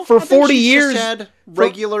No. For I think 40 she's years- just had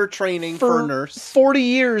regular training for a nurse. 40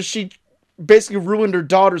 years she basically ruined her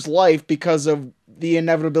daughter's life because of the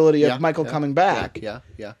inevitability of Michael coming back.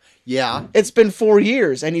 Yeah. It's been 4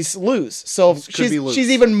 years and he's loose, so be loose. she's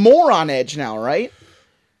even more on edge now, right?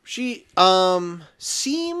 She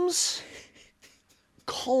seems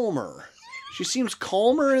calmer. She seems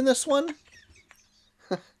calmer in this one.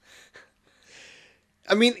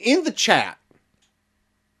 I mean, in the chat,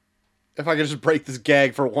 if I could just break this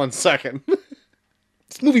gag for 1 second.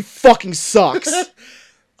 This movie fucking sucks.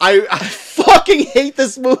 I Fucking hate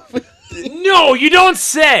this movie. No, you don't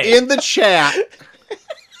say. in the chat,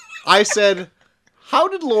 I said, how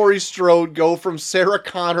did Laurie Strode go from Sarah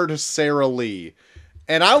Connor to Sarah Lee?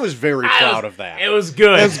 And I was very proud of that. It was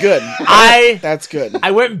good. That's good. That's good.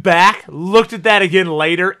 I went back, looked at that again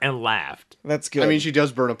later, and laughed. That's good. I mean, she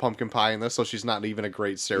does burn a pumpkin pie in this, so she's not even a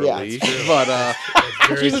great Sarah Yeah, Lee. it's But It's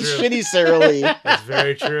very she's a true. shitty Sarah Lee. It's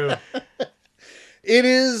very true. it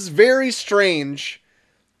is very strange,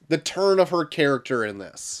 the turn of her character in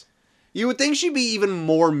this. You would think she'd be even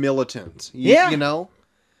more militant. Yeah. You know?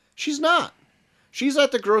 She's not. She's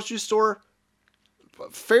at the grocery store,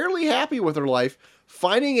 fairly happy with her life,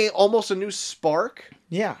 finding almost a new spark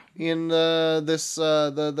Yeah. in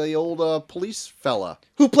the old police fella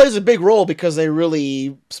Who plays a big role because they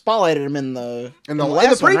really spotlighted him in the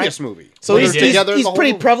last one, previous right? movie. So They he's, did. he's, Together he's the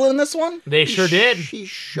pretty whole- prevalent in this one. They sure did. She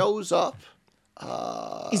shows up.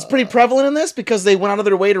 He's pretty prevalent in this because they went out of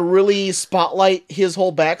their way to really spotlight his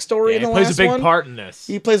whole backstory Yeah, in he the plays last a big one. part in this.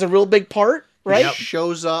 He plays a real big part, right? Yep.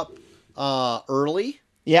 Shows up early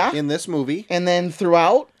Yeah. in this movie, And then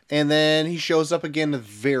throughout, and then he shows up again at the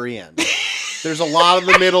very end. There's a lot in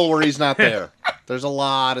the middle where he's not there. There's a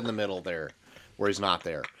lot in the middle there where he's not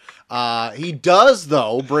there. He does,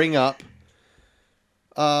 though, bring up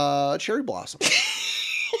Cherry Blossom.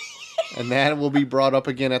 And that will be brought up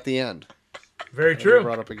again at the end. Very It'll be true.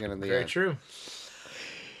 brought up again in the Very end. true.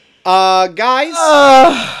 Guys,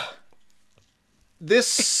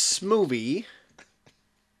 this movie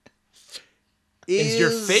Is your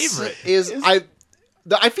favorite.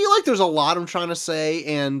 I feel like there's a lot I'm trying to say,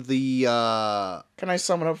 and the can I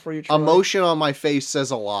sum it up for you, Troy? emotion on my face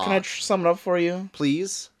says a lot. Can I sum it up for you?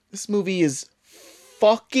 Please? This movie is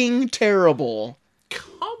fucking terrible.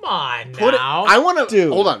 Come on Put it. now. I want to.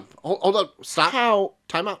 Dude. Hold on. Hold on. Stop. How?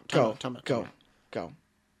 Time out. Go. Time out. Go. Go.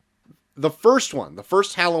 The first one, the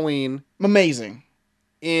first Halloween Amazing.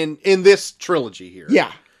 in this trilogy here.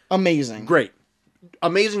 Yeah. Amazing. Great.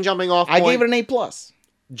 Amazing jumping off I point. gave it an A+.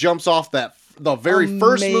 Jumps off the very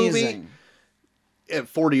first movie. Amazing.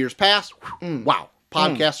 40 years past. Wow.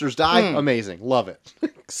 Podcasters die. Amazing. Love it.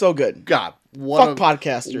 So good. God. What Fuck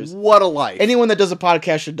podcasters. What a life. Anyone that does a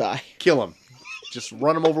podcast should die. Kill him. Just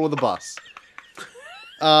run him over with a bus.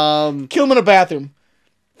 Kill them in a bathroom.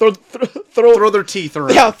 Throw Throw their teeth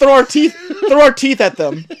around. yeah, throw our teeth at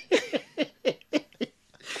them.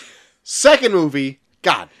 Second movie.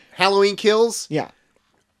 God. Halloween Kills. Yeah.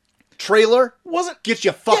 Trailer. Wasn't Gets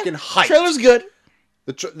you fucking hyped. Trailer's good.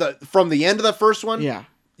 From the end of the first one. Yeah.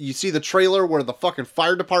 You see the trailer where the fucking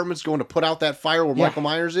fire department's going to put out that fire where Yeah. Michael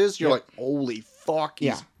Myers is. You're Yeah. like, holy fuck.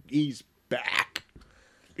 He's back.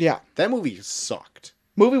 Yeah. That movie sucked.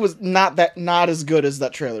 Movie was not as good as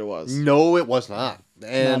that trailer was. No, it was not.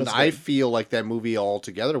 And as good. I feel like that movie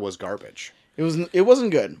altogether was garbage. It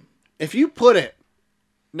wasn't good. If you put it,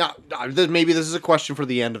 now maybe this is a question for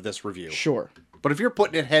the end of this review. Sure. But if you're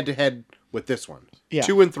putting it head to head with this one, Yeah.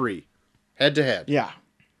 2 and 3, head to head, Yeah.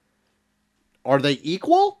 are they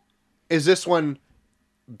equal? Is this one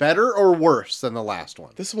better or worse than the last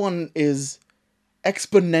one? This one is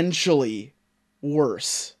exponentially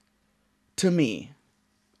worse to me.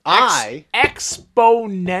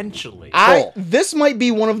 Exponentially. Cool. This might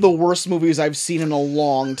be one of the worst movies I've seen in a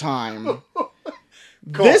long time.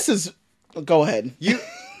 Cool. This is. Go ahead.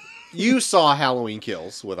 You saw Halloween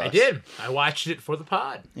Kills with us. I did. I watched it for the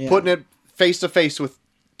pod. Yeah. Putting it face to face with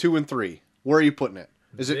 2 and 3. Where are you putting it?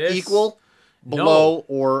 Is it This- equal, below,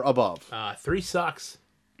 or above? 3 sucks.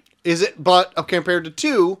 Is it, but compared to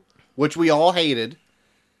 2, which we all hated,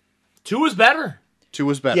 2 is better. 2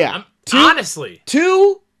 was better. Yeah. Honestly.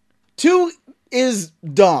 Two is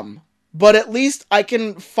dumb, but at least I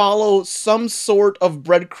can follow some sort of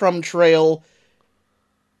breadcrumb trail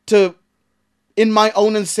to, in my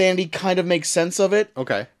own insanity, kind of make sense of it.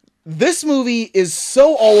 Okay. This movie is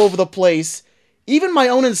so all over the place, even my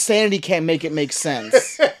own insanity can't make it make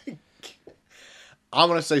sense. I'm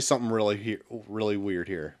going to say something really weird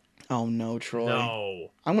here. Oh no, Troy. No.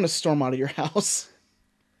 I'm gonna storm out of your house.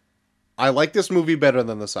 I like this movie better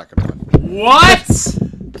than the second one. What?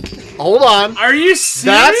 Hold on. Are you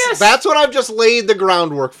serious? That's what I've just laid the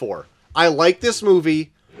groundwork for. I like this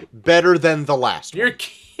movie better than the last one. You're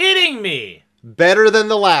kidding me. Better than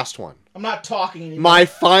the last one. I'm not talking anymore. My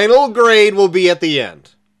final grade will be at the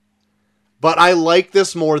end. But I like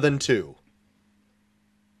this more than 2.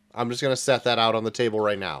 I'm just going to set that out on the table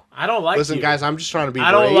right now. I don't like Listen, you. guys, I'm just trying to be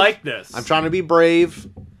I brave. don't like this. I'm trying to be brave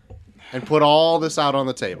and put all this out on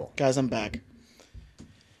the table. Guys, I'm back.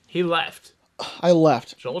 He left. I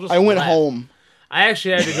left. Joel just I went left. home. I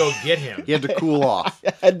actually had to go get him. He had to cool off.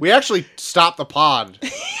 We actually stopped the pod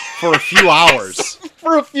for a few hours.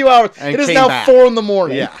 For a few hours. And It is came now back. 4 a.m.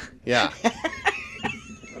 Yeah.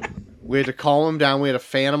 We had to calm him down. We had to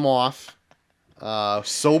fan him off,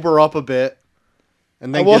 sober up a bit,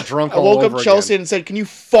 and then get drunk all over I woke up Chelsea and said, "Can you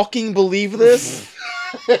fucking believe this?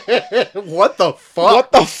 again. What the fuck?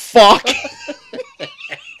 What the fuck?"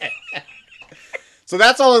 So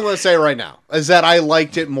that's all I'm going to say right now, is that I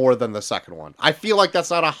liked it more than the second one. I feel like that's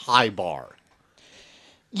not a high bar.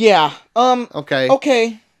 Yeah. Okay.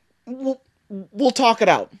 Okay. We'll talk it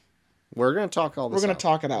out. We're going to talk all this We're gonna out.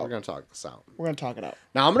 talk it out. We're going to talk this out. We're gonna talk it out.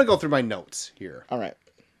 Now, I'm going to go through my notes here. All right.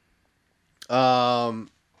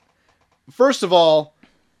 First of all,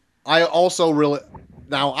 I also really...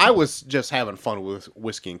 Now, I was just having fun with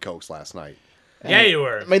whiskey and cokes last night. Yeah, you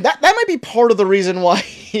were. I mean, that might be part of the reason why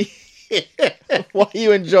why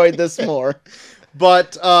you enjoyed this more.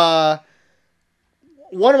 But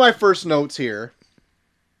one of my first notes here...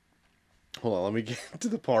 Hold on, let me get to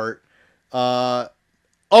the part. My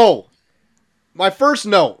first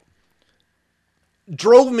note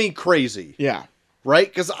drove me crazy, Yeah. right?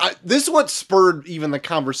 Because this is what spurred even the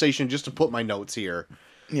conversation, just to put my notes here.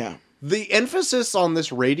 Yeah. The emphasis on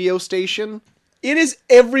this radio station It is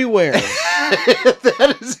everywhere.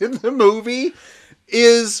 that is in the movie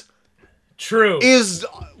is True.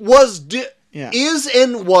 was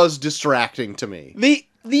distracting to me.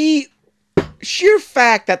 The sheer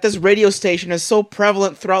fact that this radio station is so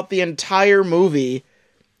prevalent throughout the entire movie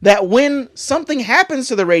that when something happens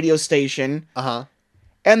to the radio station Uh-huh.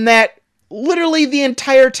 and that literally the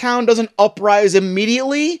entire town doesn't uprise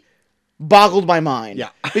immediately boggled my mind. Yeah.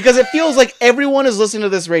 Because it feels like everyone is listening to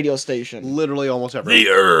this radio station. Literally almost everyone. the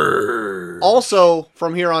Urge. Also,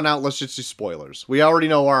 from here on out, let's just do spoilers. We already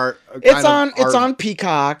know our... It's on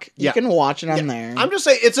Peacock. You Yeah. can watch it on there. I'm just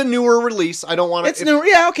saying, it's a newer release. I don't want to... It's new.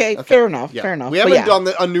 Yeah, okay. Fair enough. Yeah. Fair enough. We But haven't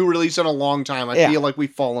yeah, done a new release in a long time. I Yeah. feel like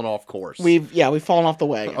we've fallen off course. We've fallen off the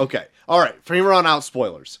wagon. Okay. All right. From here on out,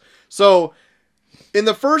 spoilers. So, in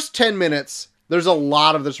the first 10 minutes, there's a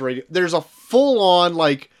lot of this radio. There's a full-on,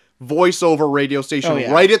 like, voiceover radio station Oh,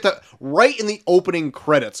 yeah. right in the opening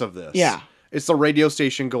credits of this. Yeah. It's the radio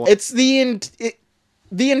station going... It's the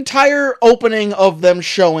entire opening of them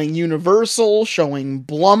showing Universal, showing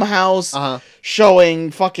Blumhouse, Uh-huh.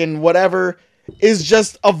 showing fucking whatever is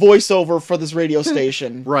just a voiceover for this radio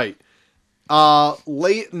station. Right.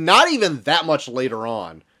 Not even that much later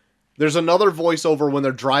on. There's another voiceover when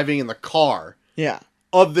they're driving in the car Yeah.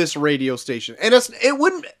 of this radio station. And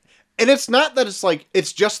it's not that it's like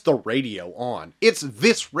it's just the radio on. It's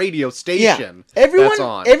this radio Yeah. station that's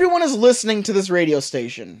on. Everyone is listening to this radio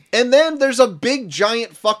station. And then there's a big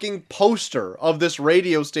giant fucking poster of this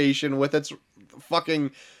radio station with its fucking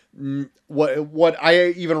what I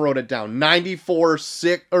even wrote it down.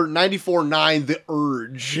 94.6 or 94.9 The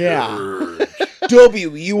Urge. Yeah.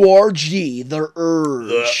 WURG, The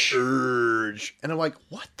Urge. Urge. And I'm like,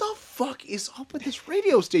 what the fuck is up with this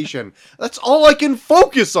radio station? That's all I can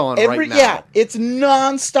focus on right now. Yeah, it's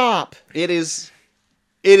nonstop. It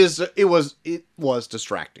was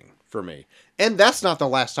distracting for me. And that's not the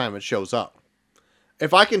last time it shows up.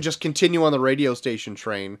 If I can just continue on the radio station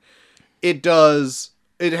train, it has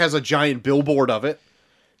a giant billboard of it.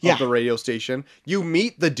 Yeah. Of the radio station. You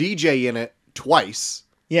meet the DJ in it twice.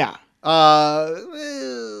 Yeah.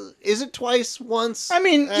 Is it twice? Once? I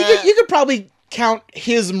mean, you could probably count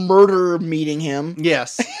his murder meeting him.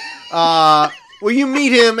 Yes. Well, you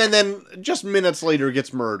meet him and then just minutes later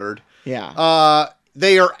gets murdered. Yeah.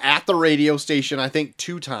 They are at the radio station, I think,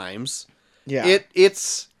 2 times. Yeah.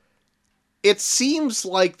 It seems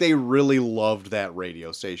like they really loved that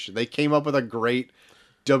radio station. They came up with a great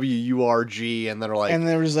WURG, and they're like, and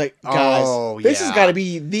they were just like, guys, Oh, this yeah. has got to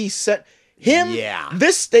be the set. Him, Yeah.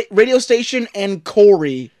 this radio station, and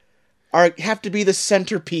Corey have to be the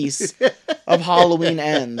centerpiece of Halloween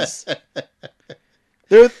Ends.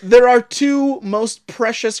 There are 2 most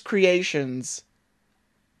precious creations.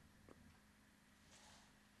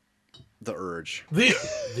 The Urge. The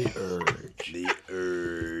Urge. The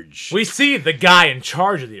Urge. We see the guy in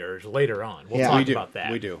charge of the Urge later on. We'll Yeah. talk We do. about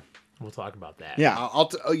that. We do. We'll talk about that. Yeah.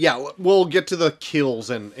 We'll get to the kills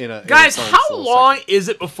in a Guys, in a how little long second. is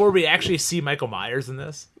it before we actually see Michael Myers in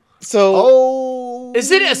this? So, Oh,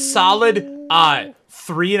 Is it a solid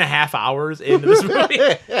 3.5 hours into this movie?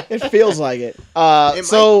 it feels like it. it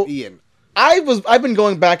So might be in. I've been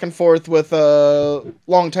going back and forth with a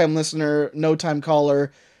longtime listener, no time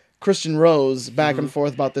caller, Christian Rose, back and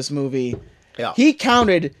forth about this movie. Yeah. He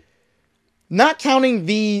counted, not counting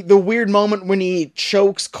the weird moment when he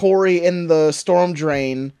chokes Corey in the storm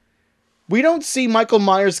drain, We don't see Michael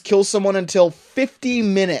Myers kill someone until 50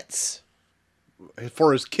 minutes.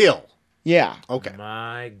 For his kill. Yeah. Okay.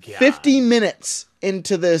 My God. 50 minutes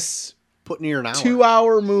into this Put near an hour.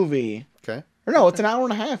 2-hour movie. Okay. Or no, it's an hour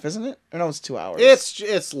and a half, isn't it? Or no, it's 2 hours.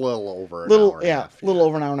 It's a little over an hour and a half. A little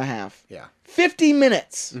over an hour and a half. Yeah. 50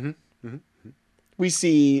 minutes. Mm-hmm. We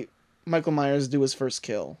see Michael Myers do his first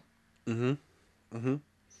kill.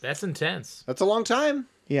 That's intense. That's a long time.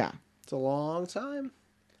 Yeah. It's a long time.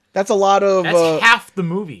 That's a lot of That's half the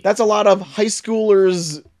movie. that's a lot of high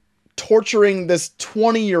schoolers torturing this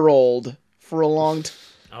 20-year-old for a long time.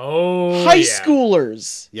 Oh, High yeah.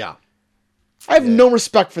 schoolers. Yeah. I have no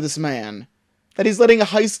respect for this man. That he's letting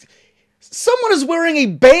someone is wearing a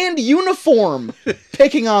band uniform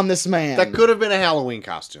picking on this man. That could have been a Halloween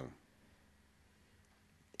costume.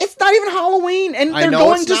 It's not even Halloween, and I they're know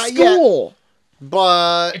going it's to not school.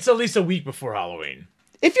 But It's at least a week before Halloween.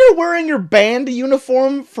 If you're wearing your band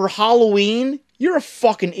uniform for Halloween, you're a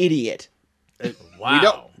fucking idiot. Wow. we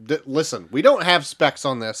don't listen. We don't have specs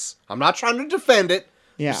on this. I'm not trying to defend it.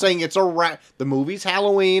 Yeah. I'm saying it's the movie's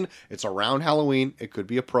Halloween. It's around Halloween. It could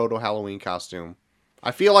be a proto Halloween costume.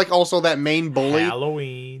 I feel like also that main bully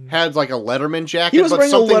Halloween. had like a Letterman jacket. He was but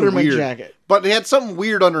wearing a something Letterman weird. jacket. But it had something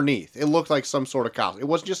weird underneath. It looked like some sort of costume. It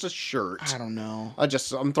wasn't just a shirt. I don't know.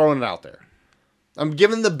 I'm throwing it out there. I'm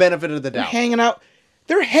giving the benefit of the doubt.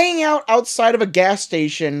 They're hanging out outside of a gas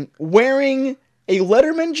station wearing a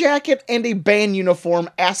Letterman jacket and a band uniform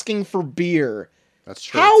asking for beer. That's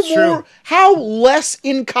true. How less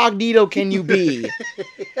incognito can you be?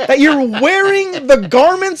 That you're wearing the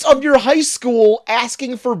garments of your high school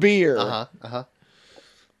asking for beer. I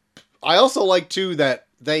also like too that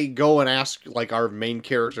they go and ask like our main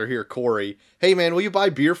character here, Corey, "Hey man, will you buy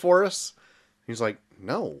beer for us?" He's like,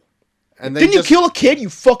 "No." And Didn't you kill a kid, you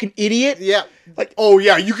fucking idiot? Yeah. Like- oh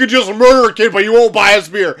yeah, you could just murder a kid, but you won't buy us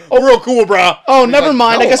beer. Oh, real cool, bro. Oh, never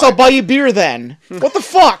mind. I guess I'll buy you beer then. What the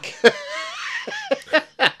fuck?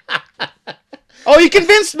 Oh, you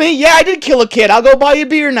convinced me. Yeah, I did kill a kid. I'll go buy you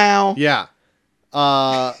beer now. Yeah.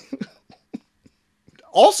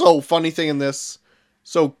 Also, funny thing in this,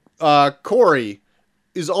 so Corey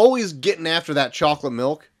is always getting after that chocolate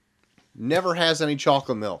milk. Never has any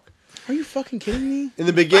chocolate milk. Are you fucking kidding me? In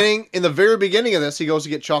the very beginning of this, he goes to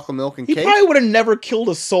get chocolate milk and He cake. probably would have never killed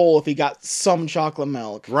a soul if he got some chocolate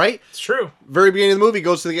milk. Right? It's true. Very beginning of the movie, he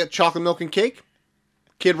goes to get chocolate milk and cake.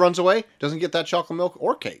 Kid runs away, doesn't get that chocolate milk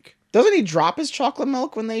or cake. Doesn't he drop his chocolate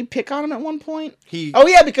milk when they pick on him at one point? Oh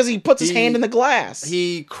yeah, because he puts his hand in the glass.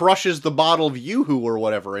 He crushes the bottle of Yoo-Hoo or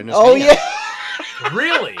whatever in his Oh hand. yeah.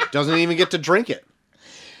 Really? Doesn't even get to drink it.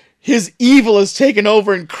 His evil has taken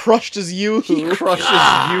over and crushed his He Yoo-Hoo. crushes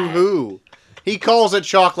Yoo-Hoo. He calls it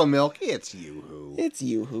chocolate milk. It's Yoo-Hoo. It's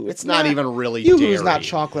Yoo-Hoo. It's not even really Yoo-Hoo's dairy. not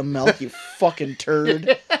chocolate milk, you fucking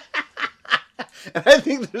turd. And I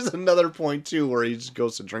think there's another point too where he just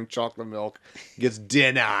goes to drink chocolate milk, gets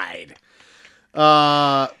denied. So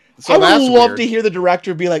I would that's love weird. to hear the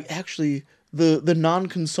director be like, actually, the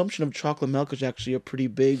non-consumption of chocolate milk is actually a pretty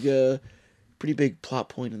big plot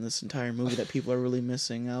point in this entire movie that people are really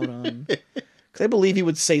missing out on. Because I believe he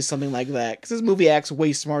would say something like that. Because this movie acts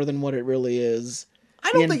way smarter than what it really is.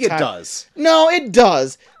 I don't think it does. No, it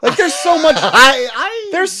does. Like, there's so much.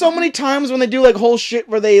 There's so many times when they do like whole shit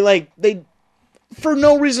where they for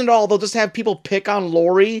no reason at all, they'll just have people pick on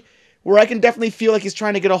Laurie. Where I can definitely feel like he's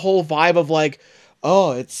trying to get a whole vibe of like,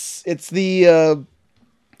 oh, it's the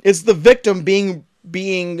victim being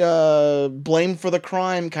blamed for the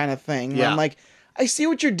crime kind of thing. Yeah. I'm like, I see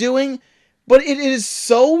what you're doing, but it is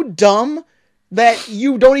so dumb that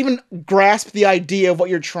you don't even grasp the idea of what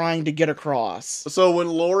you're trying to get across. So when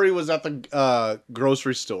Laurie was at the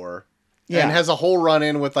grocery store Yeah. and has a whole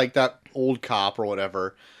run-in with like that old cop or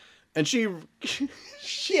whatever, and she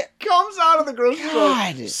comes out of the grocery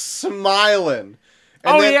God. store smiling.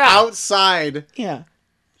 And Oh, then yeah. outside, Yeah.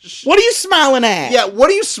 What are you smiling at? yeah, what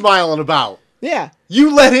are you smiling about? Yeah.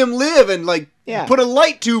 You let him live and like Yeah. put a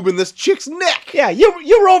light tube in this chick's neck. Yeah, you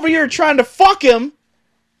were over here trying to fuck him,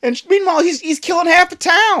 and meanwhile he's killing half the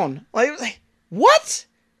town. Like what?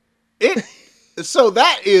 So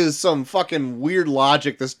that is some fucking weird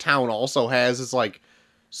logic this town also has. It's like,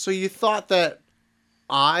 so you thought that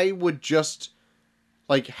I would just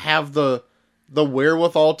like have the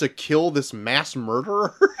wherewithal to kill this mass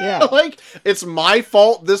murderer? Yeah. Like it's my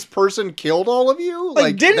fault this person killed all of you?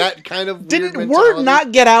 Like didn't- that kind of weird Didn't mentality? word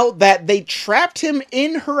not get out that they trapped him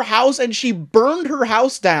in her house and she burned her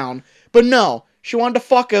house down? But no, she wanted to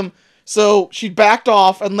fuck him, so she backed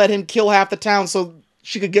off and let him kill half the town so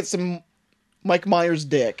she could get some Mike Myers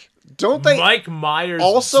dick. Don't they Mike Myers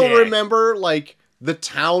also dick. remember like the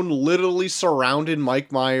town literally surrounded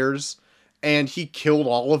Mike Myers and he killed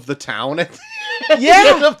all of the town at the Yeah.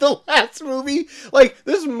 end of the last movie. Like,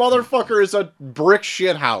 this motherfucker is a brick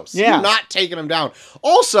shit house. Yeah. You're not taking him down.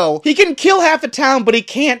 Also, He can kill half the town, but he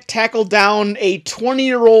can't tackle down a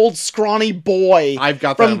 20-year-old scrawny boy I've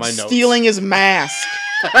got that from in my notes. stealing his mask.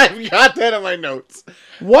 I've got that in my notes.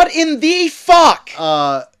 What in the fuck?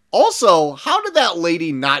 Also, how did that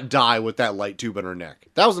lady not die with that light tube in her neck?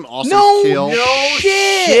 That was an awesome No kill. shit.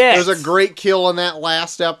 Shit. There's a great kill in that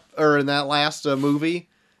last movie.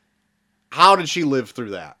 How did she live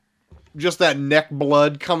through that? Just that neck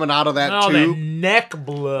blood coming out of that Oh, tube. that neck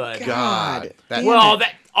blood. God. That, Well,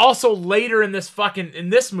 that also later in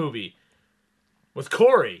this movie with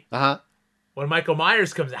Corey, uh-huh. when Michael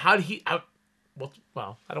Myers comes, how did he?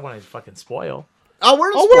 Well, I don't want to fucking spoil. Oh, we're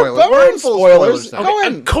in Oh, spoilers. we're in full spoilers. now. Go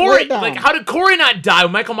ahead. lay Corey, it down. like, how did Corey not die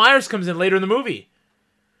when Michael Myers comes in later in the movie?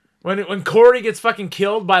 When Corey gets fucking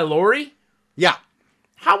killed by Laurie, Yeah.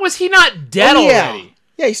 how was he not dead already?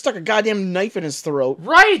 Yeah, he stuck a goddamn knife in his throat.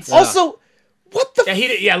 Right. Also, what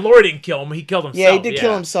the Yeah, Laurie didn't kill him. He killed himself. Yeah, he did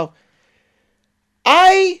kill himself.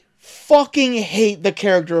 I fucking hate the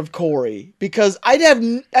character of Corey because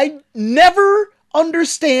I never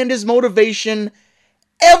understand his motivation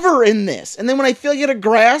ever in this. And then when I feel I get a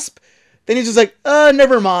grasp, then he's just like,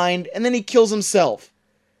 never mind. And then he kills himself.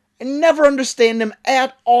 I never understand him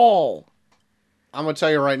at all. I'm going to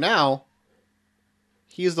tell you right now,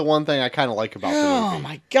 he's the one thing I kind of like about the Oh movie.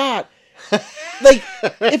 my god. Like,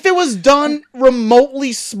 if it was done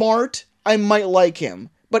remotely smart, I might like him.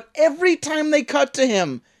 But every time they cut to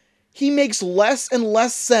him, he makes less and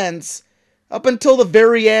less sense up until the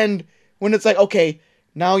very end when it's like, okay,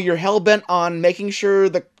 now you're hell-bent on making sure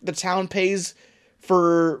the town pays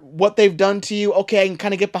for what they've done to you. Okay, I can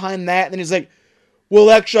kind of get behind that. And then he's like, well,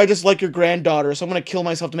 actually, I just like your granddaughter, so I'm going to kill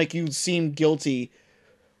myself to make you seem guilty.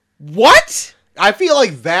 What? I feel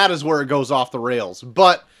like that is where it goes off the rails.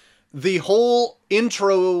 But the whole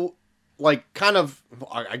intro, like, kind of,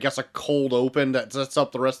 I guess, a cold open that sets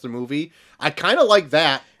up the rest of the movie, I kind of like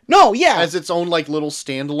that No, yeah. as its own, like, little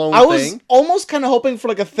standalone I was thing. almost kind of hoping for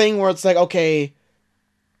like a thing where it's like, okay,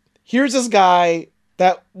 here's this guy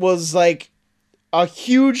that was like a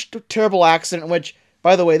huge, terrible accident, which,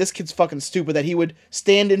 by the way, this kid's fucking stupid that he would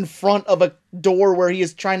stand in front of a door where he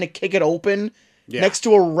is trying to kick it open next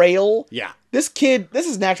to a rail. Yeah, This kid, this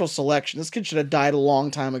is natural selection. This kid should have died a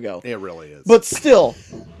long time ago. it really is. But still,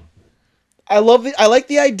 I like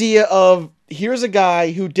the idea of here's a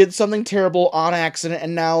guy who did something terrible on accident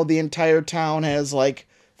and now the entire town has like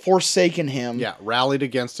forsaken him. yeah, rallied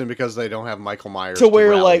against him because they don't have Michael Myers To where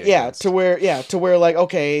rally like against. to where like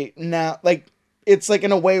okay, now like it's like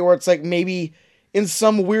in a way where it's like maybe in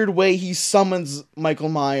some weird way he summons Michael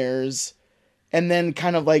Myers and then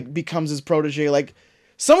kind of like becomes his protege. Like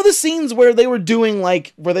some of the scenes where they were doing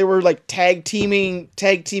like where they were like tag team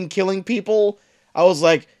killing people, I was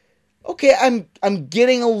like, okay, I'm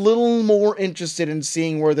getting a little more interested in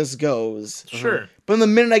seeing where this goes. Sure. But the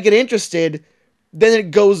minute I get interested, then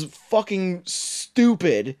it goes fucking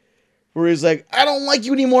stupid. Where he's like, I don't like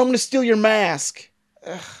you anymore, I'm gonna steal your mask.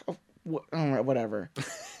 Ugh, alright, whatever.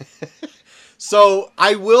 So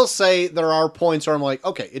I will say there are points where I'm like,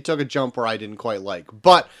 okay, it took a jump where I didn't quite like.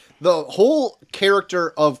 But the whole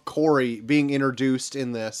character of Corey being introduced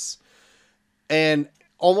in this and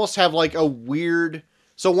almost have like a weird...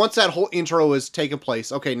 So once that whole intro is taken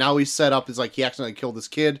place, okay, now he's set up, it's like he accidentally killed this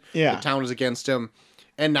kid. Yeah. The town is against him.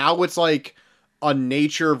 And now it's like a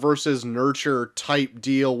nature versus nurture type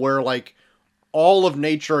deal where like all of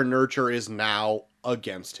nature and nurture is now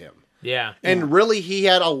against him. Yeah. And really, he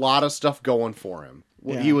had a lot of stuff going for him.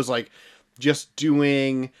 Yeah. He was like just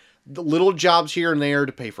doing the little jobs here and there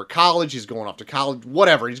to pay for college. He's going off to college,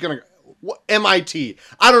 whatever. He's going to MIT.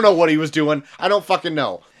 I don't know what he was doing. I don't fucking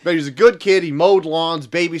know. But he was a good kid. He mowed lawns,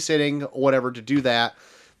 babysitting, whatever, to do that.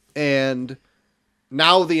 And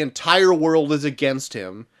now the entire world is against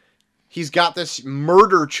him. He's got this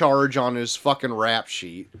murder charge on his fucking rap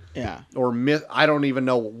sheet. Yeah. Or I don't even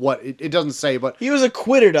know what. It doesn't say, but He was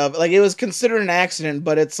acquitted of it. Like, it was considered an accident,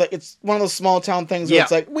 but it's like, it's one of those small town things where Yeah.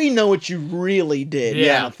 it's like, we know what you really did.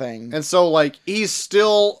 Yeah. Kind of thing. And so, like, he's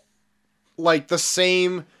still, like, the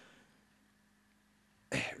same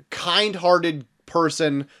kind-hearted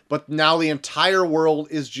person, but now the entire world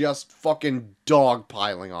is just fucking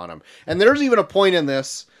dogpiling on him. And there's even a point in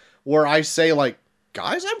this where I say, like,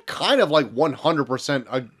 guys, I'm kind of, like,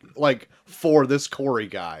 100%, like, for this Corey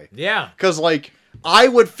guy. Yeah. Because, like, I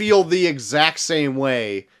would feel the exact same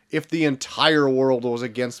way if the entire world was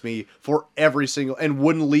against me for every single... and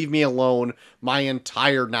wouldn't leave me alone my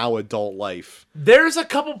entire now adult life. There's a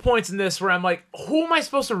couple points in this where I'm like, who am I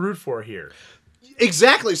supposed to root for here?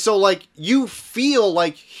 Exactly. So, like, you feel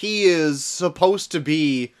like he is supposed to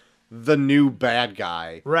be the new bad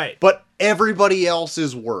guy. Right. But everybody else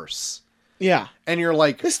is worse. Yeah. And you're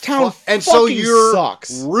like... This town and so fucking you're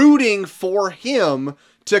sucks. rooting for him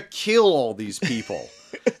to kill all these people.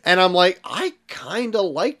 And I'm like, I kind of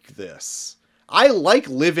like this. I like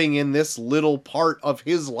living in this little part of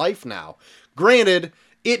his life now. Granted,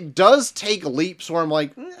 it does take leaps where I'm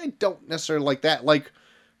like, I don't necessarily like that. Like,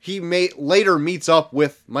 he later meets up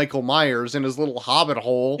with Michael Myers in his little hobbit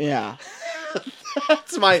hole. Yeah.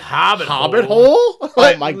 That's my Hobbit hole?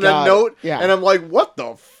 Oh my God. Note. Yeah. And I'm like, what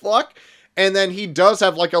the fuck? And then he does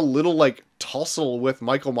have like a little like tussle with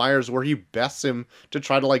Michael Myers where he bests him to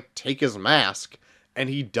try to like take his mask. And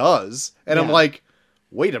he does. And I'm Yeah. like,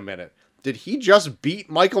 wait a minute. Did he just beat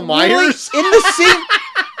Michael Myers? Really? In the scene,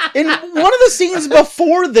 in one of the scenes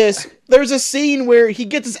before this, there's a scene where he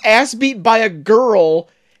gets his ass beat by a girl,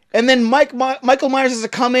 and then Michael Myers has to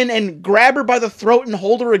come in and grab her by the throat and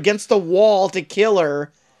hold her against the wall to kill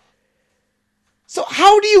her. So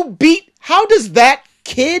how does that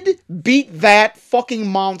kid beat that fucking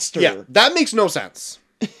monster? Yeah, that makes no sense.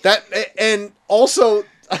 That and also,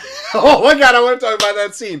 oh my god, I want to talk about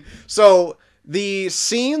that scene. So the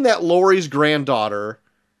scene that Laurie's granddaughter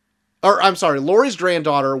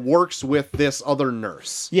works with this other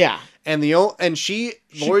nurse. Yeah. And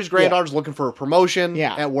Laurie's granddaughter's looking for a promotion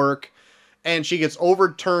Yeah. at work, and she gets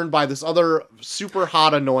overturned by this other super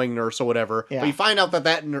hot, annoying nurse or whatever. Yeah. But you find out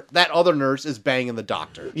that other nurse is banging the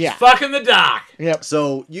doctor. Yeah. Fucking the doc. Yep.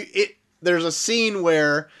 So there's a scene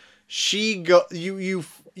where you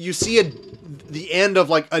see the end of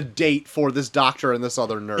like a date for this doctor and this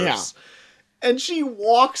other nurse. Yeah. And she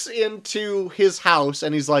walks into his house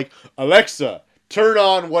and he's like, Alexa, turn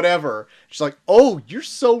on whatever. She's like, oh, you're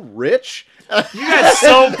so rich. You got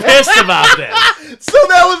so pissed about this. So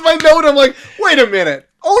that was my note. I'm like, wait a minute.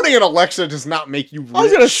 Owning an Alexa does not make you rich. I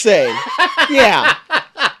was gonna say, yeah.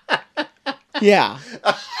 Yeah.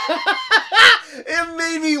 It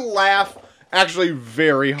made me laugh actually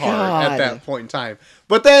very hard God. at that point in time.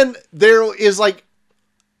 But then there is like,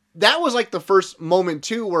 that was like the first moment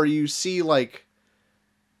too where you see like,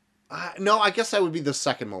 no, I guess that would be the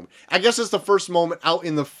second moment. I guess it's the first moment out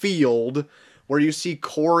in the field where you see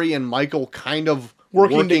Corey and Michael kind of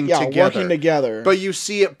working together. But you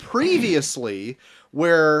see it previously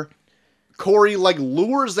where Corey like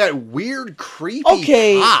lures that weird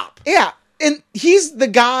creepy cop. Yeah. And he's the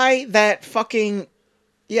guy that fucking,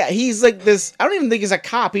 yeah, he's like this, I don't even think he's a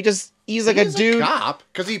cop. He's like a dude. A cop,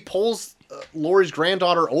 because he pulls Laurie's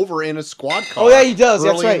granddaughter over in a squad car. Oh yeah, he does.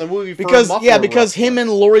 That's early right. in the movie because him and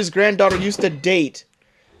Laurie's granddaughter used to date.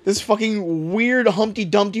 This fucking weird Humpty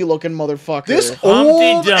Dumpty looking motherfucker. This Humpty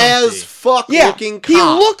old Dumpty. as fuck looking cop. He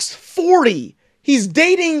looks 40. He's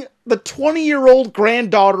dating the 20-year-old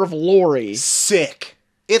granddaughter of Laurie. sick.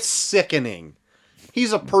 It's sickening.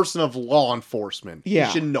 He's a person of law enforcement. Yeah.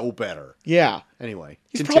 He should know better. Yeah. Anyway,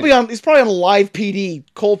 He's continue. probably on live PD.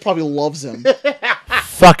 Cole probably loves him.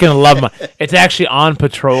 Fucking love him. It's actually on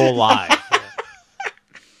Patrol Live.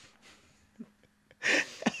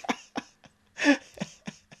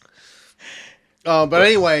 But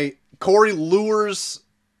anyway, Corey lures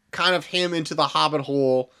kind of him into the hobbit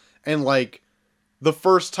hole, and like the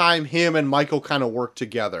first time him and Michael kind of work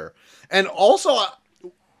together. And also,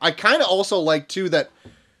 I kind of also like too that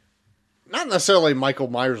not necessarily Michael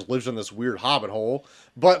Myers lives in this weird hobbit hole,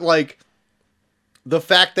 but like the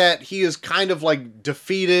fact that he is kind of like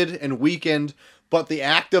defeated and weakened, but the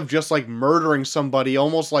act of just like murdering somebody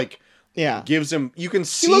almost like Yeah. gives him, you can He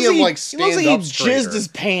see looks him like like he stand looks like up he straighter. jizzed his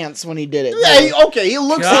pants when he did it. Yeah, okay. He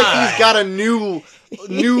looks like God. he's got a new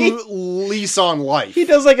lease on life. He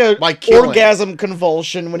does like a By killing. orgasm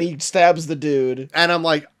convulsion when he stabs the dude. And I'm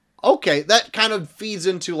like, okay, that kind of feeds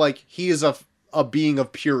into like he is a being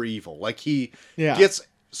of pure evil. Like he Yeah. gets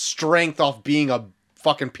strength off being a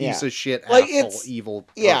fucking piece Yeah. of shit, Like, asshole, it's- evil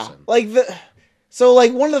person. Yeah, like so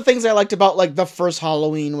like one of the things I liked about like the first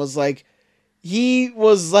Halloween was like he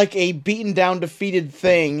was like a beaten down, defeated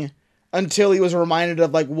thing until he was reminded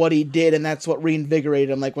of like what he did, and that's what reinvigorated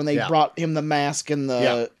him. Like when they Yeah. brought him the mask in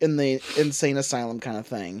Yeah. the insane asylum kind of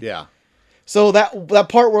thing. Yeah. So that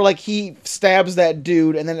part where like he stabs that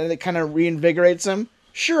dude and then it kind of reinvigorates him.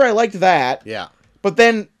 Sure, I liked that. Yeah. But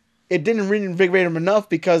then it didn't reinvigorate him enough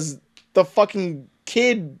because the fucking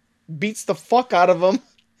kid beats the fuck out of him.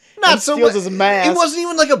 Not and so steals much. his mask. It wasn't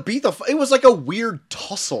even like a beat the. It was like a weird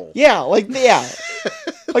tussle. Yeah, like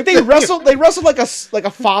they wrestled. They wrestled like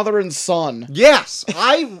a father and son. Yes,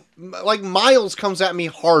 Miles comes at me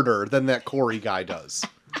harder than that Corey guy does.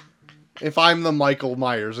 if I'm the Michael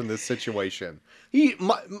Myers in this situation.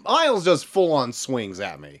 Miles does full on swings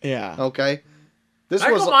at me. Yeah. Okay. This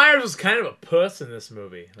Michael was Myers was kind of a puss in this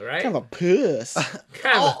movie, right? Kind of a puss.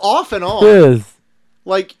 Kind of off and on. puss.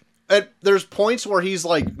 Like there's points where he's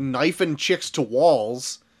like knifing chicks to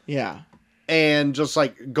walls Yeah. and just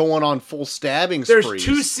like going on full stabbing There's sprees.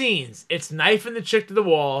 two scenes. It's knifing the chick to the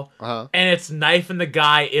wall, Uh-huh. and it's knifing the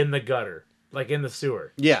guy in the gutter, like in the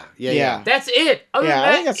sewer. Yeah. That's it. Other Yeah, than I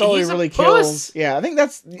that, think that's all he he's a really puss. kills. Yeah, I think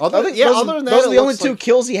that's. Other- I think yeah, those, other than that, those are it the only looks two like-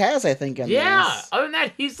 kills he has. I think. In Yeah. this. Other than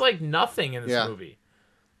that, he's like nothing in this Yeah. movie.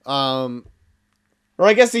 Or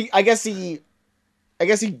I guess he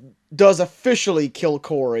does officially kill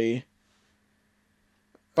Corey.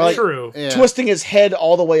 By, like, True. Yeah. twisting his head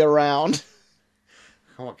all the way around.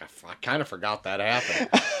 Oh my God, I kind of forgot that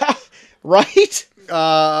happened. Right?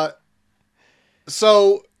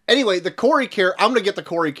 So anyway, the Corey character. I'm gonna get the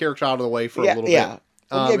Corey character out of the way for a little bit. Yeah.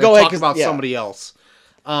 Okay, And go ahead. talk 'Cause- about yeah. somebody else.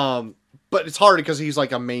 But it's hard because he's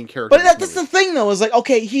like a main character. But in this that's the movie. thing, though, is like,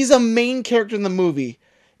 okay, he's a main character in the movie.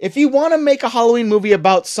 If you want to make a Halloween movie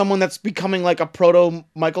about someone that's becoming like a proto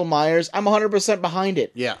Michael Myers, I'm 100% behind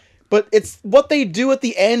it. Yeah. But it's what they do at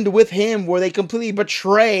the end with him, where they completely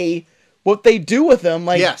betray what they do with him.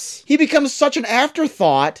 Like, Yes. he becomes such an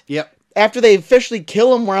afterthought Yep. after they officially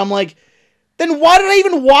kill him, where I'm like, then why did I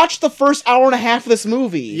even watch the first hour and a half of this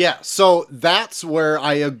movie? Yeah. So that's where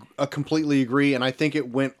I completely agree, and I think it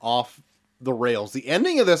went off the rails. The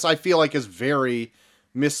ending of this, I feel like, is very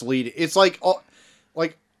misleading. It's like,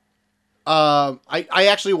 I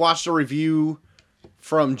actually watched a review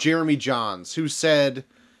from Jeremy Johns who said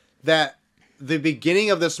that the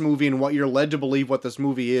beginning of this movie and what you're led to believe what this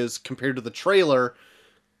movie is compared to the trailer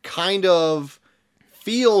kind of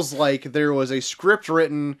feels like there was a script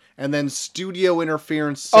written and then studio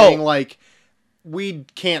interference saying like, we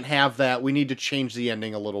can't have that. We need to change the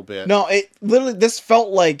ending a little bit. No, it literally,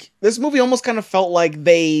 this movie almost kind of felt like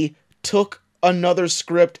they took another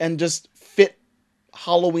script and just fit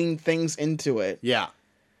Halloween things into it. Yeah.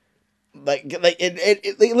 Like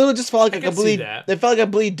it literally just felt like I a can see completely, that. it felt like a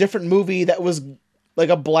completely different movie that was like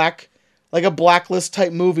a Blacklist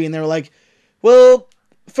type movie, and they were like, well,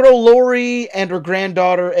 throw Laurie and her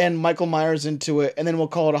granddaughter and Michael Myers into it, and then we'll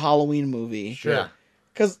call it a Halloween movie. Sure. Yeah.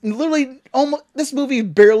 Because literally, almost, this movie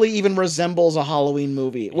barely even resembles a Halloween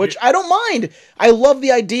movie, which I don't mind. I love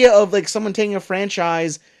the idea of like someone taking a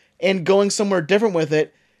franchise and going somewhere different with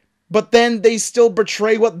it, but then they still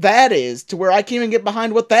betray what that is to where I can't even get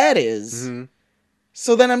behind what that is. Mhm.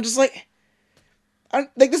 So then I'm just like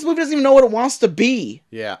this movie doesn't even know what it wants to be.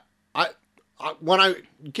 Yeah. I when I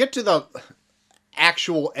get to the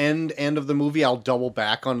actual end of the movie, I'll double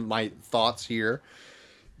back on my thoughts here.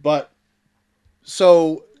 But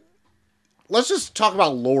so let's just talk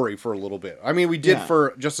about Laurie for a little bit. I mean, we did Yeah.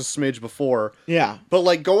 for just a smidge before, Yeah. but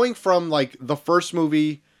like going from like the first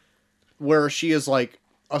movie where she is like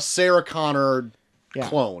a Sarah Connor Yeah.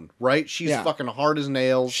 clone, right? She's Yeah. fucking hard as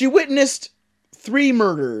nails. She witnessed 3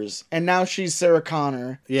 murders, and now she's Sarah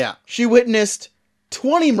Connor. Yeah. She witnessed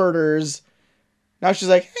 20 murders. Now she's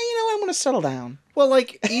like, hey, you know what? I'm going to settle down. Well,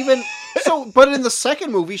 like even so, but in the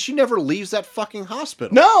second movie, she never leaves that fucking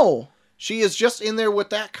hospital. No. She is just in there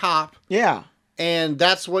with that cop, Yeah. and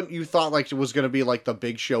that's what you thought like it was going to be like the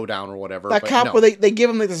big showdown or whatever. That but cop no. where they give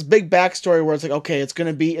him like this big backstory where it's like, okay, it's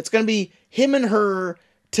gonna be him and her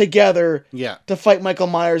together Yeah. to fight Michael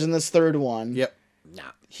Myers in this third one. Yep. Nah.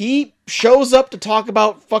 He shows up to talk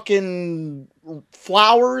about fucking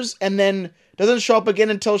flowers and then doesn't show up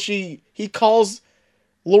again until he calls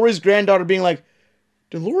Laurie's granddaughter being like,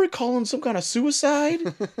 did Laurie call in some kind of suicide?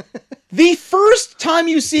 The first time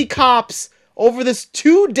you see cops over this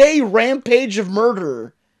 2-day rampage of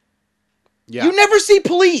murder, Yeah. you never see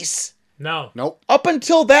police. No. Nope. Up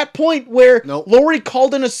until that point where Nope. Laurie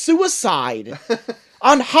called in a suicide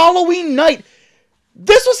on Halloween night.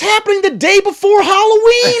 This was happening the day before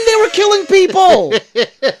Halloween. They were killing people.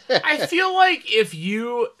 I feel like if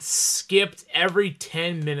you skipped every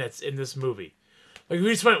 10 minutes in this movie, like if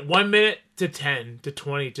we just went 1 minute to 10 to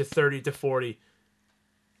 20 to 30 to 40,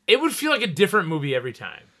 it would feel like a different movie every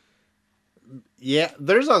time. Yeah.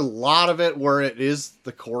 There's a lot of it where it is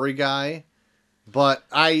the Corey guy, but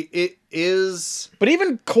it is. But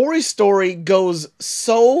even Corey's story goes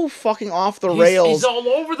so fucking off the rails. He's all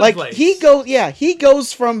over the Like place. he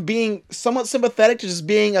goes from being somewhat sympathetic to just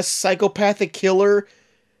being a psychopathic killer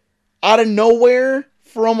out of nowhere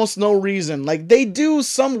for almost no reason. Like they do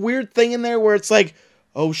some weird thing in there where it's like,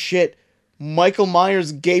 oh shit, Michael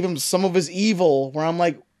Myers gave him some of his evil. Where I'm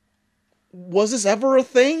like, was this ever a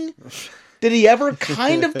thing? Did he ever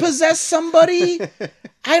kind of possess somebody?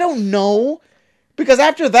 I don't know. Because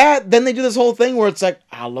after that, then they do this whole thing where it's like,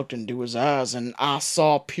 I looked into his eyes and I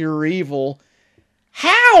saw pure evil.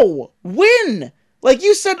 How? When? Like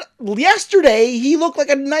you said yesterday, he looked like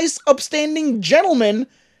a nice, upstanding gentleman.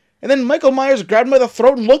 And then Michael Myers grabbed him by the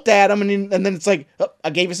throat and looked at him. And then it's like, oh,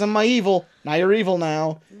 I gave you some of my evil. Now you're evil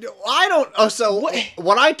now. I don't... Oh, so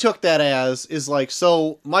what I took that as is like,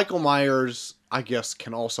 so Michael Myers, I guess,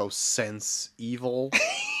 can also sense evil.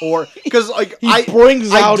 Or... Because, like, he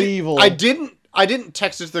brings out evil. I didn't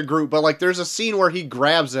text it to the group, but, like, there's a scene where he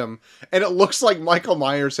grabs him, and it looks like Michael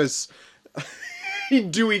Myers has... he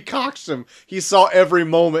Dewey Cox him. He saw every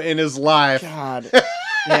moment in his life. God.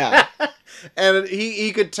 Yeah. And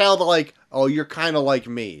he could tell that, like, oh, you're kind of like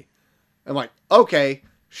me. I'm like, okay,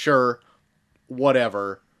 sure,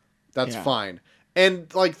 whatever. That's fine.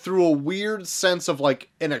 And, like, through a weird sense of, like,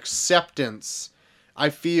 an acceptance, I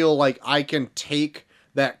feel like I can take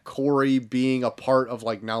that Corey being a part of,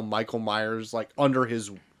 like, now Michael Myers, like, under his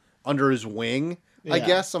wing, I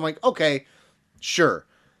guess. I'm like, okay, sure.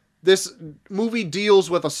 This movie deals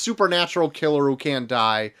with a supernatural killer who can't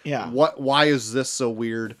die. Yeah. Why is this so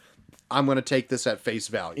weird? I'm going to take this at face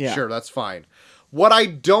value. Yeah. Sure, that's fine. What I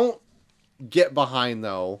don't get behind,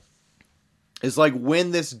 though, is like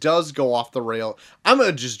when this does go off the rail. I'm going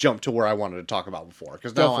to just jump to where I wanted to talk about before,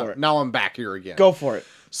 because now I'm back here again. Go for it.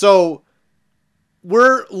 So,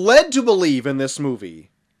 we're led to believe in this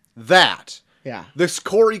movie that this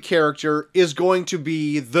Corey character is going to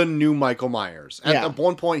be the new Michael Myers. At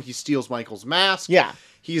one point, he steals Michael's mask. Yeah.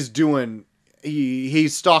 He's doing...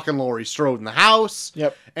 He's stalking Laurie Strode in the house.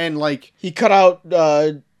 Yep. And, like... He cut out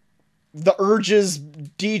the Urge's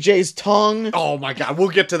DJ's tongue. Oh, my God. We'll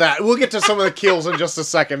get to that. We'll get to some of the kills in just a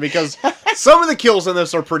second, because some of the kills in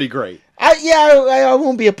this are pretty great. I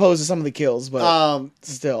won't be opposed to some of the kills, but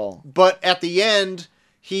still. But at the end,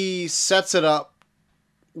 he sets it up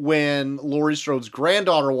when Laurie Strode's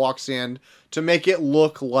granddaughter walks in to make it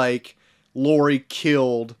look like Laurie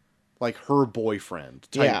killed, like, her boyfriend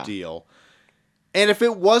type deal. And if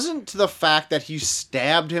it wasn't to the fact that he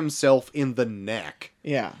stabbed himself in the neck.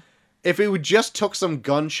 Yeah. If it would just took some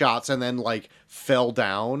gunshots and then, like, fell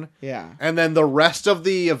down. Yeah. And then the rest of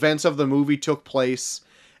the events of the movie took place.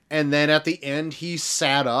 And then at the end, he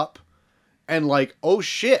sat up and, like, oh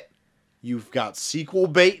shit, you've got sequel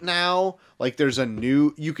bait now. Like, there's a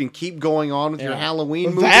new... You can keep going on with your Halloween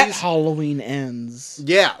movies. That Halloween ends.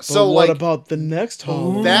 Yeah, so, but what like... about the next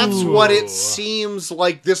Halloween? That's what it seems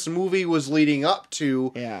like this movie was leading up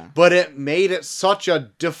to. Yeah. But it made it such a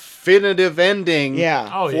definitive ending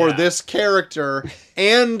for this character.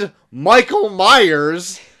 And Michael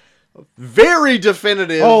Myers. Very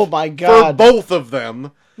definitive. Oh, my God. For both of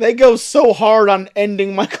them. They go so hard on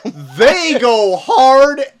ending Michael Myers. They go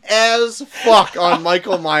hard as fuck on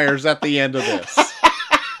Michael Myers at the end of this.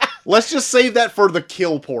 Let's just save that for the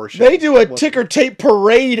kill portion. They do a ticker tape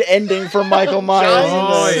parade ending for Michael Myers.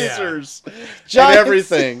 Giant scissors. And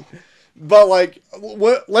everything. But, like,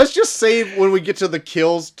 let's just save when we get to the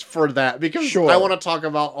kills for that. Because I want to talk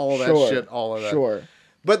about all that shit, all of that. Sure.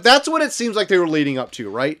 But that's what it seems like they were leading up to,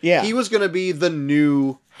 right? Yeah. He was going to be the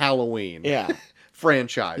new Halloween. Yeah.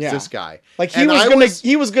 Franchise, this guy. Like, he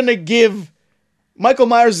was gonna give Michael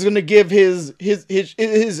Myers is gonna give his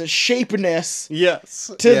shapeness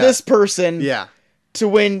to this person to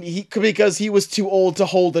when because he was too old to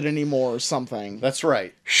hold it anymore or something. That's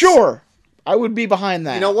right. Sure. I would be behind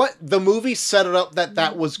that. You know what? The movie set it up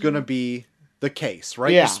that was gonna be the case,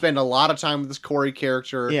 right? Yeah. You spend a lot of time with this Corey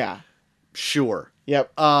character. Yeah. Sure.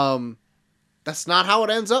 Yep. That's not how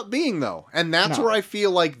it ends up being, though. And that's where I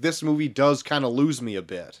feel like this movie does kind of lose me a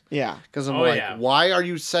bit. Yeah. Because I'm why are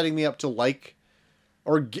you setting me up to like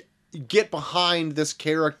or get behind this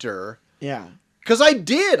character? Yeah. Because I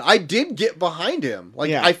did get behind him.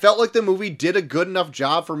 Like, I felt like the movie did a good enough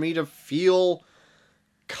job for me to feel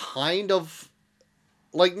kind of...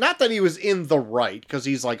 Like, not that he was in the right, because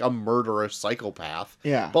he's like a murderous psychopath.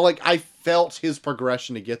 Yeah. But, like, I felt his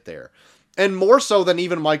progression to get there. And more so than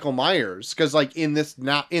even Michael Myers, because like in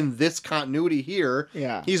this continuity here,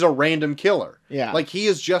 he's a random killer. Yeah, like he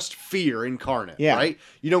is just fear incarnate. Yeah, right.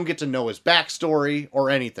 You don't get to know his backstory or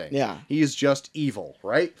anything. Yeah, he is just evil.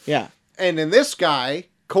 Right. Yeah. And in this guy,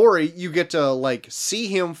 Corey, you get to like see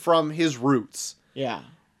him from his roots. Yeah.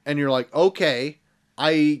 And you're like, okay,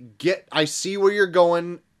 I see where you're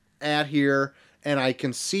going at here, and I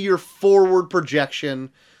can see your forward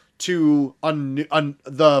projection to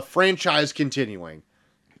the franchise continuing.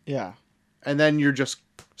 Yeah. And then you're just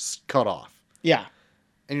cut off. Yeah.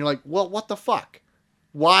 And you're like, well, what the fuck?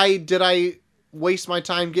 Why did I waste my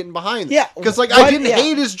time getting behind. Yeah, because like why- I didn't yeah.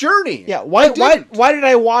 hate his journey. Yeah, I why didn't. did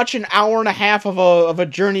I watch an hour and a half of a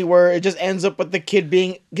journey where it just ends up with the kid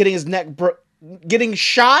getting his neck getting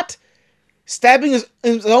shot, stabbing his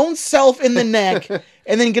own self in the neck,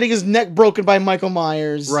 and then getting his neck broken by Michael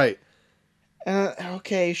Myers? Right.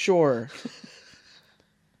 Okay, sure.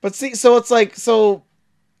 But see, so it's like, so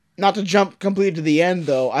not to jump completely to the end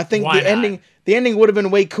though. I think Why not? the ending would have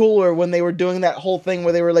been way cooler when they were doing that whole thing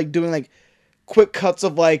where they were like doing like quick cuts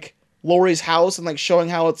of like Laurie's house and like showing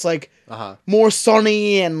how it's like more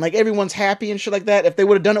sunny and like everyone's happy and shit like that. If they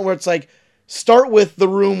would have done it where it's like start with the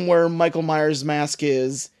room where Michael Myers' mask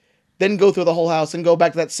is, then go through the whole house and go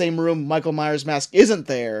back to that same room Michael Myers' mask isn't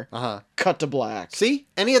there. Cut to black. See,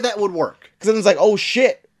 any of that would work. Because then it's like, oh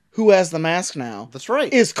shit, who has the mask now? That's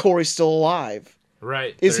right. Is Corey still alive?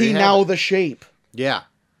 Right. Is There he you have now it. the Shape? Yeah.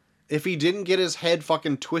 If he didn't get his head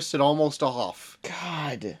fucking twisted almost off.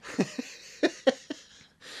 God.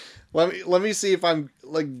 Let me see if I'm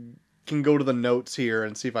like can go to the notes here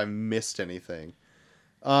and see if I missed anything.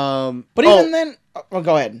 But even then, oh,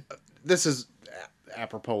 go ahead. This is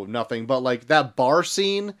apropos of nothing, but like that bar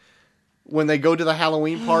scene when they go to the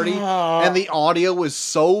Halloween party and the audio was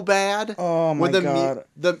so bad. Oh my God.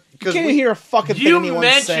 You because can't even hear a fucking thing You anyone's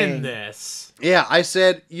mentioned saying. this. yeah, I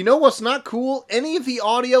said, you know what's not cool? Any of the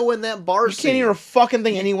audio in that bar You scene. can't hear a fucking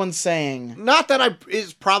thing anyone's saying. Not that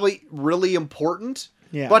is probably really important.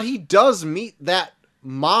 Yeah. But he does meet that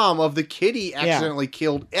mom of the kid he accidentally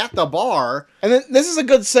killed at the bar. And then this is a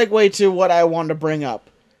good segue to what I wanted to bring up.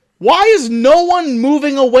 Why is no one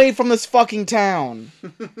moving away from this fucking town?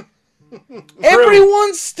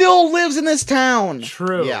 Everyone still lives in this town.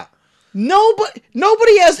 True. Yeah.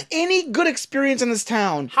 Nobody has any good experience in this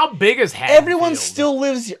town. How big is Haddonfield? Everyone still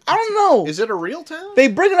lives here. I don't know. Is it a real town? They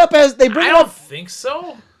bring it up as I don't think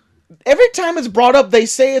so. every time it's brought up. They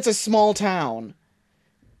say it's a small town,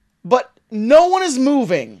 but no one is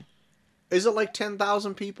moving. Is it like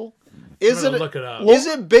 10,000 people? I'm gonna look it up. Is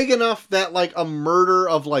it big enough that like a murder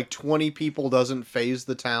of like 20 people doesn't phase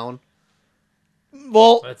the town?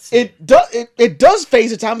 Well, Let's see. it does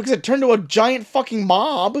phase the town because it turned to a giant fucking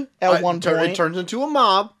mob at one point. It turns into a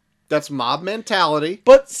mob. That's mob mentality.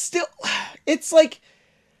 But still, it's like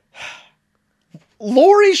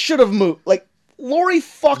Laurie should have moved. Like Laurie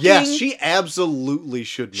fucking Yes, she absolutely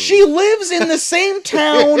should move. She lives in the same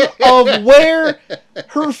town of where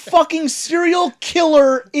her fucking serial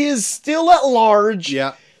killer is still at large.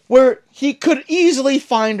 Yeah. Where he could easily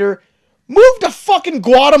find her. Move to fucking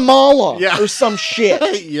Guatemala Yeah. or some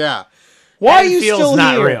shit. Yeah. Why are you Haddonfield's still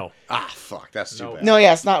not here? real. Ah, fuck. That's too No. bad. No,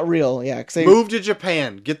 yeah, it's not real. Yeah, 'cause they Move to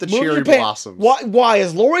Japan. Get the moved to cherry Japan. blossoms. Why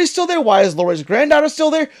is Laurie still there? Why is Laurie's granddaughter still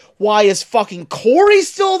there? Why is fucking Corey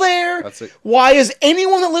still there? That's it. Why is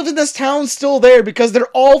anyone that lives in this town still there? Because they're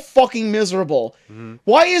all fucking miserable. Mm-hmm.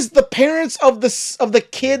 Why is the parents of the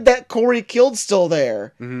kid that Corey killed still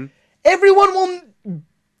there? Mm-hmm. Everyone will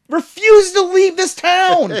refuse to leave this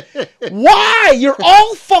town. Why? You're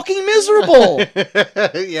all fucking miserable.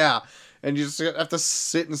 Yeah. And you just have to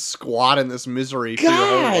sit and squat in this misery for your whole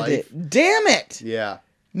God life. damn it. Yeah.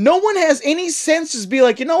 No one has any sense to just be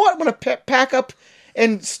like, you know what? I'm going to pack up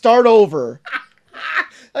and start over.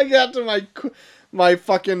 I got to my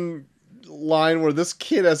fucking line where this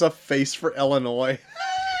kid has a face for Illinois.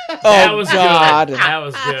 That Oh, was God. good. That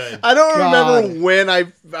was good. I don't God. remember when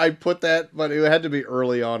I put that, but it had to be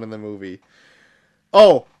early on in the movie.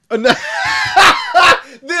 Oh,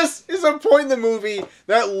 this is a point in the movie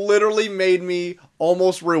that literally made me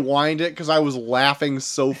almost rewind it because I was laughing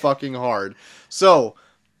so fucking hard. So,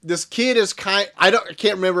 this kid is I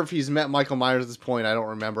can't remember if he's met Michael Myers at this point. I don't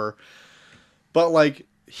remember. But like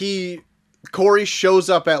Corey shows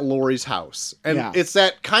up at Laurie's house. And Yeah. it's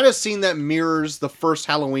that kind of scene that mirrors the first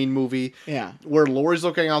Halloween movie. Yeah. Where Laurie's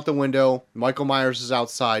looking out the window, Michael Myers is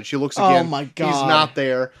outside. She looks Oh again. my He's God. not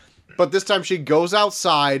there. But this time she goes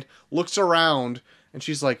outside, looks around, and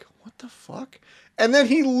she's like, what the fuck? And then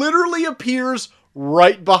he literally appears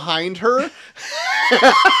right behind her.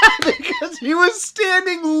 Because he was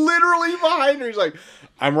standing literally behind her. He's like,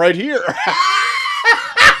 I'm right here.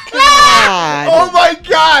 God. Oh my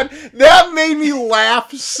God. That made me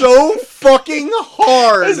laugh so fucking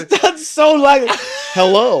hard. It's done so like,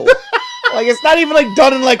 hello. Like, it's not even like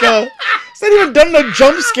done in like it's not even done in a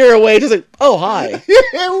jump scare way. It's just like, oh, hi.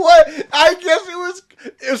 What? I guess it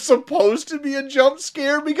was supposed to be a jump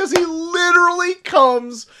scare because he literally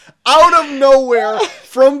comes out of nowhere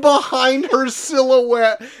from behind her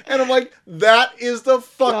silhouette. And I'm like, that is the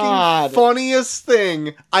fucking God. funniest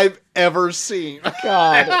thing I've ever seen.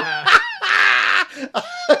 God.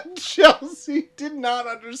 Chelsea did not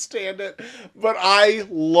understand it, but I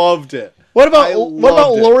loved it. What about I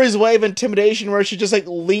loved it. Laurie's way of intimidation, where she just like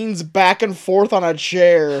leans back and forth on a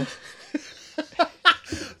chair?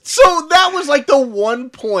 So that was like the one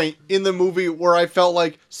point in the movie where I felt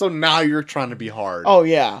like, so now you're trying to be hard. Oh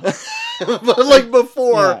yeah, But like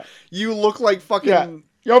before, Yeah. you look like fucking. yeah.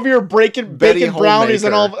 You're over here breaking Betty bacon brownies,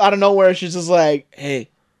 and Homemaker. all out of nowhere, she's just like, "Hey,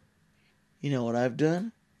 you know what I've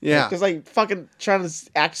done?" Yeah. Because like fucking trying to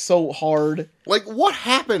act so hard. Like, what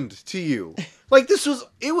happened to you? Like,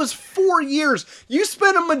 it was 4 years. You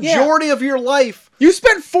spent a majority of your life. You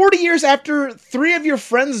spent 40 years after 3 of your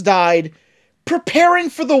friends died preparing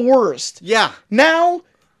for the worst. Yeah. Now,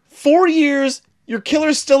 4 years, your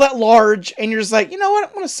killer's still at large, and you're just like, you know what?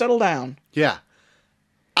 I'm going to settle down. Yeah.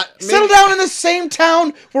 Settle down in the same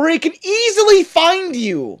town where he can easily find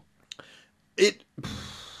you.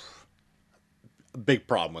 Big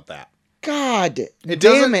problem with that. God damn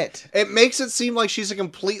doesn't- it. It makes it seem like she's a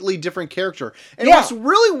completely different character. And Yeah. what's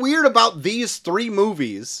really weird about these 3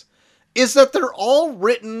 movies is that they're all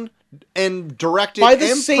written and directed By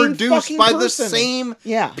the and same produced fucking by the person. same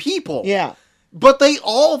Yeah. people. Yeah. But they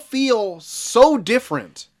all feel so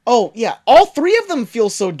different. Oh, yeah. All 3 of them feel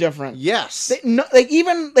so different. Yes.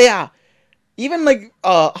 Even like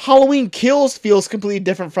Halloween Kills feels completely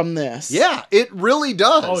different from this. Yeah, it really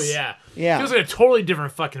does. Oh yeah. Yeah. Feels like a totally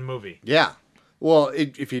different fucking movie. Yeah. Well,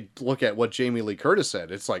 if you look at what Jamie Lee Curtis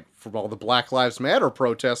said, it's like from all the Black Lives Matter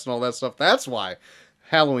protests and all that stuff, that's why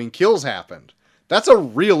Halloween Kills happened. That's a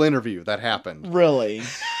real interview that happened. Really?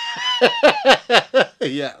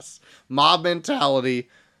 Yes. Mob mentality.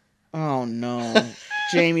 Oh no.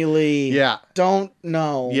 Jamie Lee. Yeah. Don't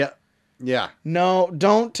know. Yeah. Yeah. No,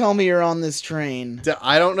 don't tell me you're on this train.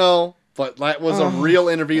 I don't know, but that was a real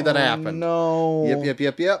interview that happened. No. Yep.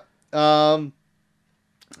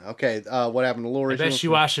 Okay, what happened to Lori? I bet she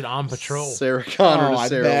watched it on patrol. Sarah Connor Oh, to I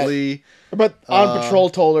Sarah bet. Lee. But On Patrol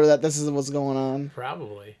told her that this is what's going on.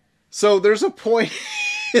 Probably. So there's a point.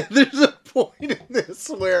 There's a point in this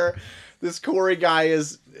where this Corey guy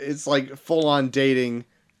is like full on dating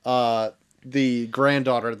the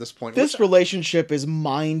granddaughter at this point. This which relationship is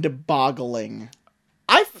mind-boggling.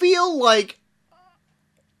 I feel like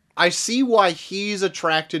I see why he's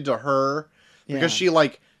attracted to her because Yeah. she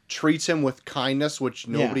like treats him with kindness, which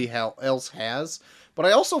nobody else has. But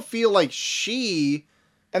I also feel like she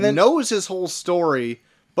And then knows his whole story,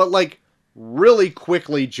 but like really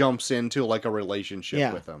quickly jumps into like a relationship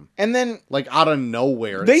Yeah. with him. and then Like out of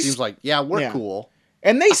nowhere, They it seems like, yeah, we're yeah. cool.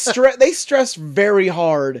 And they stress very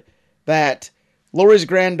hard that Lori's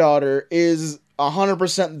granddaughter is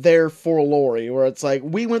 100% there for Lori, where it's like,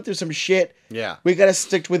 we went through some shit, Yeah, we gotta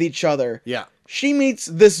stick with each other. yeah, She meets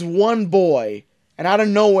this one boy, and out of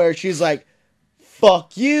nowhere, she's like,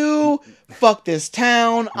 fuck you, fuck this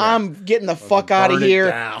town, I'm getting the fuck out of Burn it here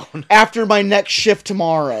down. after my next shift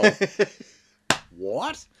tomorrow.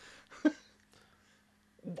 What?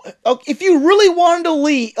 Okay, if you really wanted to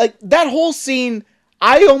leave, like, that whole scene,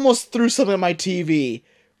 I almost threw something at my TV,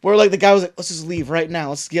 where, like, the guy was like, let's just leave right now,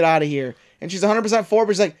 let's get out of here. And she's 100% for it,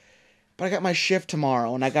 but she's like, but I got my shift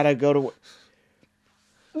tomorrow, and I gotta go to work.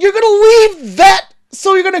 You're gonna leave that,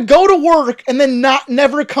 so you're gonna go to work, and then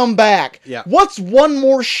never come back. Yeah. What's one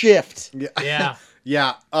more shift? Yeah.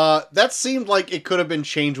 Yeah, that seemed like it could have been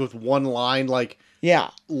changed with one line, like,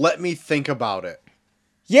 Yeah. let me think about it.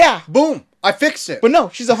 Yeah. Boom, I fixed it. But no,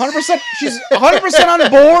 she's 100%, she's 100% on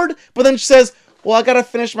board, but then she says, well, I gotta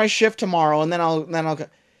finish my shift tomorrow, and then I'll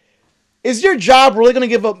Is your job really going to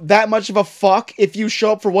give up that much of a fuck if you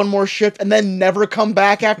show up for one more shift and then never come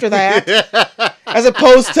back after that? As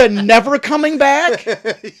opposed to never coming back?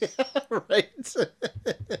 Right.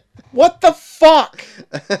 What the fuck?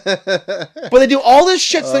 But they do all this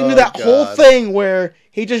shit so they can do that whole God. thing where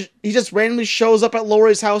he just randomly shows up at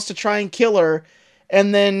Lori's house to try and kill her,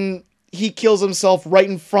 and then he kills himself right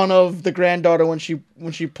in front of the granddaughter when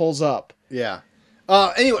she pulls up. Yeah.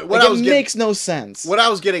 Anyway, Like, it makes no sense. what I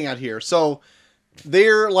was getting at here. So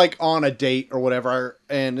they're like on a date or whatever,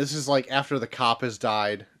 and this is like after the cop has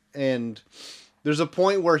died, and there's a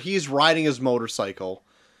point where he's riding his motorcycle,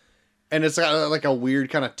 and it's got like a weird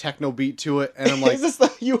kind of techno beat to it, and I'm like, Is this the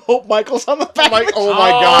You Hope Michael's on the back? like, of the oh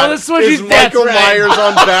my Oh, god, that's what is that's Michael right. Myers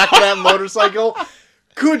on back of that motorcycle?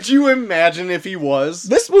 Could you imagine if he was?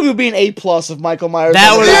 This movie would be an A+ if Michael Myers.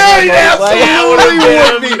 That was would on the have back of been- the motorcycle.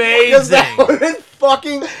 that would've been Because that amazing. would have been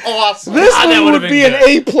fucking awesome. This Ah, that movie would've would been be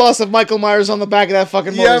an good. A+ if Michael Myers on the back of that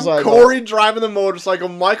fucking You have motorcycle. Corey driving the motorcycle,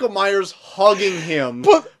 Michael Myers hugging him.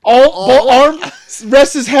 Put both arm,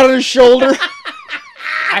 rest his head on his shoulder.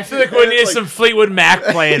 I feel like we need some Fleetwood Mac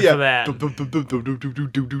playing for that.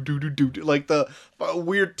 Like the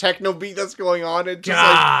weird techno beat that's going on. And just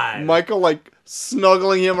God. like Michael like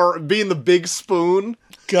snuggling him or being the big spoon.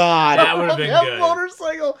 God. That would have been That good.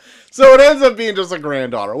 motorcycle. So it ends up being just a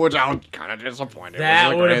granddaughter, which I'm kind of disappointed.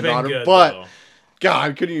 That it was a would have been granddaughter, good, but though.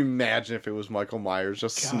 God, could you imagine if it was Michael Myers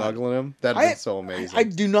just snuggling him? That'd have been so amazing. I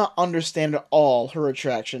do not understand at all her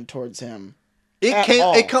attraction towards him.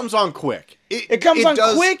 It comes on quick. It comes on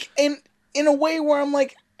quick and in a way where I'm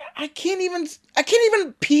like, I can't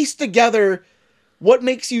even piece together what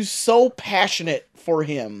makes you so passionate for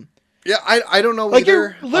him. Yeah, I don't know Like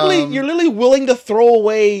either. you're literally willing to throw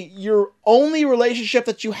away your only relationship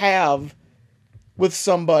that you have with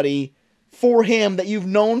somebody for him that you've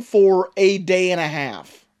known for a day and a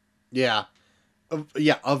half. Yeah.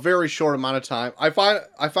 A very short amount of time. I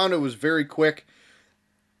found it was very quick.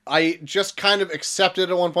 I just kind of accepted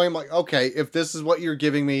at one point. I'm like, okay, if this is what you're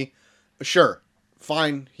giving me, sure,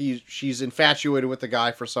 fine. She's infatuated with the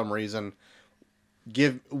guy for some reason.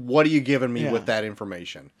 What are you giving me with that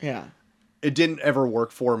information? Yeah. It didn't ever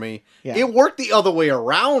work for me. Yeah. It worked the other way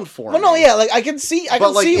around for me. Well, no, yeah, like I can see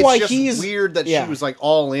it's why just he's weird that yeah. she was like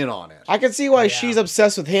all in on it. I can see why she's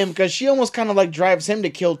obsessed with him because she almost kind of like drives him to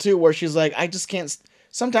kill too. Where she's like, I just can't.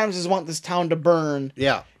 Sometimes I just want this town to burn.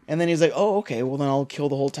 Yeah. And then he's like, oh, okay, well then I'll kill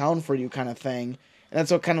the whole town for you, kind of thing. And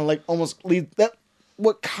that's what kind of like almost leads that.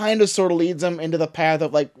 What kind of sort of leads him into the path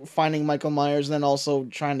of like finding Michael Myers and then also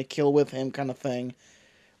trying to kill with him, kind of thing.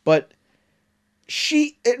 But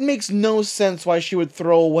it makes no sense why she would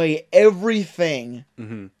throw away everything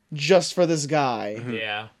just for this guy.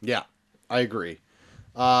 Yeah. Yeah, I agree.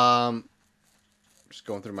 Just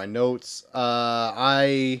going through my notes.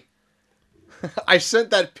 I sent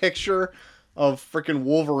that picture of freaking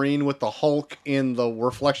Wolverine with the Hulk in the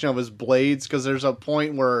reflection of his blades because there's a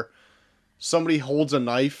point where somebody holds a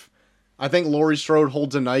knife. I think Laurie Strode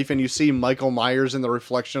holds a knife and you see Michael Myers in the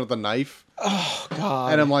reflection of the knife. Oh,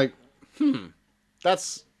 God. And I'm like,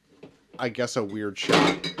 that's, I guess, a weird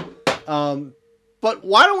shot. But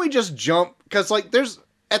why don't we just jump? Because, like,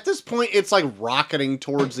 at this point, it's, like, rocketing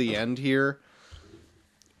towards the end here.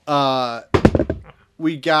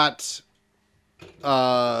 We got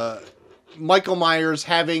Michael Myers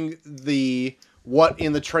having what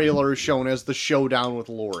in the trailer is shown as the showdown with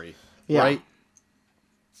Laurie. Yeah. Right?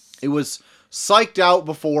 It was psyched out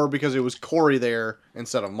before because it was Corey there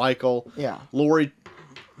instead of Michael. Yeah. Laurie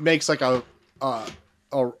makes like a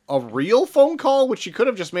real phone call, which she could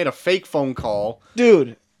have just made a fake phone call.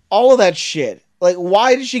 Dude, all of that shit. Like,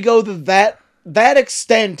 why did she go to that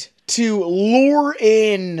extent to lure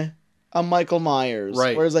in a Michael Myers?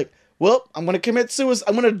 Right. Where it's like, well, I'm going to commit suicide.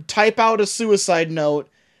 I'm going to type out a suicide note,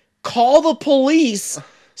 call the police,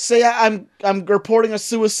 say I'm reporting a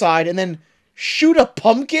suicide, and then shoot a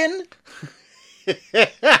pumpkin?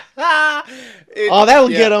 That'll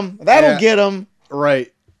get him. That'll get him.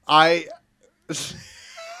 Right.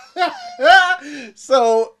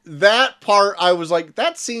 So that part, I was like,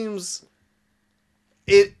 that seems...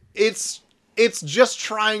 It's just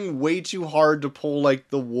trying way too hard to pull like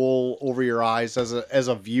the wool over your eyes as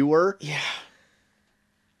a viewer. Yeah.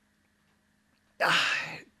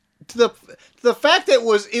 The fact that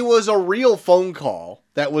it was a real phone call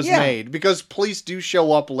that was made because police do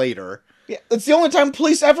show up later. Yeah, it's the only time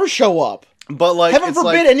police ever show up. But like, heaven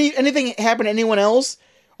forbid anything happen to anyone else.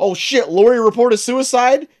 Oh shit! Laurie reported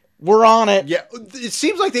suicide. We're on it. Yeah, it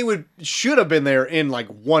seems like they should have been there in like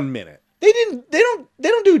 1 minute. They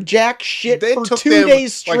don't do jack shit for 2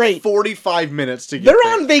 days straight. Like 45 minutes to get They're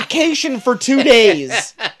there. on vacation for 2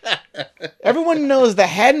 days. Everyone knows the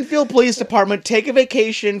Haddonfield Police Department take a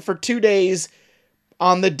vacation for 2 days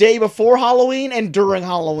on the day before Halloween and during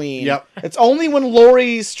Halloween. Yep. It's only when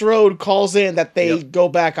Laurie Strode calls in that they go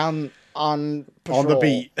back on patrol. On the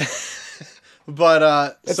beat.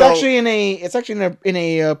 But it's actually in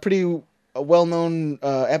a pretty well-known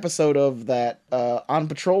episode of that On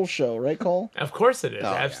Patrol show, right, Cole? Of course it is.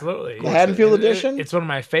 Absolutely. The Haddonfield edition? It's one of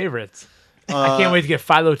my favorites. I can't wait to get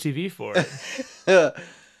Philo TV for it.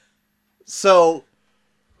 So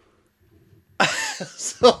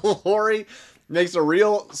Laurie makes a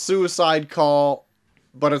real suicide call,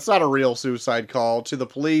 but it's not a real suicide call, to the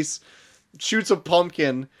police, shoots a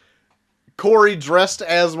pumpkin. Corey, dressed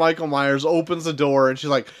as Michael Myers, opens the door, and she's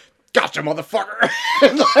like, "Gotcha, motherfucker!"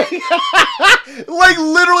 And like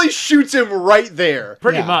literally shoots him right there.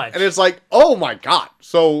 Pretty much. And it's like, oh my god.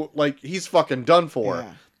 So, like, he's fucking done for.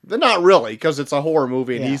 Yeah. But not really, because it's a horror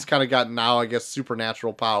movie, and Yeah. he's kind of got now, I guess,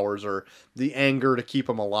 supernatural powers or the anger to keep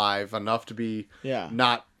him alive enough to be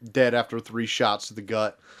not dead after 3 shots to the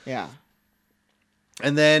gut. Yeah.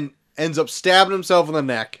 And then ends up stabbing himself in the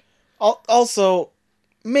neck. Also,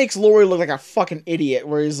 makes Lori look like a fucking idiot,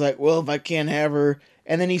 where he's like, well, if I can't have her,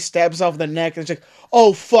 and then he stabs himself in the neck, and it's like,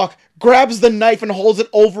 oh, fuck, grabs the knife and holds it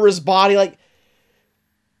over his body, like,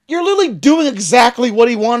 you're literally doing exactly what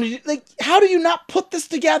he wanted. Like, how do you not put this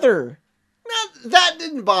together? That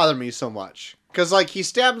didn't bother me so much. Because, like, he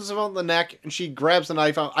stabs himself in the neck, and she grabs the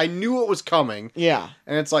knife out. I knew it was coming. Yeah.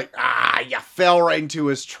 And it's like, you fell right into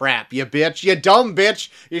his trap, you bitch. You dumb bitch.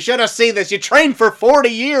 You should have seen this. You trained for 40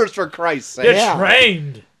 years, for Christ's sake. You're Yeah.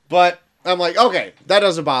 trained. But I'm like, okay, that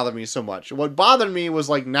doesn't bother me so much. What bothered me was,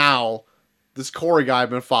 like, now, this Corey guy I've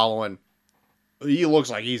been following, he looks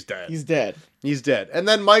like he's dead. He's dead. He's dead. And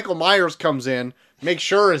then Michael Myers comes in, makes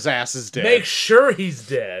sure his ass is dead. Make sure he's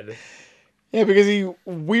dead. Yeah, because he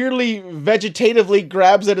weirdly, vegetatively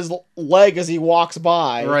grabs at his leg as he walks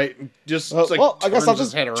by. Right. Just Well, like, I guess I'll turns his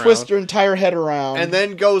just head around. twist your entire head around. And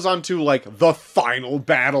then goes on to, like, the final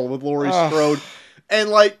battle with Laurie Ugh. Strode. And,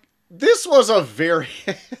 like, this was a very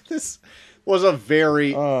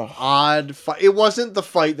odd fight. It wasn't the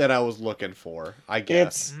fight that I was looking for, I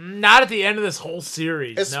guess. It's Not at the end of this whole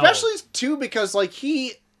series. Especially, too, because, like,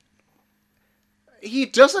 he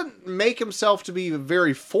doesn't make himself to be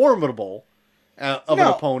very formidable of an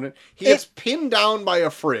No. opponent. He gets pinned down by a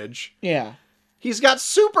fridge. yeah. He's got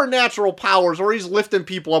supernatural powers where he's lifting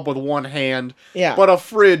people up with one hand. Yeah. But a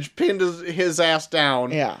fridge pinned his ass down.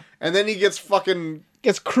 Yeah. And then he gets fucking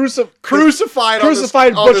Gets crucified crucified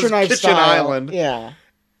on butcher this knife kitchen style. island. Yeah.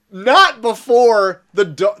 Not before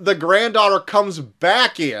the granddaughter comes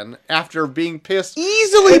back in after being pissed.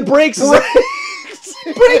 Easily breaks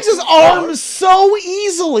his arm so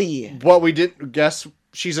easily. What we didn't guess,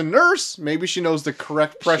 she's a nurse. Maybe she knows the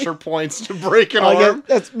correct pressure points to break an I guess arm.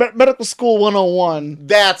 that's medical school 101.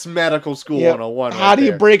 That's medical school Yep. 101. How do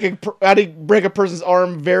you break a person's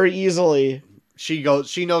arm very easily? She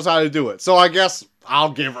knows how to do it. So I guess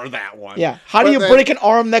I'll give her that one. Yeah. How do But you then- break an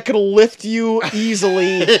arm that could lift you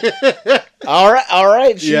easily? All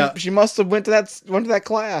right. She must have went to that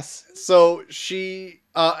class. So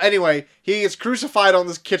anyway, he gets crucified on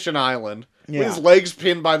this kitchen island with Yeah. his legs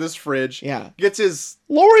pinned by this fridge. Yeah. Gets his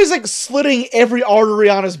Laurie's like slitting every artery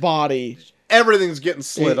on his body. everything's getting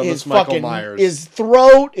slit on His this Michael fucking- Myers. His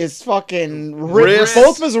throat, his fucking Wrists.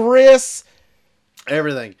 both of his wrists,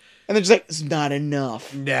 Everything. and they're just like, it's not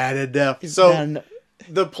enough. Not enough. It's So not enough.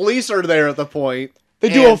 the police are there at the point. They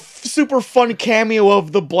do a and- super fun cameo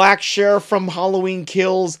of the black sheriff from Halloween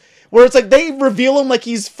Kills, where it's like they reveal him like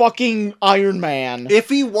he's fucking Iron Man. If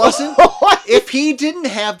he wasn't, if he didn't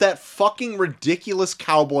have that fucking ridiculous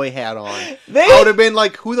cowboy hat on, I would have been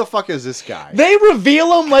like, who the fuck is this guy? They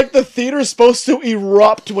reveal him like the theater's supposed to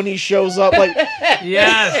erupt when he shows up. Like,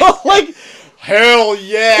 Yes. like Hell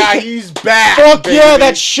yeah, he's back. fuck baby. yeah,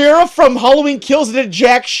 that sheriff from Halloween Kills did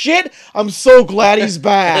jack shit. I'm so glad he's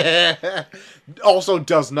back. Also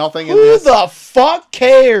does nothing in Who this. the fuck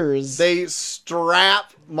cares? They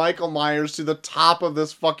strap Michael Myers to the top of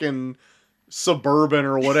this fucking Suburban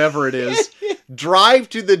or whatever it is, drive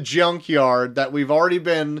to the junkyard that we've already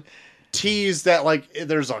been teased that, like,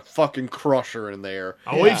 there's a fucking crusher in there.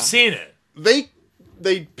 Oh, Yeah. we've seen it. They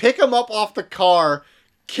pick him up off the car,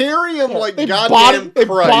 carry him like They goddamn they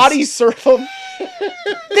Christ. body surf him.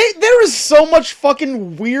 There is so much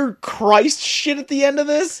fucking weird Christ shit at the end of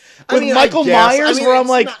this I with mean, I Michael guess. Myers, I mean, where I'm it's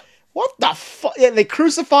like, not- what the fuck? Yeah, they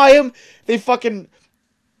crucify him. They fucking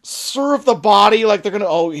serve the body like they're gonna.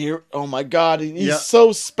 Oh my god, he's Yeah.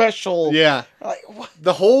 so special. Yeah. Like, what?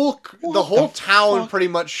 The whole the town fuck? pretty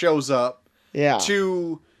much shows up Yeah.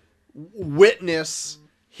 to witness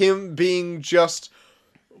him being just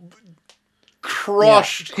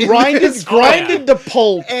crushed, in this grinded to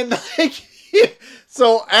pulp. and like,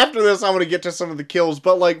 so after this, I'm gonna get to some of the kills,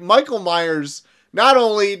 but like Michael Myers, not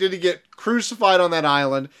only did he get crucified on that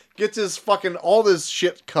island, gets his fucking all this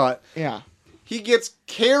shit cut, Yeah. he gets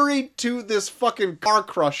carried to this fucking car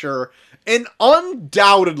crusher, and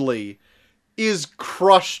undoubtedly is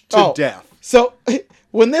crushed to death. So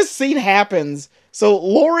when this scene happens, so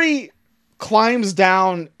Lori climbs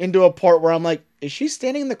down into a part where I'm like, is she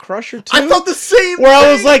standing in the crusher too? I thought the same where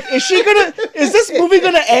I was thing. like, is this movie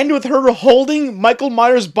gonna end with her holding Michael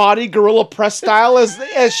Myers' body gorilla press style as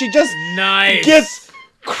she just Nice. gets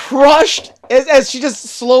crushed as she just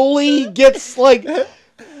slowly gets like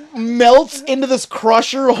melts into this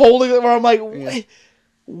crusher holding it, where I'm like,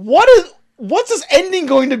 what's this ending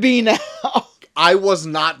going to be now? I was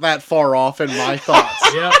not that far off in my thoughts.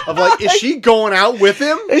 Yep. Of like, is she going out with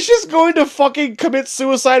him? Is she's going to fucking commit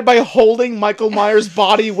suicide by holding Michael Myers'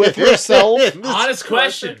 body with herself? Honest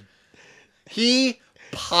question. He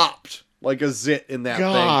popped like a zit in that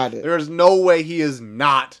God. thing. There's no way he is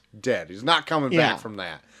not dead. He's not coming Yeah. back from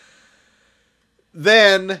that.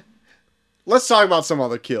 Then, let's talk about some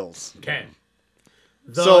other kills. Okay.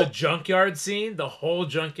 The So- junkyard scene, the whole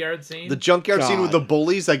junkyard scene. The junkyard scene with God. the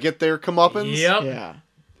bullies that get their comeuppance. Yep. Yeah.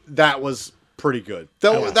 That was pretty good.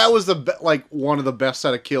 Yeah. That was like one of the best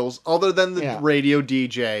set of kills, other than the Yeah. radio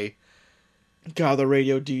DJ. God, the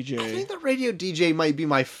radio I DJ. think the radio DJ might be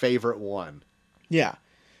my favorite one. Yeah.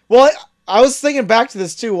 Well, I was thinking back to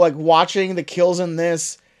this too, like watching the kills in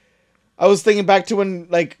this. I was thinking back to when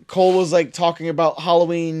like Cole was like talking about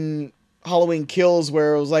Halloween kills,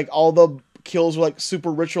 where it was like all the kills were like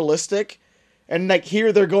super ritualistic, and like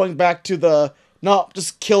here they're going back to the no,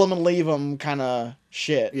 just kill him and leave him kind of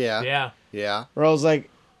shit. Yeah. Yeah. Yeah. Where I was like,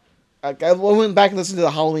 I went back and listened to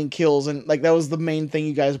the Halloween kills, and like that was the main thing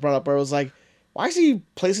you guys brought up. Where I was like, why is he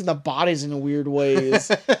placing the bodies in weird ways?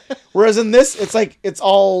 Whereas in this, it's like it's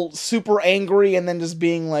all super angry and then just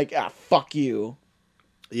being like, fuck you.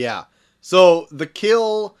 Yeah. So the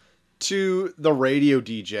kill to the radio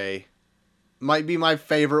DJ might be my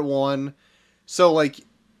favorite one. So like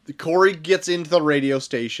Corey gets into the radio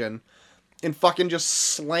station and fucking just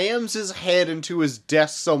slams his head into his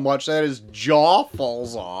desk so much that his jaw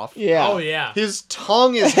falls off. Yeah. Oh yeah. His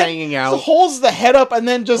tongue is hanging So out. holds the head up and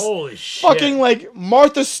then just Holy shit. fucking like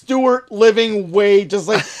Martha Stewart living way, just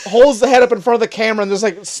like holds the head up in front of the camera and just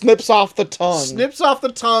like snips off the tongue. Snips off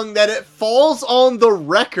the tongue that it falls on the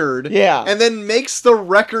record. Yeah. And then makes the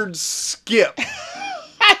record skip.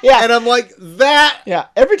 Yeah. And I'm like, that Yeah,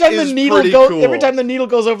 every time is the needle pretty goes, cool. every time the needle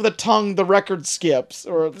goes over the tongue, the record skips.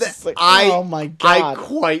 Or it's just like, oh my I god!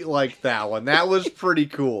 quite like that one. That was pretty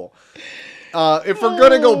cool. If we're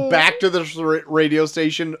gonna go back to this radio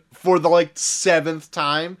station for the like 7th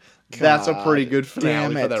time, that's a pretty good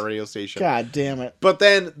finale damn for it. that radio station. God damn it! But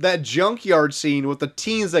then that junkyard scene with the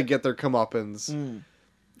teens that get their comeuppance. Mm.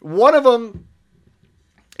 One of them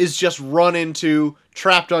is just run into,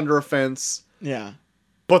 trapped under a fence, Yeah.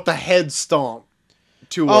 but the head stomp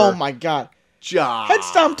to her. Oh my god! jaw. Head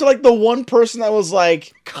stomp to like the one person that was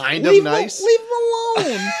like, Kind of leave nice. leave him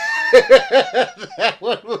alone. That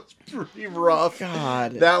one was pretty rough.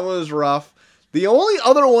 God. That was rough. The only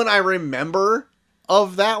other one I remember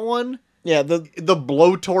of that one, Yeah. the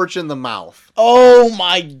blowtorch in the mouth. Oh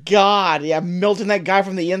my god! Yeah, melting that guy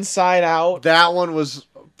from the inside out. That one was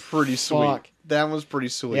pretty sweet. Fuck. That was pretty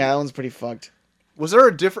sweet. Yeah, that one's pretty fucked. Was there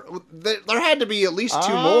a different? There had to be at least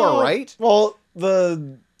 2 more, right? Well,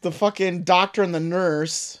 the fucking doctor and the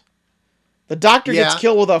nurse. The doctor gets Yeah.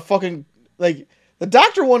 killed with a fucking like the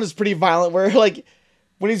doctor one is pretty violent. Where like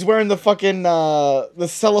when he's wearing the fucking the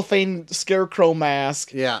cellophane scarecrow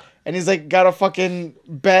mask, Yeah. and he's like got a fucking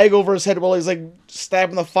bag over his head while he's like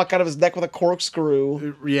stabbing the fuck out of his neck with a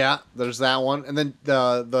corkscrew. Yeah, there's that one. And then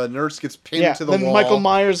the nurse gets pinned Yeah. to the Then wall. Michael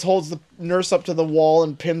Myers holds the nurse up to the wall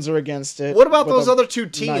and pins her against it. What about with those a other 2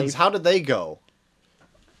 teens? knife. How did they go?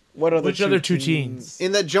 What other Which other two teens?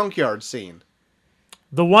 In that junkyard scene.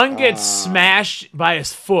 The one gets smashed by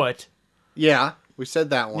his foot. Yeah, we said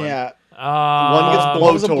that one. Yeah. One gets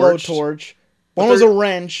One was a blowtorched. blowtorch. One was a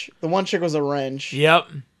wrench. The one chick was a wrench. Yep.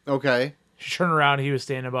 Okay. She turned around. He was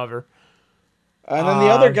standing above her. And then the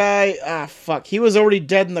other guy, fuck, he was already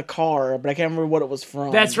dead in the car, but I can't remember what it was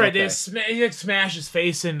from. That's right. okay. He like smashed his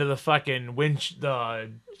face into the fucking the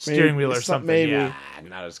steering wheel or something. maybe. Yeah, Ah,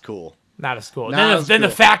 not as cool. not as cool. Not as then the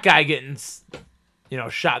cool. fat guy getting,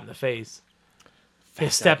 shot in the face.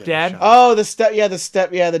 His guy getting stepdad. shot. Oh,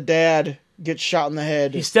 the dad gets shot in the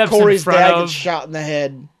head. He steps in Corey's front dad of- gets shot in the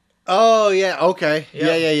head. Oh, yeah, okay.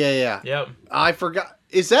 Yep. Yeah. Yep. I forgot.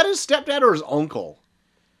 Is that his stepdad or his uncle?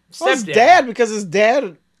 Well, his dad, because his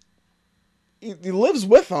dad, he lives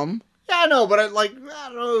with him. Yeah, I know, but I don't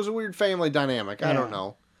know, it was a weird family dynamic. I don't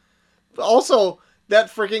know. But also, that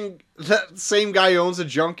same guy who owns a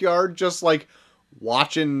junkyard just, like,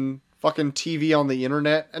 watching fucking TV on the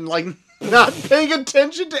internet and, like, not paying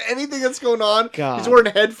attention to anything that's going on. God. He's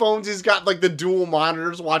wearing headphones. He's got, like, the dual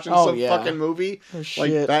monitors watching Oh, some yeah. fucking movie. Oh, Like,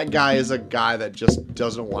 shit. that guy is a guy that just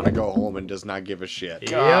doesn't want to go home and does not give a shit.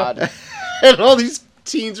 God. And all these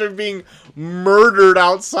teens are being murdered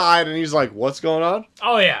outside, and he's like, what's going on?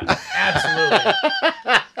 Oh yeah, absolutely.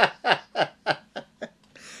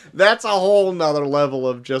 That's a whole nother level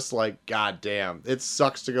of just like, god damn, it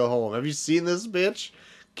sucks to go home. Have you seen this bitch?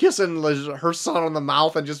 Kissing her son on the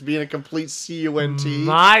mouth and just being a complete cunt.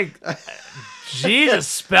 My Jesus,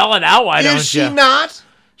 spell it out. Why don't Is she you? not?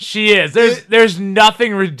 She is. There's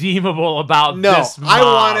nothing redeemable about No, this mom. I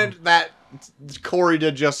wanted that Corey to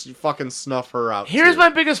just fucking snuff her out. Here's too. my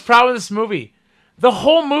biggest problem with this movie. The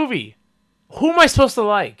whole movie. Who am I supposed to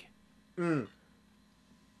like?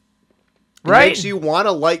 Right? makes you want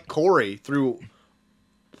to like Corey through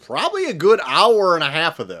probably a good hour and a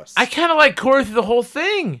half of this. I kind of like Corey through the whole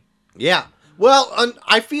thing. Yeah. Well,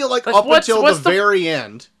 I feel like Like, up what's until the- the very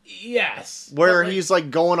end, Yes. where he's like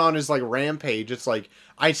going on his like rampage, it's like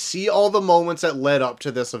I see all the moments that led up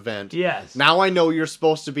to this event. Yes. Now I know you're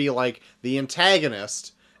supposed to be like the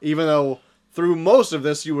antagonist, even though through most of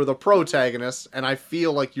this you were the protagonist, and I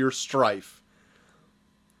feel like you're Strife.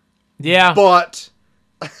 Yeah. But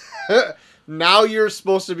now you're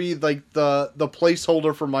supposed to be like the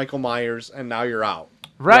placeholder for Michael Myers, and now you're out.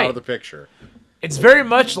 You're Right. out of the picture. It's very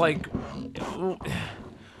much like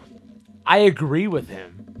I agree with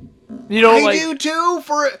him. You know, I like do too.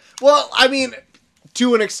 Well, I mean,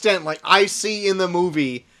 to an extent, like I see in the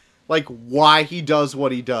movie, like why he does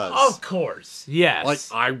what he does. of course. Yes. Like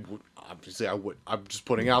I would. Obviously, I would. I'm just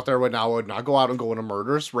putting it out there right now. I would not go out and go on a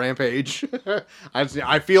murderous rampage.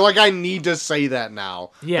 I feel like I need to say that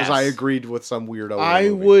now because Yes. I agreed with some weirdo. in the I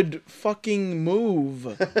movie. would fucking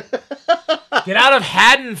move. Get out of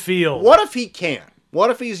Haddonfield. What if he can? What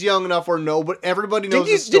if he's young enough or no? But everybody knows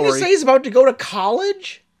the Didn't story you say he's about to go to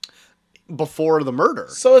college? before the murder.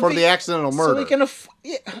 So if for he- the accidental murder. So he can.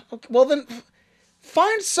 Yeah, okay, well then,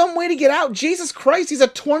 find some way to get out. Jesus Christ, he's a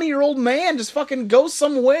 20-year-old man. Just fucking go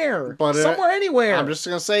somewhere. But, somewhere, anywhere. I'm just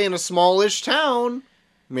gonna say, in a smallish town,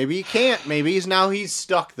 maybe he can't. Maybe he's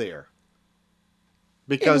stuck there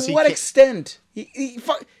because In he. what Can't, extent?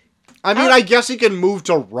 I mean, I guess he can move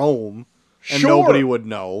to Rome, and Sure. nobody would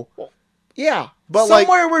know. Yeah, But,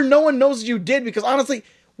 somewhere where no one knows you did. Because honestly,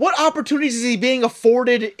 what opportunities is he being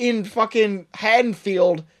afforded in fucking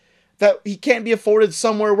Haddonfield that he can't be afforded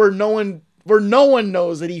somewhere where no one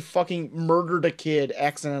knows that he fucking murdered a kid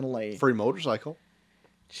accidentally? Free motorcycle.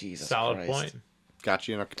 Jesus Solid Christ. point. Got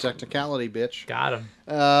you in a technicality, bitch. Got him.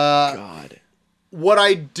 God. What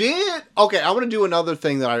I did... Okay, I'm going to do another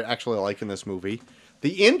thing that I actually like in this movie.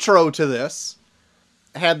 The intro to this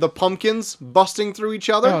had the pumpkins busting through each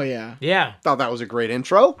other. Oh yeah. Yeah. Thought that was a great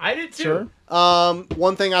intro. I did too. Sure.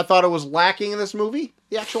 One thing I thought it was lacking in this movie,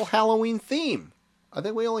 the actual Halloween theme. I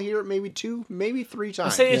think we only hear it maybe 2, maybe 3 I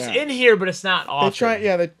times. say it's Yeah. in here, but it's not They often. try,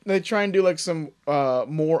 yeah. They try and do like some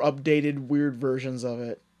more updated, weird versions of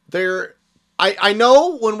it. I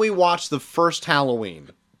know when we watched the first Halloween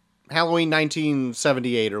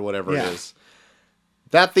 1978 or whatever Yeah. it is,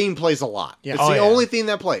 that theme plays a lot. Yeah. It's Oh, the yeah. only theme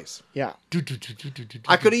that plays. Yeah.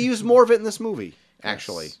 I could have used more of it in this movie,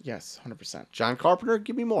 actually. Yes, 100%. John Carpenter,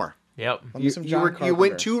 give me more. Yep. Let me some You John went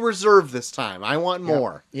Carpenter. too reserved this time. I want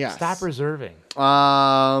more. Yeah. Stop reserving.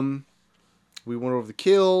 We went over the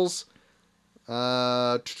kills.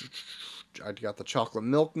 I got the chocolate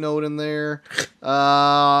milk note in there.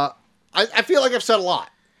 I feel like I've said a lot.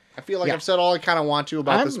 I feel like Yeah. I've said all I kind of want to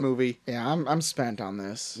about this I'm- movie. Yeah, I'm spent on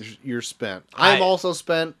this. You're spent. I'm also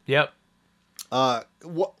spent. Yep.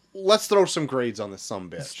 Let's throw some grades on this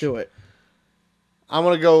sumbitch. Let's do it. I'm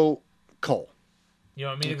gonna go Cole. You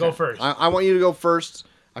want me to go first? I want you to go first.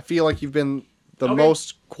 I feel like you've been the Okay.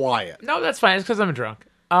 most quiet. No, that's fine. It's because I'm drunk.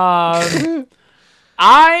 I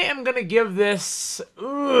am gonna give this.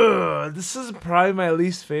 This is probably my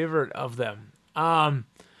least favorite of them. I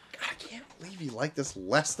can't believe you like this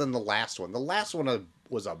less than the last one. The last one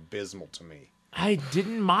was abysmal to me. I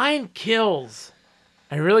didn't mind kills.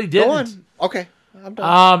 I really didn't. Go on. Okay. I'm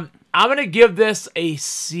done. I'm gonna give this a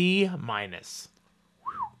C minus.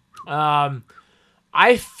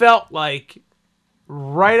 I felt like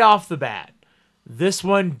right off the bat, this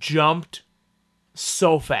one jumped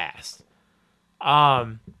so fast.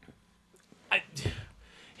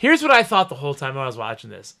 Here's what I thought the whole time I was watching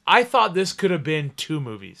this. I thought this could have been 2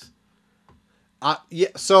 movies. Yeah.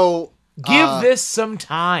 So Give this some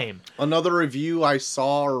time. another review I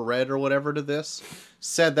saw or read or whatever to this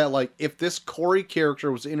said that like if this Corey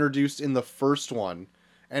character was introduced in the first one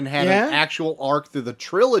and had Yeah? an actual arc through the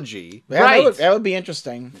trilogy, Yeah, Right. that would be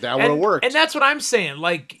interesting. that would have worked. And that's what I'm saying.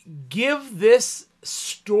 Like, give this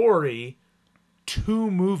story 2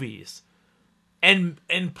 movies and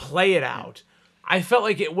play it out. I felt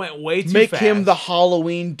like it went way too Make fast. him the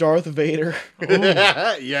Halloween Darth Vader.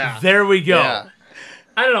 yeah. There we go. Yeah.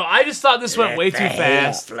 I don't know. I just thought this went way too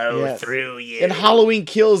fast. Yes. through you. In Halloween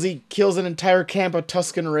Kills, he kills an entire camp of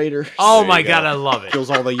Tusken Raiders. Oh There you my go. god, I love it. Kills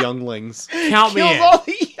all the younglings. Count me Kills in. all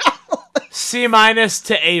the C minus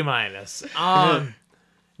to A minus.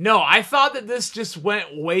 No, I thought that this just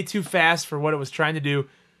went way too fast for what it was trying to do.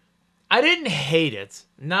 I didn't hate it,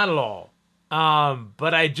 not at all.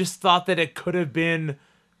 But I just thought that it could have been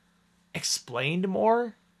explained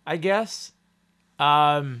more, I guess.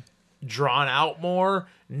 Drawn out more,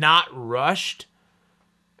 not rushed.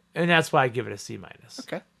 And that's why I give it a C minus.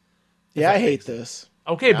 Okay. Yeah, I hate this.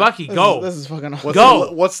 Okay, Bucky, go. This is fucking awesome.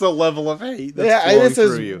 Go. What's the level of hate that's Yeah, flowing this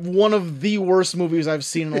through is you? one of the worst movies I've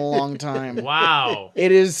seen in a long time. Wow.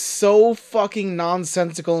 It is so fucking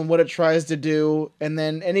nonsensical in what it tries to do, and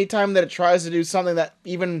then anytime that it tries to do something that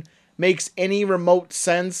even makes any remote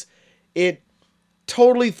sense, it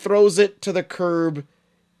totally throws it to the curb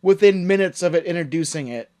within minutes of it introducing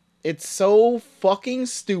it. It's so fucking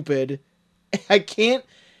stupid. I can't,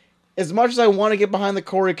 as much as I want to get behind the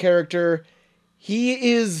Corey character,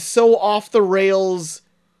 he is so off the rails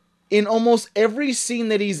in almost every scene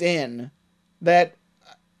that he's in that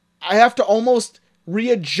I have to almost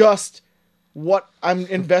readjust what I'm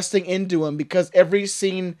investing into him because every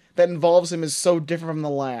scene that involves him is so different from the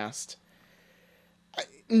last.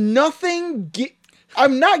 I'm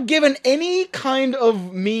not given any kind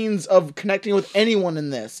of means of connecting with anyone in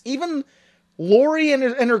this. Even Lori and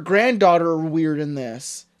her granddaughter are weird in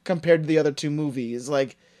this compared to the other two movies.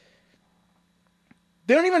 Like,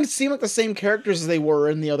 they don't even seem like the same characters as they were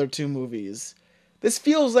in the other two movies. This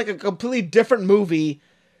feels like a completely different movie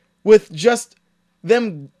with just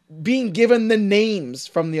them being given the names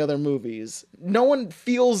from the other movies. No one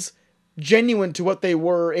feels genuine to what they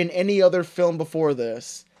were in any other film before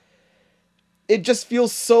this. It just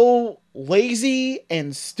feels so lazy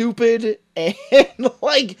and stupid, and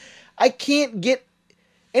like, I can't get...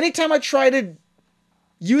 Anytime I try to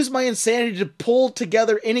use my insanity to pull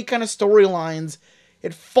together any kind of storylines,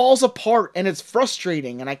 it falls apart and it's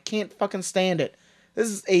frustrating and I can't fucking stand it. This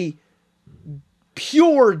is a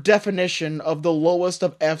pure definition of the lowest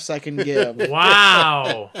of Fs I can give.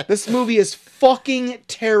 Wow. This movie is fucking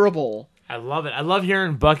terrible. I love it. I love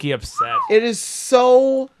hearing Bucky upset. It is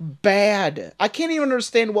so bad. I can't even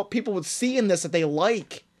understand what people would see in this that they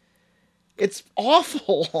like. It's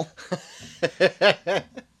awful.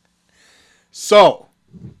 So,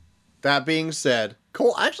 that being said,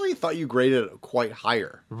 Cole, I actually thought you graded it quite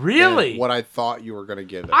higher. Really? Than what I thought you were going to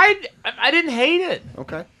give it. I didn't hate it.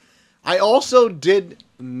 Okay. I also did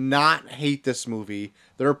not hate this movie.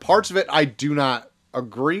 There are parts of it I do not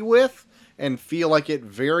agree with and feel like it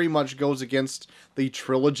very much goes against the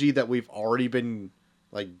trilogy that we've already been,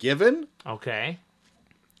 like, given. Okay.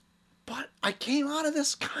 But I came out of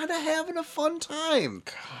this kind of having a fun time.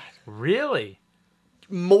 Really?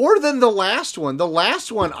 More than the last one. The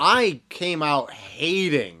last one I came out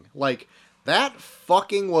hating. Like, that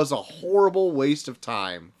fucking was a horrible waste of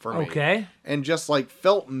time for me. Okay. And just, like,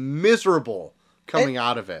 felt miserable coming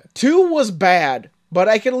out of it. 2 was bad, but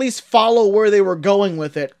I could at least follow where they were going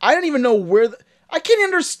with it. I don't even know where... I can't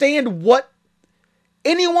understand what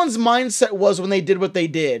anyone's mindset was when they did what they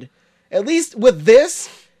did. At least with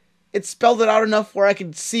this, it spelled it out enough where I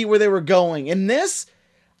could see where they were going. In this,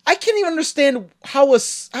 I can't even understand how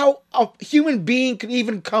a human being could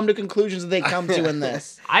even come to conclusions that they come to in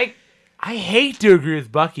this. I hate to agree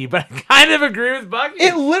with Bucky, but I kind of agree with Bucky.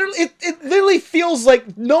 It literally feels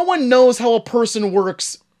like no one knows how a person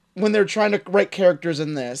works when they're trying to write characters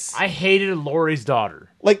in this. I hated Laurie's daughter.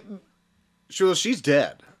 Like, She's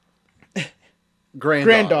dead.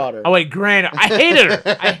 granddaughter. Oh, wait, I hated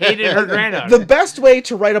her. I hated her granddaughter. The best way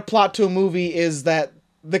to write a plot to a movie is that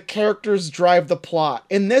the characters drive the plot.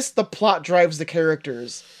 In this, the plot drives the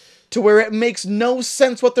characters. To where it makes no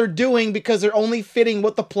sense what they're doing because they're only fitting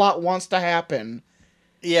what the plot wants to happen.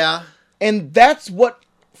 Yeah. And that's what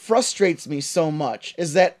frustrates me so much,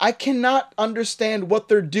 is that I cannot understand what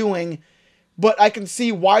they're doing, but I can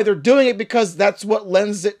see why they're doing it because that's what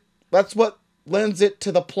lends it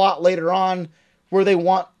to the plot later on where they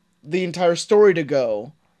want the entire story to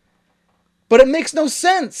go. But it makes no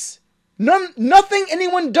sense. Nothing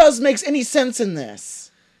anyone does makes any sense in this.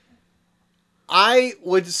 I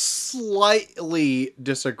would slightly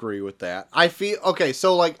disagree with that. I feel... Okay,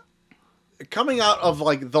 so, like, coming out of,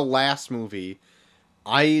 like, the last movie,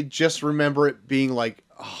 I just remember it being like,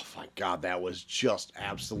 oh my god, that was just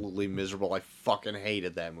absolutely miserable. I fucking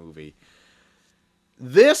hated that movie.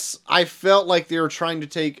 This, I felt like they were trying to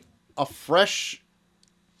take a fresh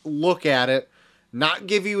look at it, not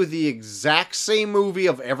give you the exact same movie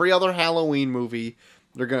of every other Halloween movie.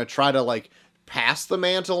 They're going to try to, like, pass the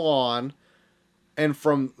mantle on. And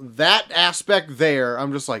from that aspect there,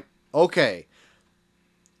 I'm just like, okay,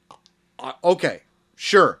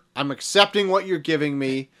 sure, I'm accepting what you're giving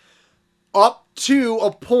me, up to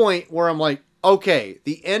a point where I'm like, okay,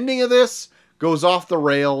 the ending of this goes off the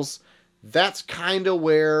rails. That's kind of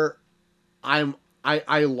where I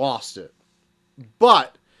lost it.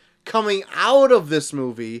 But coming out of this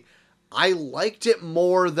movie, I liked it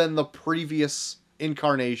more than the previous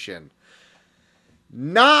incarnation.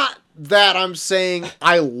 Not that I'm saying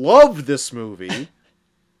I loved this movie,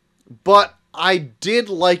 but I did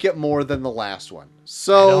like it more than the last one. I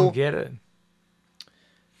So don't get it.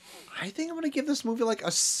 I think I'm gonna give this movie like a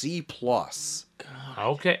C+.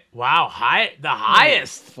 Okay. Wow. The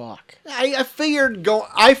highest. Fuck. I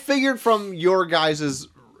figured from your guys'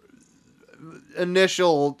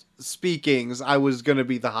 initial speakings, I was gonna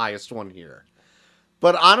be the highest one here.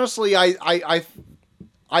 But honestly, I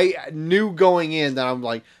knew going in that I'm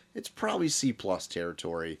like, it's probably C+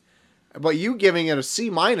 territory. But you giving it a C-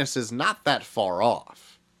 is not that far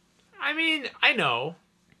off. I mean, I know.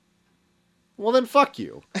 Well, then fuck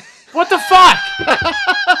you. What the fuck?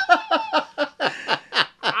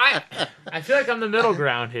 I feel like I'm the middle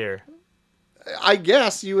ground here. I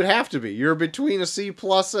guess you would have to be. You're between a C+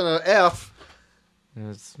 and an F.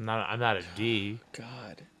 I'm not a D.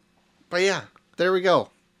 God. But yeah, there we go.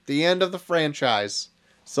 The end of the franchise,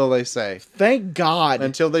 so they say. Thank God.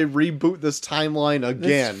 Until they reboot this timeline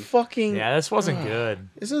again. This fucking. Yeah, this wasn't good.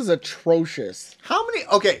 This is atrocious. How many?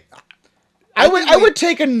 Okay. I would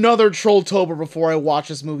take another Trolltober before I watch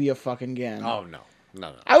this movie again. Oh, no.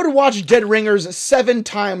 No. I would watch Dead Ringers 7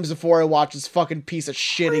 times before I watch this fucking piece of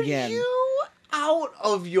shit again. Are you out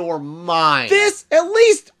of your mind? This, at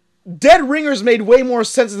least, Dead Ringers made way more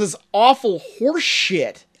sense than this awful horse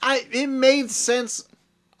shit. It made sense,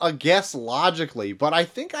 I guess, logically, but I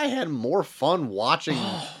think I had more fun watching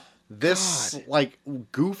this, like,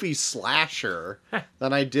 goofy slasher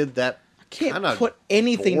than I did that. Can't put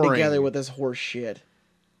anything boring. together with this horse shit.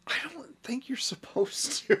 I don't think you're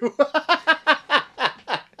supposed to.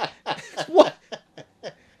 What?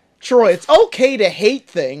 Troy, it's okay to hate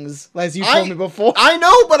things, as you told me before. I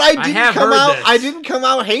know, but I I didn't come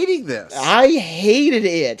out hating this. I hated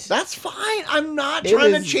it. That's fine. I'm not It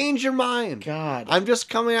trying to is- change your mind. God. I'm just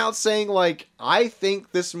coming out saying, like, I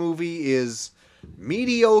think this movie is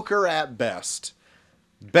mediocre at best.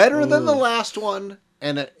 Better than the last one,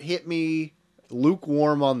 and it hit me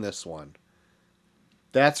lukewarm on this one.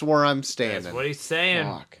 That's where I'm standing. That's what he's saying.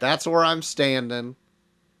 Fuck. That's where I'm standing.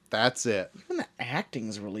 That's it. Even the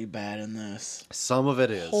acting's really bad in this. Some of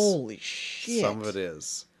it is. Holy shit. Some of it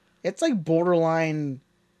is. It's like borderline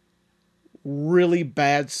really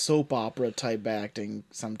bad soap opera type acting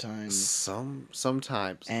sometimes.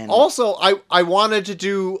 Sometimes. And- Also, I wanted to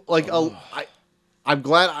do like I'm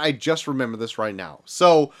glad I just remember this right now.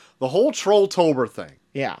 So the whole Trolltober thing.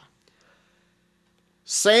 Yeah.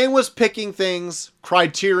 Sam was picking things,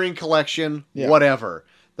 Criterion Collection, Yeah. whatever.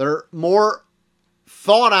 They're more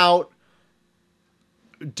thought out,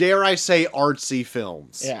 dare I say, artsy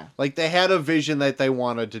films. Yeah. Like they had a vision that they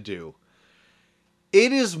wanted to do.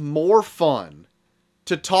 It is more fun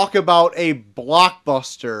to talk about a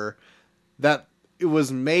blockbuster that it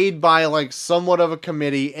was made by like somewhat of a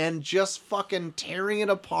committee and just fucking tearing it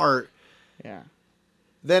apart Yeah.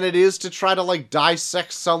 than it is to try to like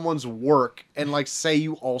dissect someone's work and like say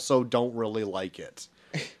you also don't really like it.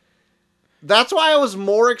 That's why I was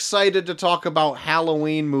more excited to talk about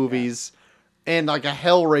Halloween movies and like a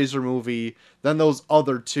Hellraiser movie than those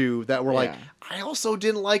other two that were like, Yeah. I also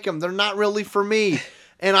didn't like them. They're not really for me.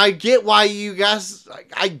 And I get why you guys,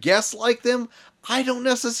 I guess, like them. I don't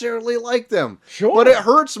necessarily like them. Sure. But it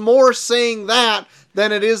hurts more saying that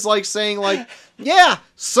than it is like saying like, yeah,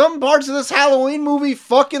 some parts of this Halloween movie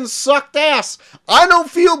fucking sucked ass. I don't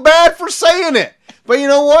feel bad for saying it. But you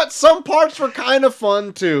know what? Some parts were kind of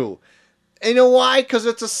fun too. And you know why? Because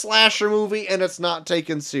it's a slasher movie and it's not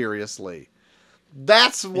taken seriously.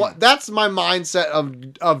 That's my mindset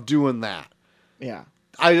of doing that. Yeah.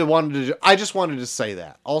 I just wanted to say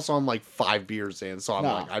that. Also, I'm like 5 beers in, so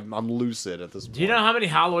I'm lucid at this point. Do you know how many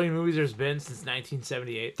Halloween movies there's been since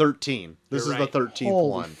 1978? 13. This You're is right. the 13th Holy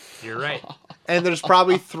one. You're right. And there's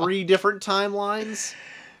probably 3 different timelines.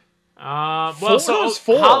 There's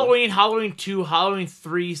 4. Halloween 2, Halloween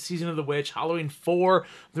 3, Season of the Witch, Halloween 4,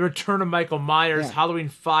 The Return of Michael Myers, Yeah. Halloween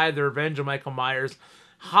 5, The Revenge of Michael Myers,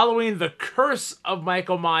 Halloween, The Curse of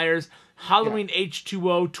Michael Myers, Halloween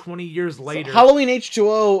H2O 20 years later. Halloween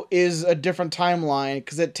H2O is a different timeline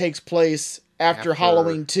because it takes place after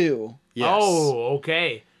Halloween 2. Yes. Oh,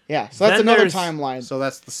 okay. Yeah, so that's Then another there's- timeline. So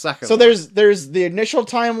that's the second So one. there's the initial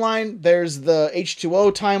timeline, there's the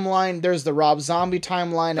H2O timeline, there's the Rob Zombie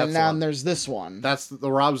timeline, That's and the now one. there's this one. That's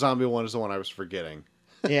the Rob Zombie one is the one I was forgetting.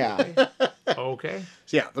 Yeah. Okay.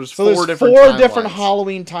 So yeah, there's So 4 there's different 4 timelines. different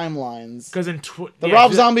Halloween timelines. Because in The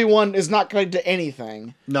Rob Zombie one is not connected to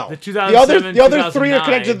anything. No. the The 2007, other 3 are 2009.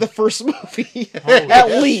 connected to the first movie. Holy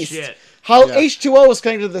At least. shit. How Yeah. H2O is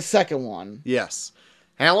connected to the second one. Yes.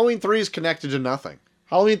 Halloween 3 is connected to nothing.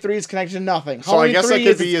 Halloween 3 is connected to nothing. So I Halloween guess 3 that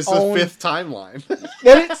could is be its as the own- 5th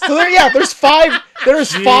timeline. There's 5.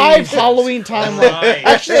 There's 5 Jesus Halloween timelines. Christ.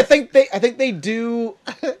 Actually, I think they do.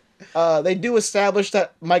 they do establish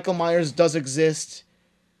that Michael Myers does exist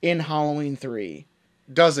in Halloween 3.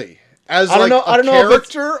 Does he? As I don't know- I don't know if it's-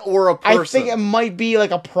 character or a person? I think it might be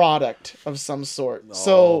like a product of some sort. Oh,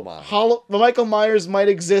 So my. the Michael Myers might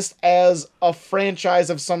exist as a franchise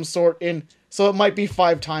of some sort so it might be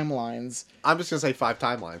 5 timelines. I'm just gonna say 5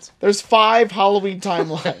 timelines. There's 5 Halloween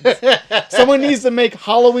timelines. Someone needs to make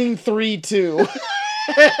Halloween 3 too.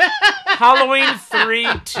 Halloween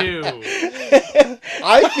 3-2.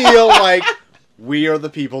 I feel like we are the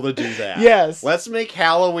people to do that. Yes. Let's make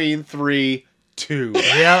Halloween 3-2.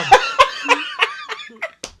 Yep.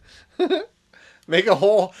 Make a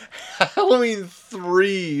whole Halloween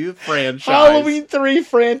 3 franchise. Halloween 3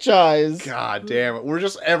 franchise. God damn it. We're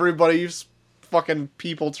just everybody's fucking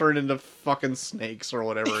people turned into fucking snakes or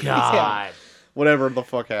whatever it is. God. Whatever the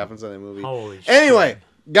fuck happens in that movie. Holy shit. Anyway,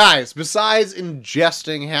 guys, besides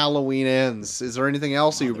ingesting Halloween Ends, is there anything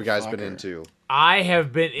else that you guys been into? I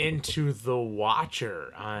have been into The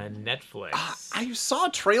Watcher on Netflix. I saw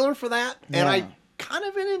a trailer for that, and Yeah. I kind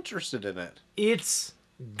of been interested in it. It's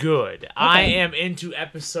good. I am into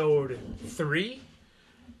episode 3.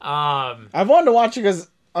 I've wanted to watch it because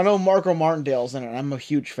I know Marco Martindale's in it. And I'm a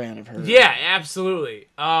huge fan of her. Yeah, absolutely.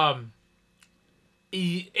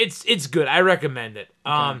 It's good. I recommend it.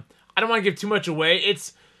 I don't want to give too much away.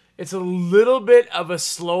 It's a little bit of a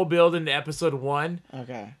slow build into episode 1,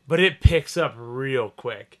 Okay. but it picks up real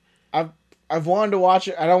quick. I've wanted to watch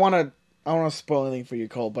it. I don't want to spoil anything for you,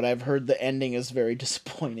 Cole, but I've heard the ending is very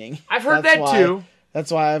disappointing. I've heard That's that why- too. That's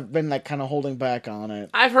why I've been like kind of holding back on it.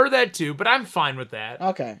 I've heard that too, but I'm fine with that.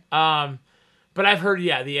 Okay. But I've heard,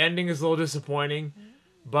 the ending is a little disappointing,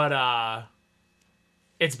 but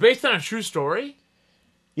it's based on a true story.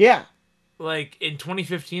 Yeah. Like in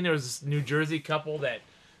 2015, there was this New Jersey couple that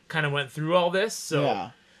kind of went through all this. So,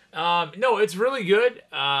 Yeah. no, it's really good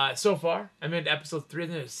so far. I'm in episode 3. I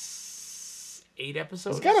think there's 8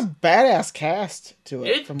 episodes. It's got a badass cast to it.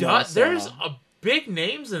 It from what I does. saw. There's big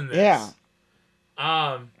names in this. Yeah.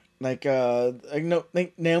 Like,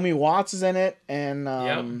 Like Naomi Watts is in it, and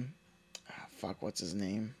what's his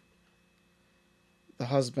name? The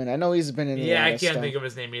husband. I know he's been in. yeah, I can't think of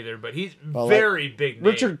his name either, but he's very big name.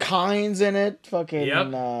 Richard Kynes in it. Fucking.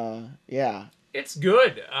 Yep. Yeah. It's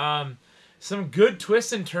good. Some good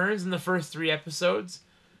twists and turns in the first 3 episodes.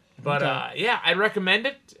 But I'd recommend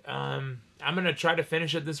it. I'm gonna try to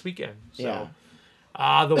finish it this weekend. So,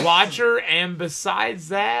 The Watcher, and besides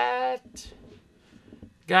that,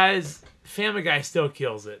 guys, Family Guy still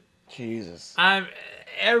kills it. Jesus. I'm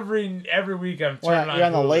every week I'm turning on. You're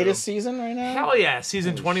on the Hulu. latest season right now. Hell yeah,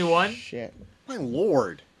 season 21. Shit. My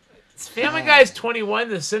lord. Family Guy's 21.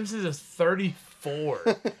 The Simpsons is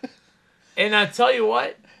 34. And I tell you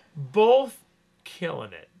what, both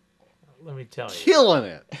killing it. Let me tell you. Killing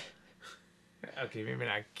it. Okay, maybe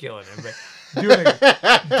not killing it,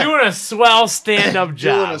 but doing a swell stand-up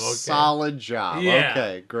job. Doing a okay? solid job. Yeah.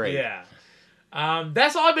 Okay, great. Yeah.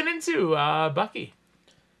 That's all I've been into, Bucky.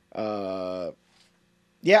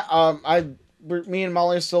 Me and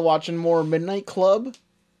Molly are still watching more Midnight Club,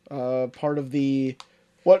 part of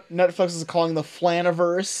what Netflix is calling the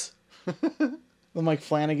Flaniverse. The Mike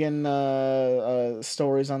Flanagan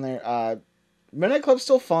stories on there. Midnight Club's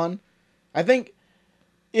still fun. I think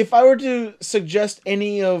if I were to suggest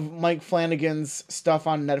any of Mike Flanagan's stuff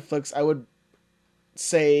on Netflix, I would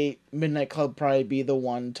say Midnight Club probably be the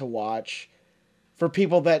one to watch for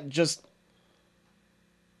people that just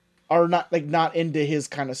are not into his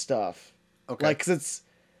kind of stuff. Okay. Like, 'cause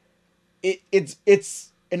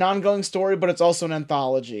it's an ongoing story, but it's also an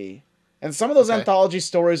anthology. And some of those anthology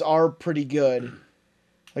stories are pretty good.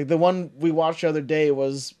 Like the one we watched the other day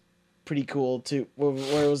was pretty cool too,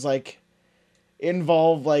 where it was like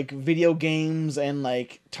involved like video games and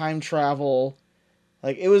like time travel.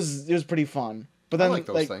 Like it was pretty fun. But then I like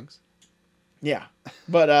those things. yeah,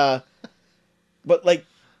 but like,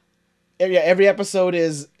 every episode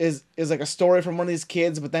is like a story from one of these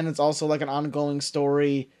kids, but then it's also like an ongoing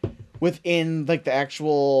story within like the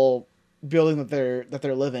actual building that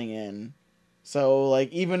they're living in. So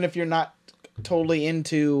like even if you're not totally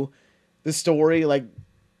into the story, like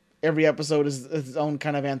every episode is its own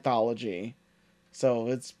kind of anthology. So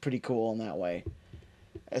it's pretty cool in that way.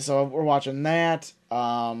 So we're watching that.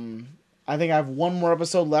 I think I have one more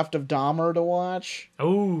episode left of Dahmer to watch.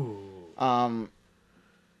 Ooh.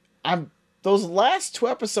 Those last 2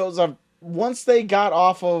 episodes, once they got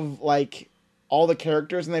off of like all the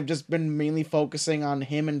characters and they've just been mainly focusing on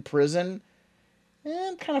him in prison,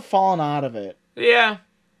 I'm kind of falling out of it. Yeah,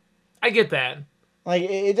 I get that. Like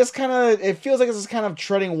it just kind of, it feels like it's just kind of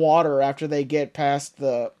treading water after they get past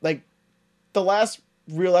the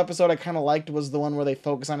real episode I kind of liked was the one where they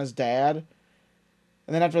focus on his dad.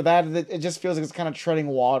 And then after that, it just feels like it's kind of treading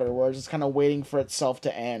water, where it's just kind of waiting for itself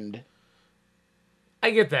to end. I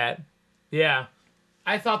get that. Yeah.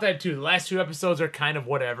 I thought that too. The last 2 episodes are kind of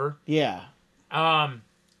whatever. Yeah.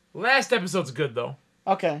 Last episode's good though.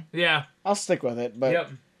 Okay. Yeah. I'll stick with it. But Yep.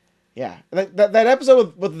 yeah, that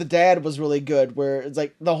episode with the dad was really good, where it's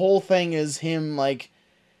like the whole thing is him like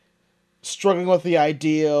struggling with the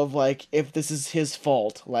idea of like if this is his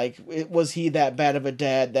fault, like was he that bad of a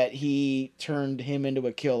dad that he turned him into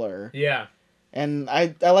a killer? Yeah. And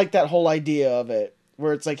I like that whole idea of it,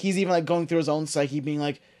 where it's like he's even like going through his own psyche, being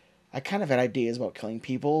like, I kind of had ideas about killing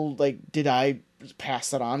people. Like, did I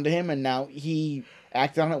pass that on to him? And now he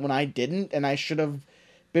acted on it when I didn't, and I should have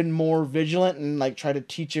been more vigilant and like try to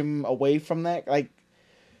teach him away from that. Like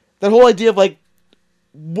that whole idea of like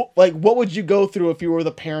what would you go through if you were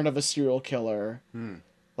the parent of a serial killer?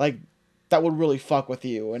 Like that would really fuck with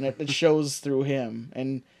you, and it shows through him.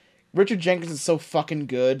 And Richard Jenkins is so fucking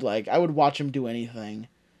good. Like I would watch him do anything.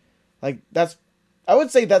 Like I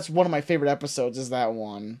would say that's one of my favorite episodes. Is that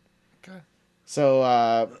one? Okay. So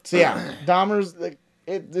yeah, Dahmer's like,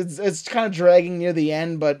 it's kind of dragging near the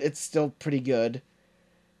end, but it's still pretty good.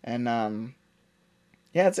 And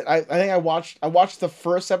yeah, I think I watched the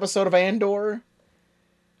first episode of Andor.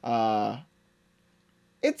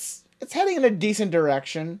 It's heading in a decent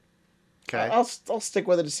direction. Okay. I'll stick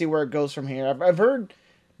with it to see where it goes from here. I've heard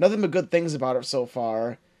nothing but good things about it so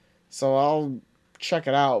far, so I'll check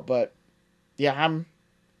it out. But yeah,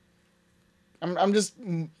 I'm just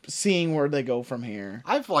seeing where they go from here.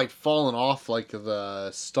 I've like fallen off like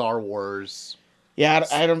the Star Wars. Yeah,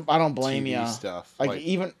 I don't blame TV you. stuff. Like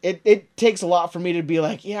even it takes a lot for me to be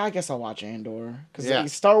like, yeah, I guess I'll watch Andor, because Yeah.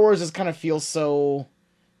 Star Wars just kind of feels so,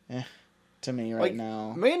 to me right like,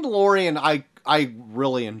 now. Mandalorian, I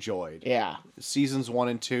really enjoyed. Yeah, Seasons 1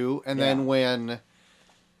 and 2, and Yeah. then when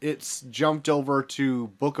it's jumped over to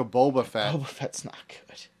Book of Boba Fett, Boba Fett's not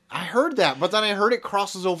good. I heard that, but then I heard it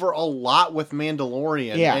crosses over a lot with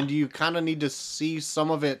Mandalorian, Yeah. and you kind of need to see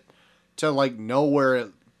some of it to like know where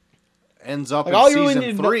it ends up Like, in all you really season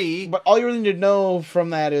need to 3. know, but all you really need to know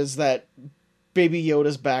from that is that Baby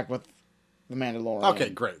Yoda's back with the Mandalorian. Okay,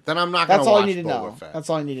 great. Then I'm not going That's to all watch you need to Boba know. Fett. That's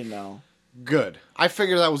all you need to know. Good. I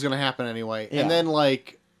figured that was going to happen anyway. Yeah. And then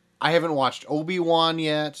like I haven't watched Obi-Wan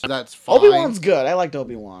yet. So that's fine. Obi-Wan's good. I liked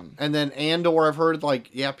Obi-Wan. And then Andor, I've heard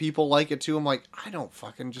like, yeah, people like it too. I'm like, I don't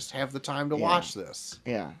fucking just have the time to Yeah. watch this.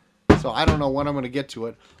 Yeah. So I don't know when I'm going to get to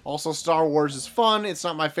it. Also, Star Wars is fun. It's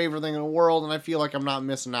not my favorite thing in the world, and I feel like I'm not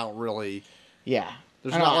missing out really. Yeah.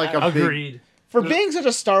 There's I not know, like I- a big... Agreed. For being such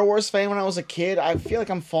a Star Wars fan when I was a kid, I feel like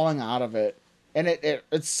I'm falling out of it. And it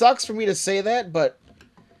sucks for me to say that, but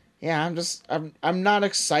yeah, I'm not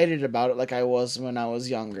excited about it like I was when I was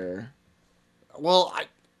younger. Well,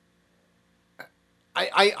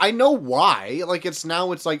 I know why. Like it's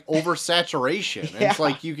like oversaturation. And it's Yeah.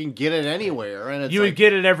 like you can get it anywhere, and it's You like, would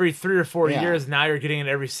get it every 3 or 4 Yeah. years. Now you're getting it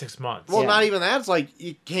every 6 months. well, Yeah. not even that. It's like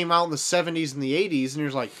it came out in the 70s and the 80s, and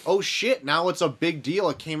you're like, oh shit, now it's a big deal.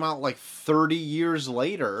 It came out like 30 years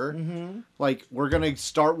later. Mm-hmm. Like we're gonna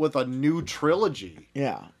start with a new trilogy.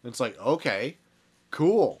 Yeah. It's like, okay,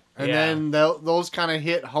 cool. And Yeah. then those kind of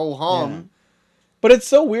hit ho hum. Yeah. But it's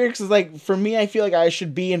so weird because, like, for me, I feel like I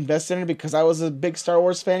should be invested in it because I was a big Star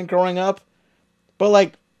Wars fan growing up. But,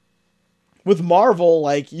 like, with Marvel,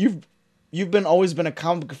 like, you've always been a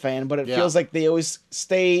comic book fan, but it Yeah. feels like they always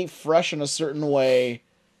stay fresh in a certain way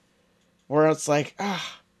where it's like, I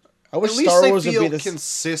wish At least Star they Wars would feel be this.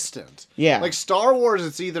 consistent. Yeah. Like Star Wars,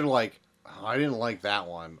 it's either like, oh, I didn't like that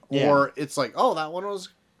one, Yeah. or it's like, oh, that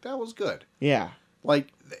was good. Yeah.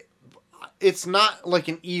 Like, it's not like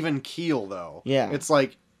an even keel though. Yeah. It's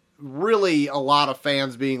like really a lot of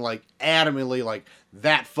fans being like adamantly like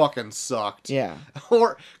that fucking sucked. Yeah.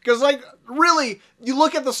 Or because like really, you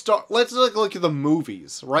look at let's look at the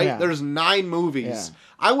movies, right? Yeah. There's 9 movies. Yeah.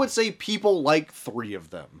 I would say people like 3 of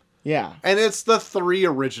them. Yeah. And it's the 3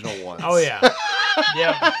 original ones. Oh yeah.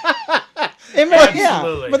 Yeah. Yeah.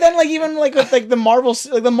 Absolutely. But then, like, even like with like the Marvel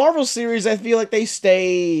series, I feel like they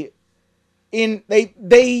stay in.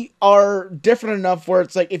 They are different enough where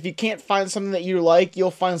it's like if you can't find something that you like,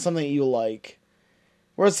 you'll find something that you like.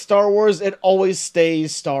 Whereas Star Wars, it always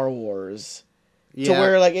stays Star Wars. To Yeah.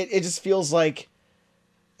 where like it just feels like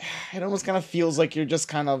it almost kind of feels like you're just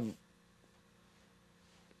kind of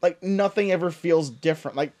like nothing ever feels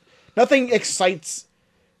different. Like nothing excites.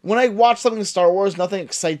 When I watch something Star Wars, nothing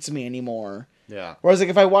excites me anymore. Yeah. Whereas like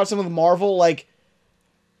if I watch something with Marvel, like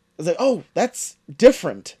it's like, oh, that's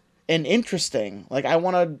different and interesting. Like I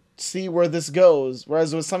want to see where this goes.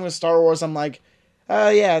 Whereas with something with Star Wars, I'm like,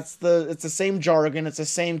 Yeah, it's the same jargon, it's the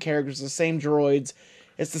same characters, the same droids,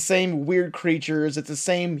 it's the same weird creatures, it's the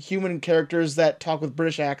same human characters that talk with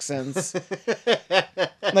British accents.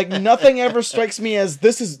 Like nothing ever strikes me as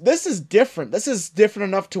this is different. This is different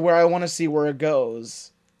enough to where I want to see where it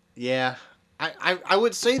goes. Yeah. I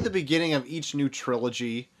would say the beginning of each new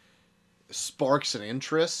trilogy sparks an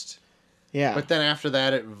interest, Yeah. but then after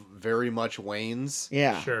that it very much wanes.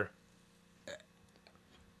 Yeah. Sure.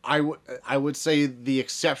 I would say the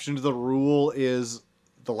exception to the rule is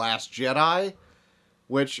The Last Jedi,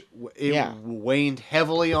 which waned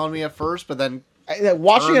heavily on me at first, but then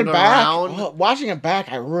Watching it turned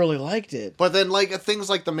back, I really liked it. But then, like, things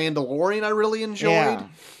like The Mandalorian I really enjoyed. Yeah.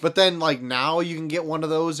 But then, like, now you can get one of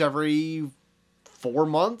those every 4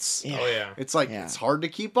 months. Yeah. Oh yeah. It's like, Yeah. it's hard to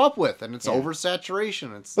keep up with, and it's Yeah.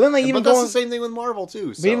 oversaturation. But then, like, even that's going- the same thing with Marvel,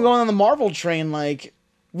 too. So. But even going on the Marvel train, like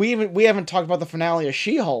we haven't talked about the finale of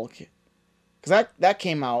She-Hulk, because that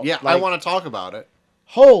came out. Yeah, like, I want to talk about it.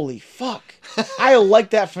 Holy fuck! I like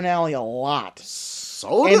that finale a lot.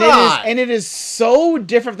 So And did I. it is so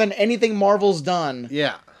different than anything Marvel's done.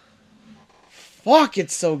 Yeah. Fuck,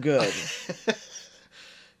 it's so good.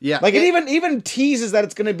 Yeah. Like it even teases that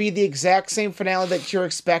it's going to be the exact same finale that you're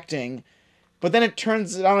expecting, but then it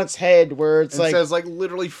turns it on its head where it's it like says, like,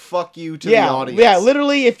 literally, fuck you to the audience. yeah,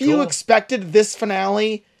 literally. If you Cool. expected this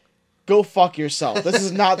finale, go fuck yourself. This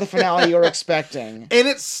is not the finale you're expecting. And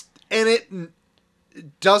it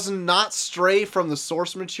does not stray from the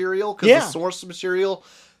source material, because Yeah. the source material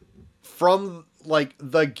from, like,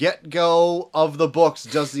 the get-go of the books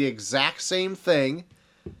does the exact same thing.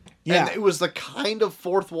 Yeah, And it was the kind of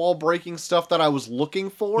fourth wall breaking stuff that I was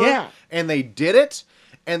looking for. Yeah. And they did it,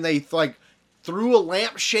 and they, like, threw a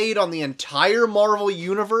lampshade on the entire Marvel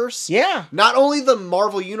universe. yeah, Not only the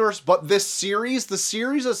Marvel universe, but this series. The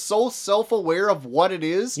series is so self-aware of what it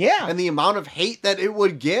is. Yeah. And the amount of hate that it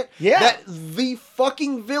would get. Yeah. That the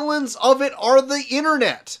fucking villains of it are the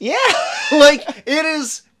internet. yeah. Like, it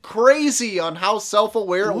is crazy on how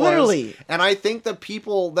self-aware it was. Literally. And I think the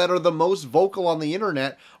people that are the most vocal on the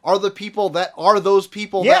internet are the people that are those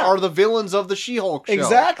people that Yeah. are the villains of the She-Hulk show.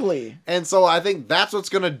 Exactly. And so I think that's what's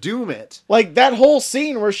going to doom it. Like that whole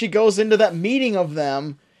scene where she goes into that meeting of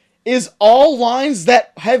them is all lines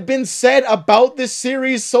that have been said about this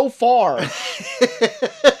series so far.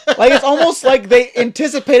 Like it's almost like they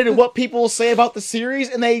anticipated what people will say about the series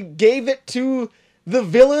and they gave it to the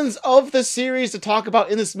villains of the series to talk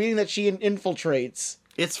about in this meeting that she infiltrates.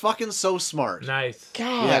 It's fucking so smart. Nice.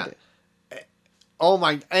 God. Oh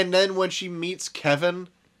my! And then when she meets Kevin,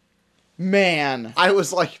 Man. I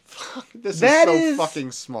was like, "Fuck, this That is so is-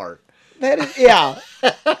 fucking smart." That is, yeah.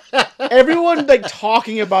 Everyone like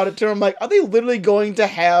talking about it to her. I'm like, are they literally going to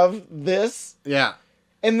have this? Yeah,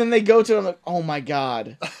 And then they go to it, I'm like, oh my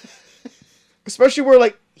god. Especially where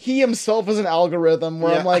like he himself is an algorithm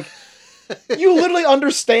where I'm Yeah. like, you literally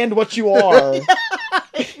understand what you are.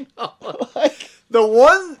 Like, the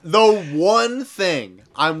one thing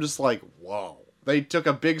I'm just like, whoa! They took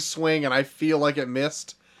a big swing, and I feel like it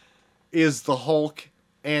missed. Is the Hulk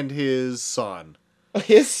and his son?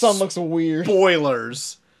 his son looks weird.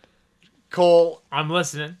 Spoilers. Cole, I'm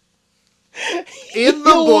listening. in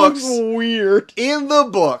the He looks books, weird.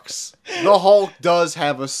 the Hulk does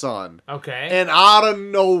have a son. Okay. And out of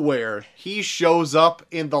nowhere, he shows up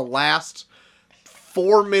in the last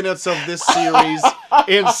 4 minutes of this series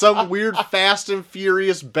in some weird Fast and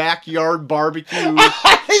Furious backyard barbecue.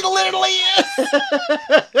 He literally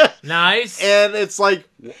is. Nice. And it's like,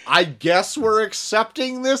 I guess we're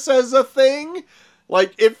accepting this as a thing?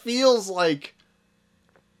 Like, it feels like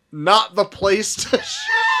not the place to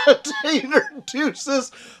introduce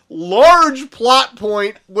this large plot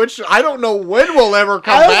point, which I don't know when we'll ever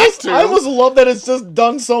come back to. I almost love that it's just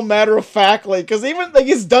done so matter of factly, because even like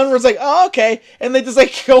it's done where it's like, oh okay, and they just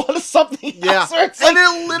like go on to something Yeah, else. Where it's and like,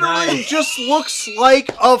 it literally Nice. just looks like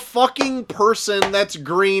a fucking person that's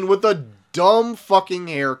green with a dumb fucking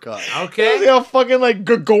haircut. he's Okay. like a fucking like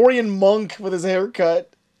Gregorian monk with his haircut.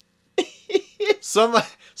 So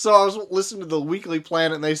I was listening to the Weekly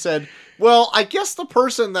Planet, and they said, well, I guess the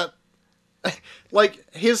person that, like,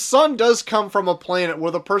 his son does come from a planet where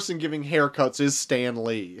the person giving haircuts is Stan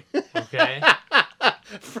Lee. Okay.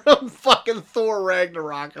 From fucking Thor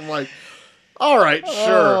Ragnarok. I'm like, all right,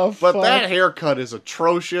 sure. Oh, but fuck. that haircut is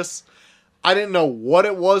atrocious. I didn't know what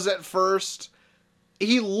it was at first.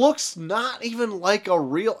 He looks not even like a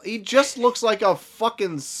real... He just looks like a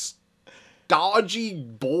fucking stodgy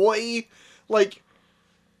boy. Like...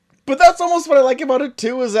 But that's almost what I like about it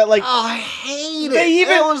too, is that like, Oh, I hate it. They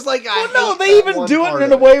even- It was like, I well, no, hate they that even one do part it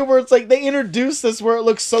in a of way where it's like they introduce this where it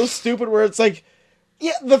looks so stupid, where it's like,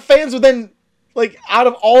 yeah, the fans would then like out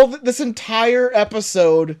of all this entire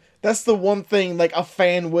episode, that's the one thing like a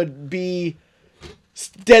fan would be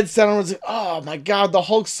dead set on. Was like, oh my god, the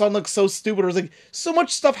Hulk's son looks so stupid. It was like so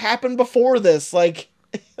much stuff happened before this. Like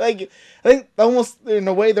I think almost in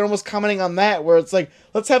a way they're almost commenting on that, where it's like,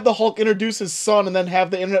 let's have the Hulk introduce his son and then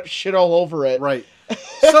have the internet shit all over it. Right.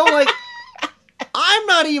 So like, I'm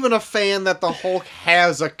not even a fan that the Hulk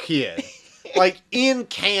has a kid. Like, in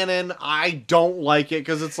canon, I don't like it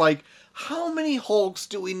because it's like, how many Hulks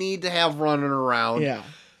do we need to have running around? Yeah.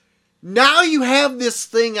 Now you have this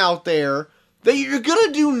thing out there that you're going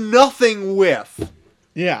to do nothing with.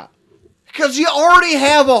 Yeah. Because you already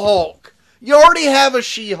have a Hulk. You already have a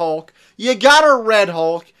She-Hulk. You got a Red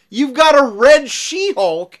Hulk. You've got a Red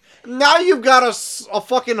She-Hulk. Now you've got a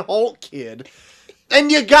fucking Hulk kid. And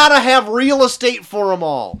you gotta have real estate for them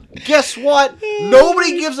all. Guess what?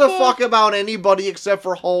 Nobody gives a fuck about anybody except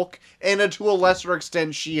for Hulk and to a lesser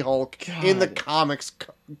extent She-Hulk in the comics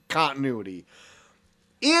continuity.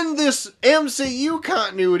 In this MCU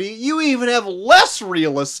continuity, you even have less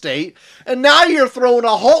real estate, and now you're throwing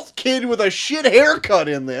a Hulk kid with a shit haircut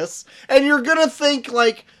in this, and you're gonna think,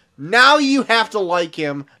 like, now you have to like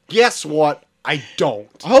him. Guess what? I don't.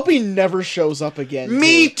 I hope he never shows up again.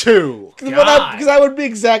 Me too. Because that would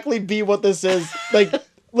exactly be what this is. Like,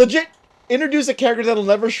 legit, introduce a character that'll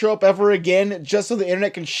never show up ever again just so the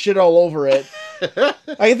internet can shit all over it.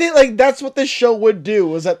 I think, like, that's what this show would do,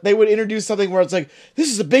 was that they would introduce something where it's like,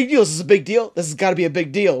 this is a big deal, this is a big deal, this has got to be a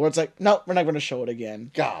big deal. Where it's like, no, we're not going to show it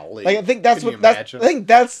again. Golly. Like, I think that's Can what, you that's, imagine? I think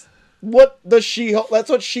that's what the She-Hulk, that's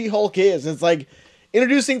what She-Hulk is. It's like,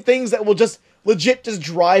 introducing things that will just legit just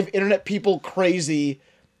drive internet people crazy.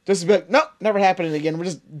 Just to be like, nope, never happening again. We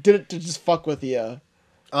just did it to just fuck with you.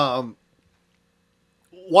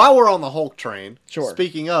 While we're on the Hulk train, Sure.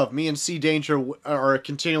 Speaking of, me and C Danger are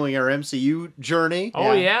continuing our MCU journey.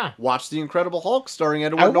 Oh, yeah. Watch The Incredible Hulk starring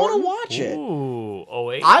Edward I want Norton. to watch it. Ooh. Oh,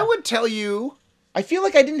 wait. I would tell you, I feel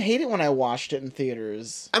like I didn't hate it when I watched it in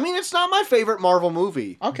theaters. I mean, it's not my favorite Marvel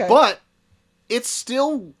movie. Okay. But it's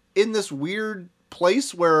still in this weird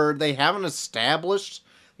place where they haven't established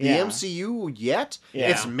the Yeah. MCU yet. Yeah.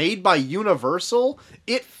 It's made by Universal.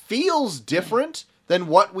 It feels different than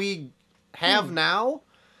what we have now.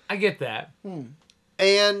 I get that.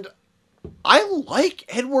 And I like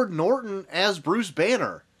Edward Norton as Bruce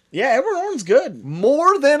Banner Yeah, Edward Norton's good.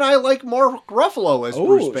 more than I like Mark Ruffalo as Oh,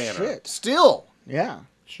 Bruce Banner. shit. Still, Yeah.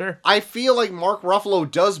 Sure. I feel like Mark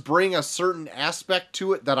Ruffalo does bring a certain aspect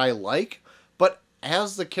to it that I like, but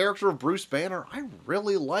as the character of Bruce Banner, I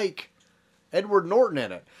really like Edward Norton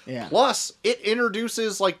in it. Yeah. Plus, it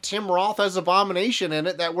introduces like Tim Roth as Abomination in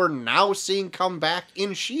it that we're now seeing come back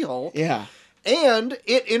in She-Hulk. Yeah. And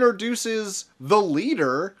it introduces the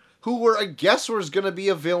leader, who I guess was going to be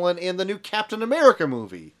a villain in the new Captain America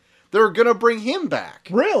movie. They're going to bring him back.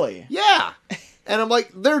 Really? Yeah. And I'm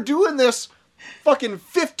like, they're doing this fucking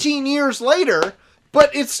 15 years later,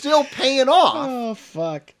 but it's still paying off. Oh,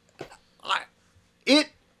 fuck.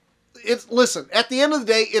 Listen, at the end of the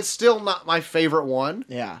day, it's still not my favorite one,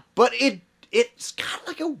 Yeah. but it's got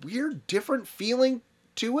like a weird, different feeling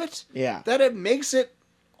to it. Yeah. That it makes it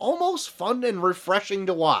almost fun and refreshing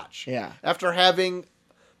to watch. Yeah. After having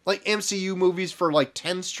like MCU movies for like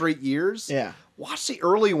 10 straight years. Yeah. Watch the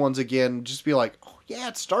early ones again, just be like, oh yeah,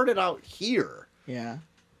 it started out here. Yeah.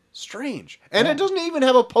 Strange. And Yeah. it doesn't even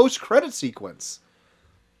have a post-credit sequence.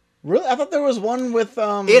 Really? I thought there was one with,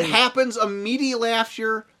 It happens immediately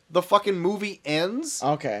after the fucking movie ends.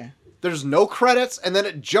 Okay. There's no credits, and then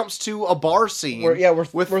it jumps to a bar scene. Where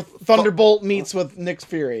Thunderbolt meets with Nick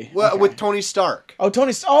Fury. Well, Okay. with Tony Stark.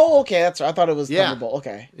 Oh, okay, that's right. I thought it was Yeah. Thunderbolt.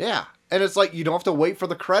 Okay. Yeah. And it's like, you don't have to wait for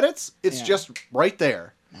the credits. It's Yeah. just right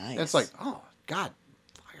there. Nice. And it's like, oh, God,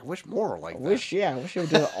 I wish more were like I that. wish you would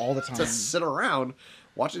do it all the time. To sit around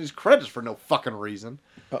watching these credits for no fucking reason.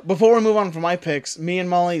 But before we move on from my picks, me and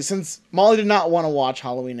Molly, since Molly did not want to watch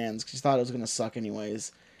Halloween Ends because she thought it was going to suck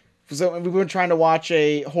anyways, so we've been trying to watch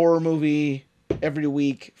a horror movie every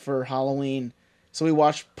week for Halloween. So we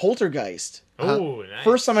watched Poltergeist. Oh, nice.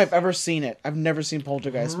 First time I've ever seen it. I've never seen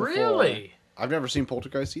Poltergeist before. Really? I've never seen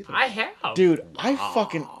Poltergeist either. I have. Dude,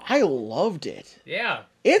 I loved it. Yeah.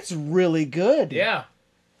 It's really good. Yeah.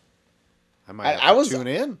 I might I have was to tune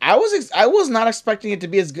in. I was not expecting it to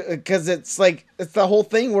be as good because it's like it's the whole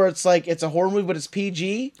thing where it's like it's a horror movie but it's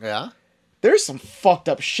PG. Yeah? There's some fucked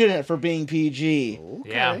up shit in it for being PG, Okay.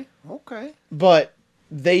 Yeah. Okay. but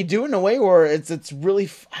they do it in a way where it's really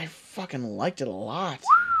I fucking liked it a lot.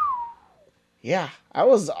 Yeah, I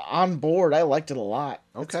was on board. I liked it a lot.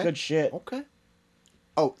 It's Okay. good shit. Okay.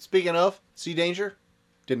 Oh, speaking of, See Danger?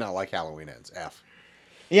 Did not like Halloween Ends. F.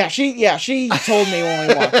 Yeah, she told me when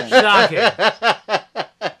we walked in.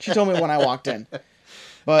 Shocking. She told me when I walked in.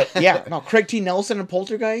 But yeah, no, Craig T. Nelson and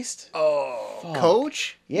Poltergeist. Oh, Fuck.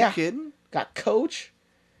 Coach? Yeah. You kidding? Got Coach.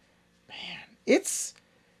 Man, it's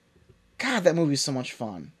God. That movie's so much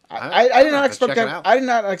fun. I did not expect check it that. out. I did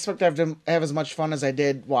not expect to have as much fun as I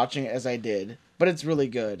did watching it as I did. But it's really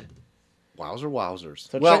good. Wowzers.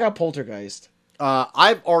 So Well, check out Poltergeist.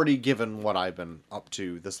 I've already given what I've been up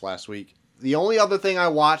to this last week. The only other thing I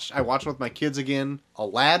watched with my kids again,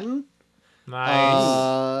 Aladdin.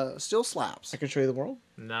 Nice. Still slaps. I can show you the world.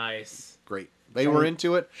 Nice. Great. They were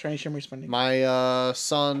into it. Shiny shimmery spending. My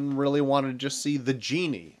son really wanted to just see the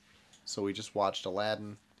genie, so we just watched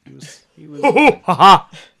Aladdin. He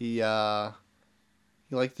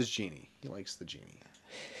liked the genie. He likes the genie.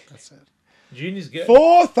 That's it. Genie's good.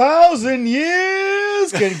 4,000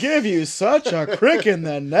 years can give you such a crick in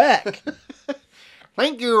the neck.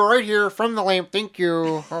 Thank you, right here from the lamp. Thank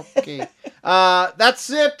you. Okay. That's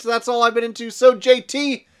it. That's all I've been into. So,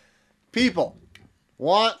 JT, people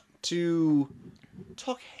want to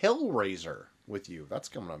talk Hellraiser with you. That's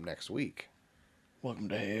coming up next week. Welcome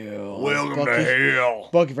to hell. hell.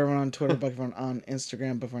 Bucky for everyone on Twitter, Bucky for everyone on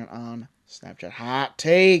Instagram, Bucky for everyone on Snapchat. Hot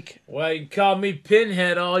take. Well, you can call me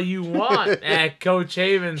Pinhead all you want at Coach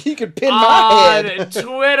Havens. You can pin on my head.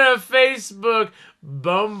 Twitter, Facebook,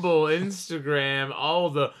 Bumble, Instagram,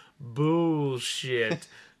 all the bullshit.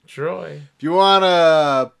 Troy. If you want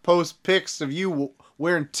to post pics of you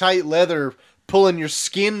wearing tight leather, pulling your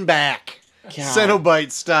skin back, God.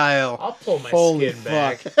 Cenobite style, I'll pull my Holy skin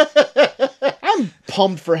back. fuck. I'm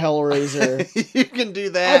pumped for Hellraiser. you can do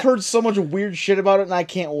that. I've heard so much weird shit about it, and I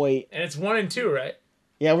can't wait. And it's 1 and 2, right?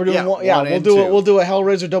 Yeah, we're doing Yeah, one. Yeah, one we'll and do two. it. We'll do a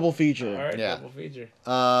Hellraiser double feature. All right, Yeah. double feature.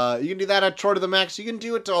 You can do that at Troy to the Max. You can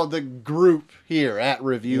do it to all the group here at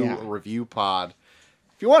Review Pod.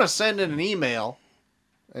 If you want to send in an email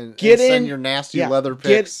and send your nasty leather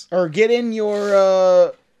pics. Get in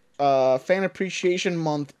your fan appreciation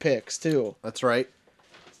month picks too. That's right.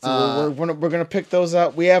 So we're gonna pick those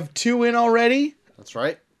up. We have 2 in already. That's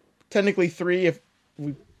right. Technically 3 if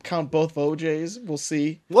we count both OJs. We'll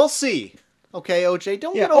see. We'll see. Okay, OJ,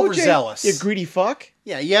 don't Yeah, get overzealous. OJ, you greedy fuck.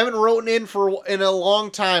 Yeah, you haven't written in a long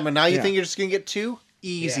time, and now you Yeah. think you're just gonna get 2?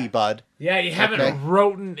 Easy, Yeah. bud. Yeah, you haven't Okay.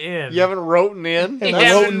 wrote in. You haven't written in. Yeah,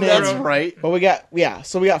 That's, wrote in. that's right. But we got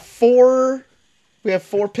So we got 4. We have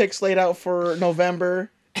 4 picks laid out for November,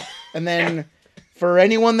 and then for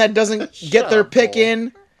anyone that doesn't get their up, pick Cole.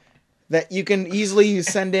 in, that you can easily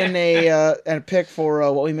send in a pick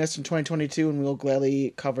for what we missed in 2022, and we'll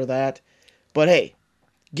gladly cover that. But hey,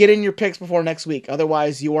 get in your picks before next week.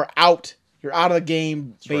 Otherwise, you are out. You're out of the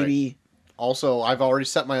game, baby. Also, I've already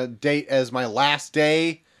set my date as my last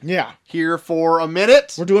day Yeah. here for a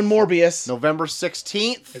minute. We're doing Morbius. November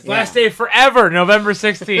 16th. His last day forever, November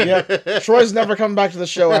 16th. Yeah. Troy's never coming back to the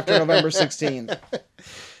show after November 16th.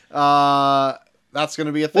 That's going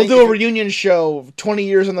to be a We'll thing. do a reunion show 20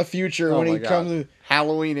 years in the future when my he God. comes.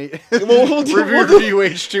 Halloween. We'll do- Review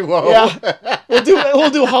H2O. Yeah. We'll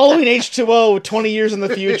do Halloween H2O 20 years in the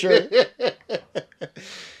future.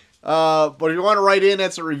 But if you want to write in,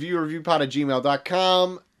 that's at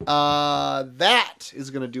reviewpod@gmail.com. That is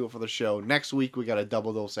going to do it for the show. Next week, we got a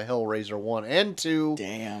double dose of Hellraiser 1 and 2.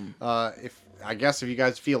 Damn. If you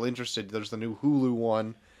guys feel interested, there's the new Hulu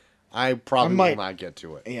one. I probably might- will not get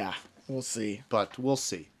to it. Yeah. We'll see. But we'll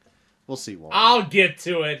see. We'll see. Won't we? I'll get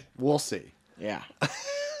to it. We'll see. Yeah.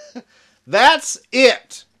 That's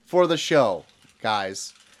it for the show,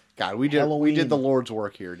 guys. God, we Halloween. did the Lord's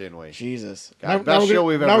work here, didn't we? Jesus. God, best show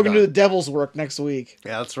we've ever Now we're going to do done. the devil's work next week.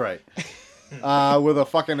 Yeah, that's right. With a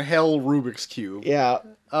fucking hell Rubik's Cube. Yeah.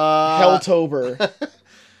 Helltober.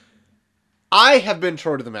 I have been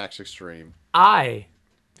Troy to the Max Extreme. I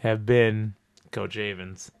have been Coach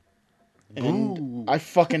Havens. And I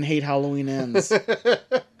fucking hate Halloween Ends.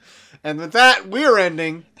 And with that, we're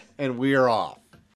ending, and we're off.